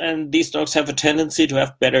characteristics, and these dogs have a tendency to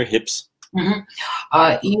have better hips.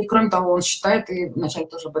 И кроме того, он считает, и вначале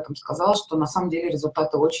тоже об этом сказал, что на самом деле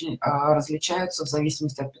результаты очень различаются в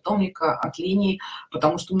зависимости от питомника, от линии,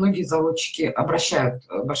 потому что многие заводчики обращают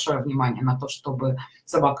большое внимание на то, чтобы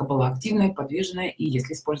собака была активная, подвижная, и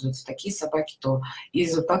если используются такие собаки, то и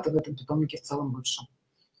результаты в этом питомнике в целом лучше.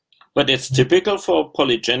 But it's typical for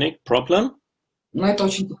polygenic problem. Но это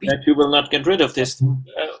очень типично. That you will not get rid of this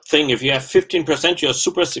thing. If you have 15%, you're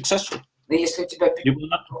super successful. Если у тебя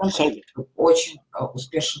очень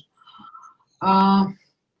успешен.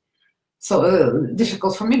 So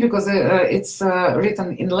difficult for me because it's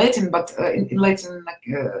written in Latin, but in Latin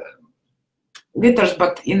letters,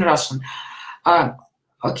 but in Russian.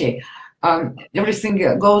 Okay,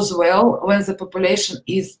 everything goes well when the population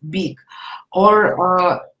is big,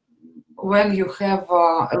 or when you have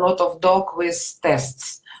a lot of dog with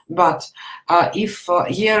tests. But if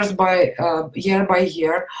year by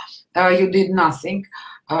year you did nothing,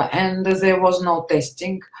 and there was no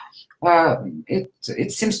testing,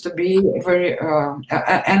 it seems to be very,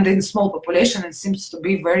 and in small population, it seems to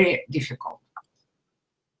be very difficult.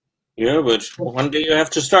 Yeah, but one day you have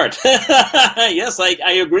to start. Yes,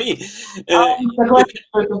 I agree. Согласна,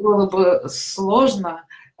 что это было бы сложно,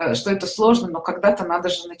 что это сложно, но когда-то надо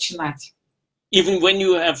же начинать. Even when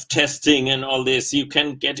you have testing and all this, you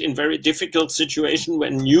can get in very difficult situations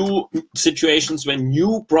when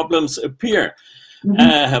new problems appear.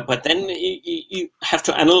 But then you have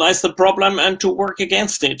to analyze the problem and to work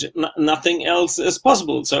against it. Nothing else is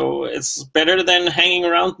possible. So it's better than hanging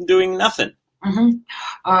around and doing nothing.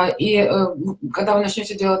 И когда вы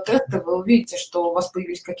начнете делать тесты, вы увидите, что у вас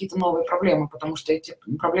появились какие-то новые проблемы, потому что эти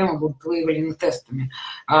проблемы будут выявлены тестами.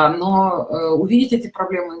 Но увидеть эти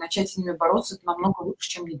проблемы и начать с ними бороться, это намного лучше,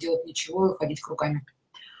 чем не делать ничего и ходить кругами.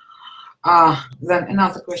 Then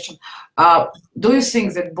another question. Do you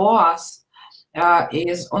think that BOAS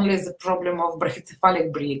is only the problem of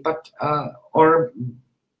brachycephalic breed, but or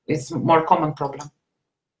it's more common problem?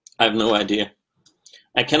 I have no idea.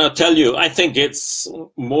 I cannot tell you. I think it's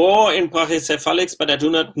more in brachycephalics, but I do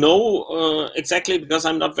not know exactly because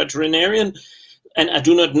I'm not veterinarian and I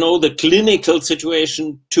do not know the clinical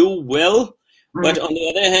situation too well. But on the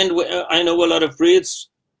other hand, I know a lot of breeds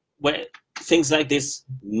where things like this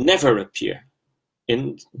never appear.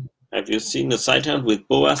 Have you seen the sighthound with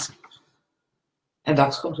BOAS? A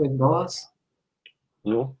dachshund with BOAS?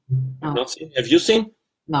 No. Not seen. Have you seen?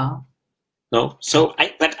 No. No, so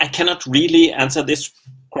but I cannot really answer this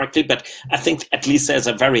correctly, but I think at least there's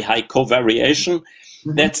a very high covariation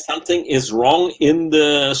that something is wrong in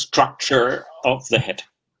the structure of the head.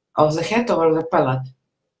 Of the head or the pellet?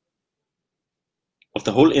 Of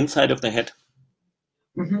the whole inside of the head.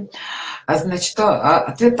 Значит,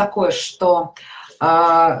 ответ такой, что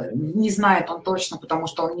не знает он точно, потому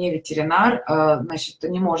что он не ветеринар, значит,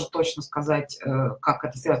 не может точно сказать, как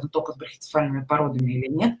это связано только с брахицефальными породами или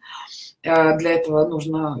нет. Для этого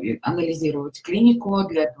нужно анализировать клинику,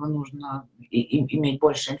 для этого нужно иметь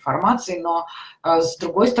больше информации, но с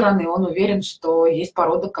другой стороны он уверен, что есть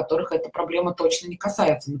породы, которых эта проблема точно не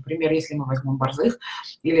касается. Например, если мы возьмем борзых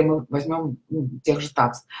или мы возьмем тех же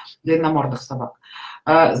такс, длинномордых собак.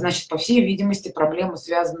 Значит, по всей видимости, проблема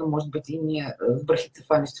связана, может быть, и не с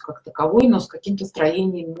брахицефальностью как таковой, но с каким-то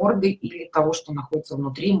строением морды или того, что находится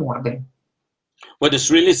внутри морды. What is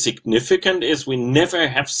really significant is we never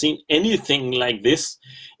have seen anything like this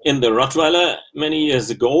in the Rottweiler many years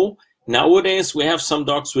ago. Nowadays, we have some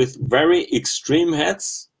dogs with very extreme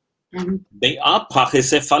heads. They are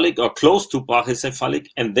brachycephalic or close to brachycephalic,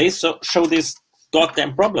 and they show these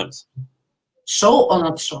goddamn problems. Show or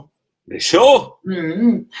not show? They show.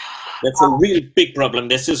 That's a really big problem.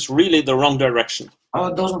 This is really the wrong direction.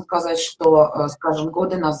 Должен сказать, что, скажем,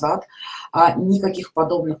 годы назад никаких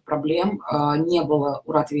подобных проблем не было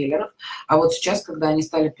у ротвейлеров. А вот сейчас, когда они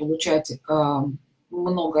стали получать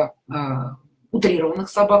много утрированных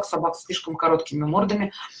собак, собак с слишком короткими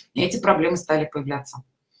мордами, эти проблемы стали появляться.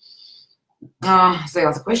 The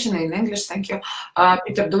other question in English, thank you.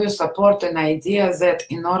 Peter, do you support an idea that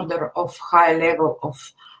in order of high level of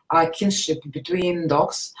kinship between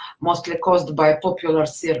dogs, mostly caused by popular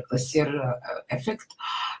effect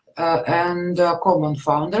and common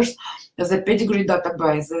founders, the pedigree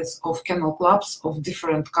databases of kennel clubs of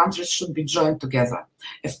different countries should be joined together,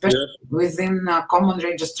 especially within a common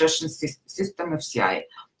registration system FCI,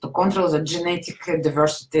 to control the genetic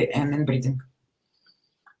diversity and inbreeding.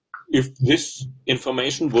 If this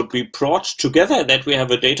information would be brought together, that we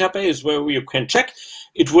have a database where you can check,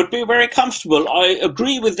 it would be very comfortable. I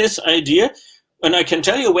agree with this idea. And I can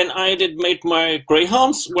tell you, when I made my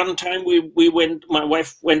greyhounds, one time my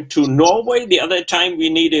wife went to Norway, the other time we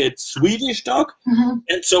needed Swedish dog.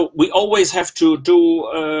 And so we always have to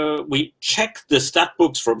do, we check the stat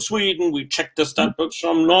books from Sweden, we check the stat books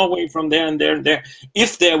from Norway, from there and there and there.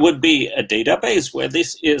 If there would be a database where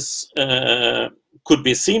this is, could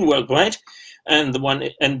be seen worldwide, and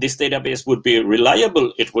this database would be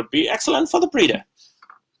reliable, it would be excellent for the breeder.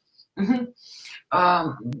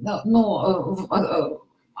 Ну,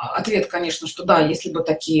 ответ, конечно, что да, если бы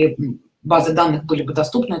такие базы данных были бы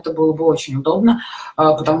доступны, это было бы очень удобно,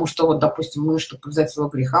 потому что, вот, допустим, мы, чтобы взять своего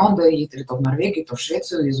грейхаунда, ездили то в Норвегию, то в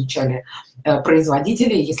Швецию, изучали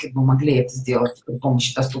производителей, если бы мы могли это сделать при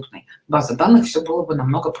помощи доступной базы данных, все было бы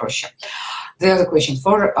намного проще. The other question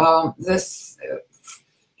for this,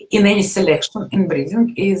 in any selection in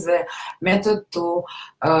breeding is a method to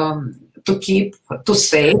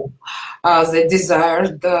save the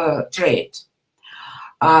desired trait.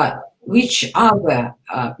 Which other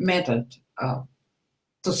method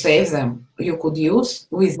to save them you could use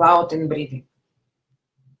without inbreeding?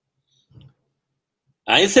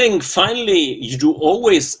 I think finally you do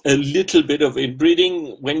always a little bit of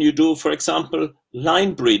inbreeding when you do, for example,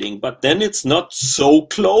 line breeding, but then it's not so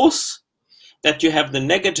close that you have the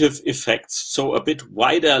negative effects. So a bit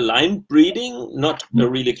wider line breeding, not a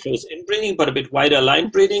really close inbreeding, but a bit wider line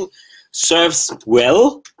breeding serves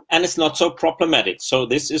well and it's not so problematic. So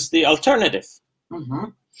this is the alternative.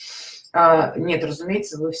 Нет,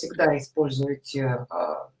 разумеется, вы всегда используете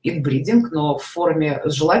инбридинг, но в форме,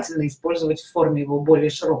 желательно использовать в форме его более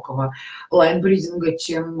широкого лайнбридинга,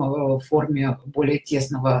 чем в форме более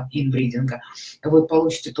тесного инбридинга. Вы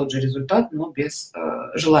получите тот же результат, но без,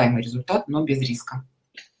 желаемый результат, но без риска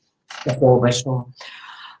такого большого.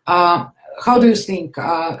 How do you think?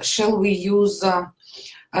 Shall we use a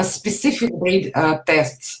specific breed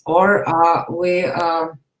tests, or we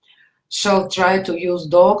shall try to use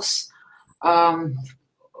dogs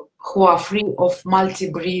who are free of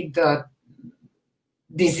multi-breed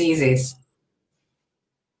diseases?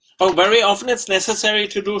 Oh, very often it's necessary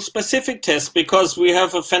to do specific tests because we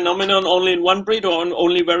have a phenomenon only in one breed or in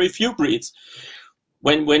only very few breeds.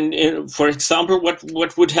 When for example,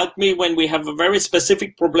 what would help me when we have a very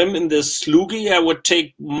specific problem in the Slugi, I would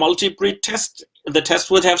take multi-breed test. The test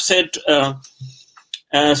would have said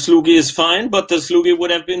Slugi is fine, but the Slugi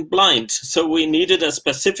would have been blind. So we needed a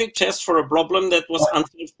specific test for a problem that was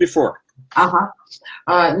unsolved before. Ага.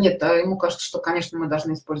 Нет, ему кажется, что, конечно, мы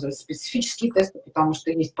должны использовать специфические тесты, потому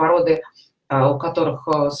что есть породы, у которых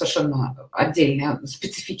совершенно отдельные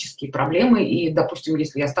специфические проблемы. И, допустим,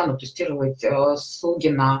 если я стану тестировать Slugi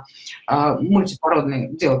на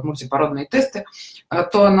делать мультипородные тесты,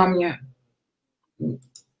 то она мне...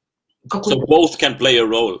 So both can play a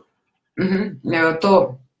role.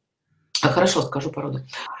 То, хорошо, скажу породу,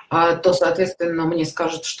 то, соответственно, мне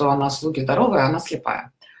скажут, что она Slugi здоровая, а она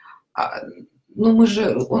слепая. Ну, мы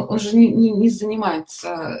же, он же не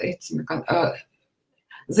занимается этими...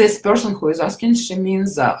 This person who is asking, she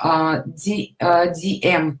means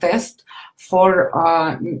DM test for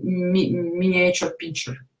miniature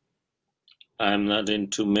pincher. I'm not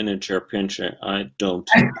into miniature pincher. I don't.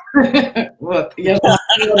 Вот, я не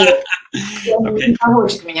знаю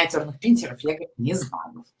миниатюрных пинчеров, я не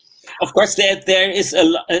знаю. Of course, there is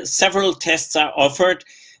several tests are offered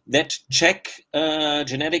that check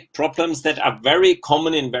genetic problems that are very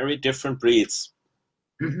common in very different breeds.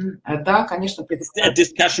 Да, конечно. A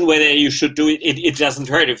discussion whether you should do it, it doesn't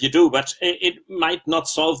hurt if you do, but it might not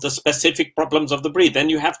solve the specific problems of the breed. Then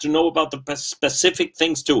you have to know about the specific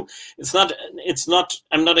things too. It's not,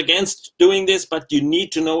 I'm not against doing this, but you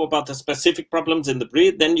need to know about the specific problems in the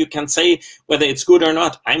breed. Then you can say whether it's good or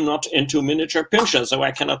not. I'm not into miniature pincher, so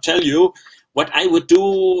I cannot tell you what I would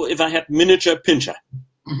do if I had miniature pincher.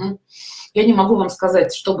 Я не могу вам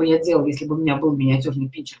сказать, что бы я делал, если бы у меня был миниатюрный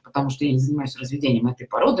пинчер, потому что я не занимаюсь разведением этой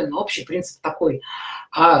породы, но общий принцип такой,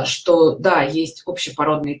 что да, есть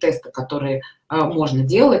общепородные тесты, которые можно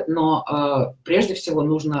делать, но прежде всего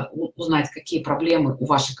нужно узнать, какие проблемы у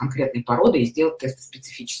вашей конкретной породы и сделать тесты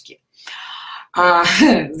специфические.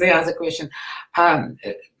 The other question.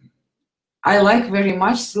 I like very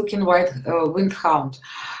much silky and white windhound.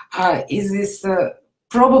 Is this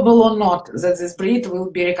probable or not that this breed will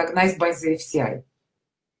be recognized by the FCI?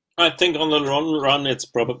 I think on the long run, I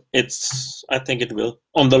think it will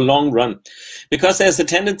on the long run, because there's a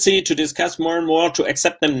tendency to discuss more and more to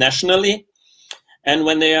accept them nationally, and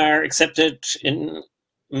when they are accepted in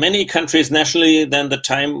many countries nationally, then the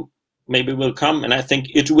time maybe will come, and I think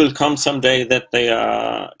it will come someday that they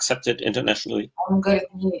are accepted internationally. Он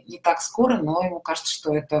говорит, не так скоро, но ему кажется,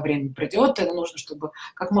 что это время придет, и нужно, чтобы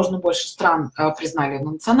как можно больше стран признали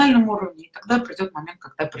на национальном уровне, и тогда придет момент,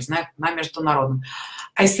 когда признают на международном.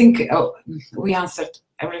 I think we answered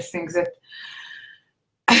everything that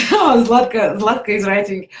Zlatka is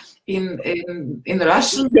writing in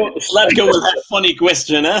Russian. Zlatka will have a funny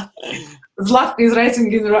question, huh? Zlatka is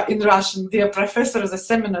writing in Russian. Dear professor, the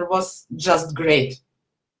seminar was just great.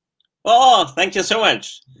 Oh, thank you so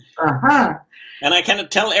much. And I can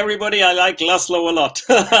tell everybody I like Laszlo a lot.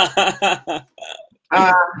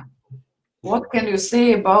 What can you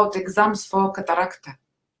say about exams for cataract?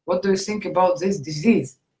 What do you think about this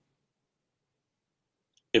disease?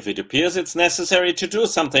 If it appears it's necessary to do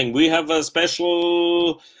something, we have a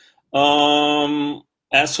special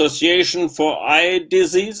association for eye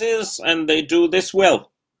diseases, and they do this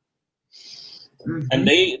well. And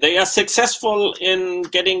they are successful in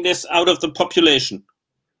getting this out of the population.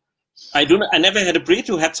 I never had a breed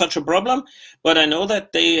who had such a problem, but I know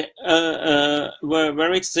that they were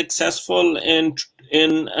very successful in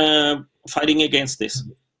fighting against this.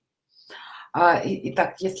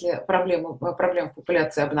 Итак, если проблема в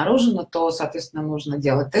популяции обнаружена, то, соответственно, нужно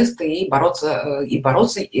делать тесты и бороться. И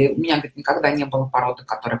у меня, говорит, никогда не было породы,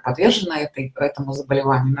 которая подвержена этому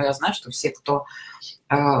заболеванию, но я знаю, что все,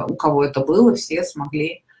 у кого это было, все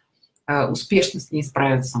смогли успешно с ней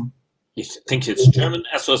справиться. I think it's German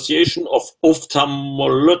Association of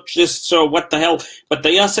Ophthalmologists or what the hell, but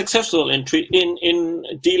they are successful in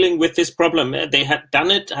dealing with this problem. They have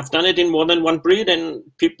done it in more than one breed, and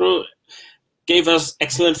people gave us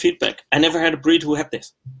excellent feedback. I never had a breed who had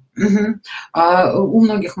this. У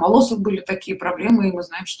многих молосов были такие проблемы, и мы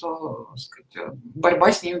знаем, что, так сказать,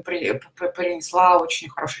 борьба с ними принесла очень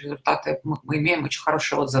хорошие результаты. Мы имеем очень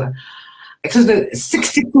хорошие отзывы. Actually,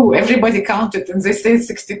 62, everybody counted, and they say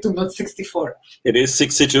 62, not 64. It is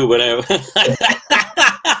 62, whatever.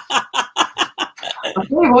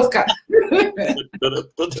 Водка.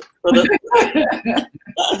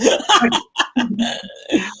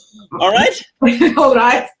 All right? All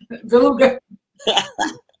right. Белуга.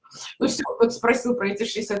 Ну все, вот спросил про эти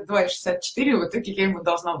 62 и 64, в итоге я ему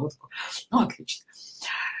должна водку. Ну, отлично.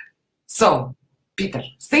 So, Peter,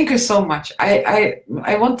 thank you so much. I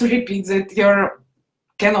want to repeat that your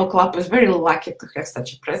kennel club is very lucky to have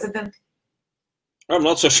such a president. I'm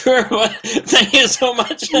not so sure, but thank you so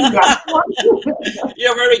much.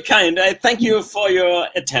 You're very kind. I thank you for your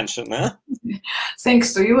attention. Huh?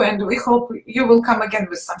 Thanks to you, and we hope you will come again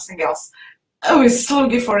with something else. With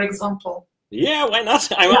Slugi, for example. Yeah, why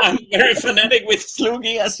not? I'm very fanatic with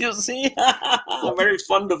Slugi, as you see. I'm very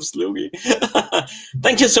fond of Slugi.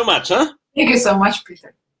 Thank you so much. Huh? Thank you so much,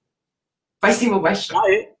 Peter. Спасибо большое.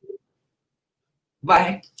 Bye.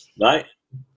 Bye. Bye.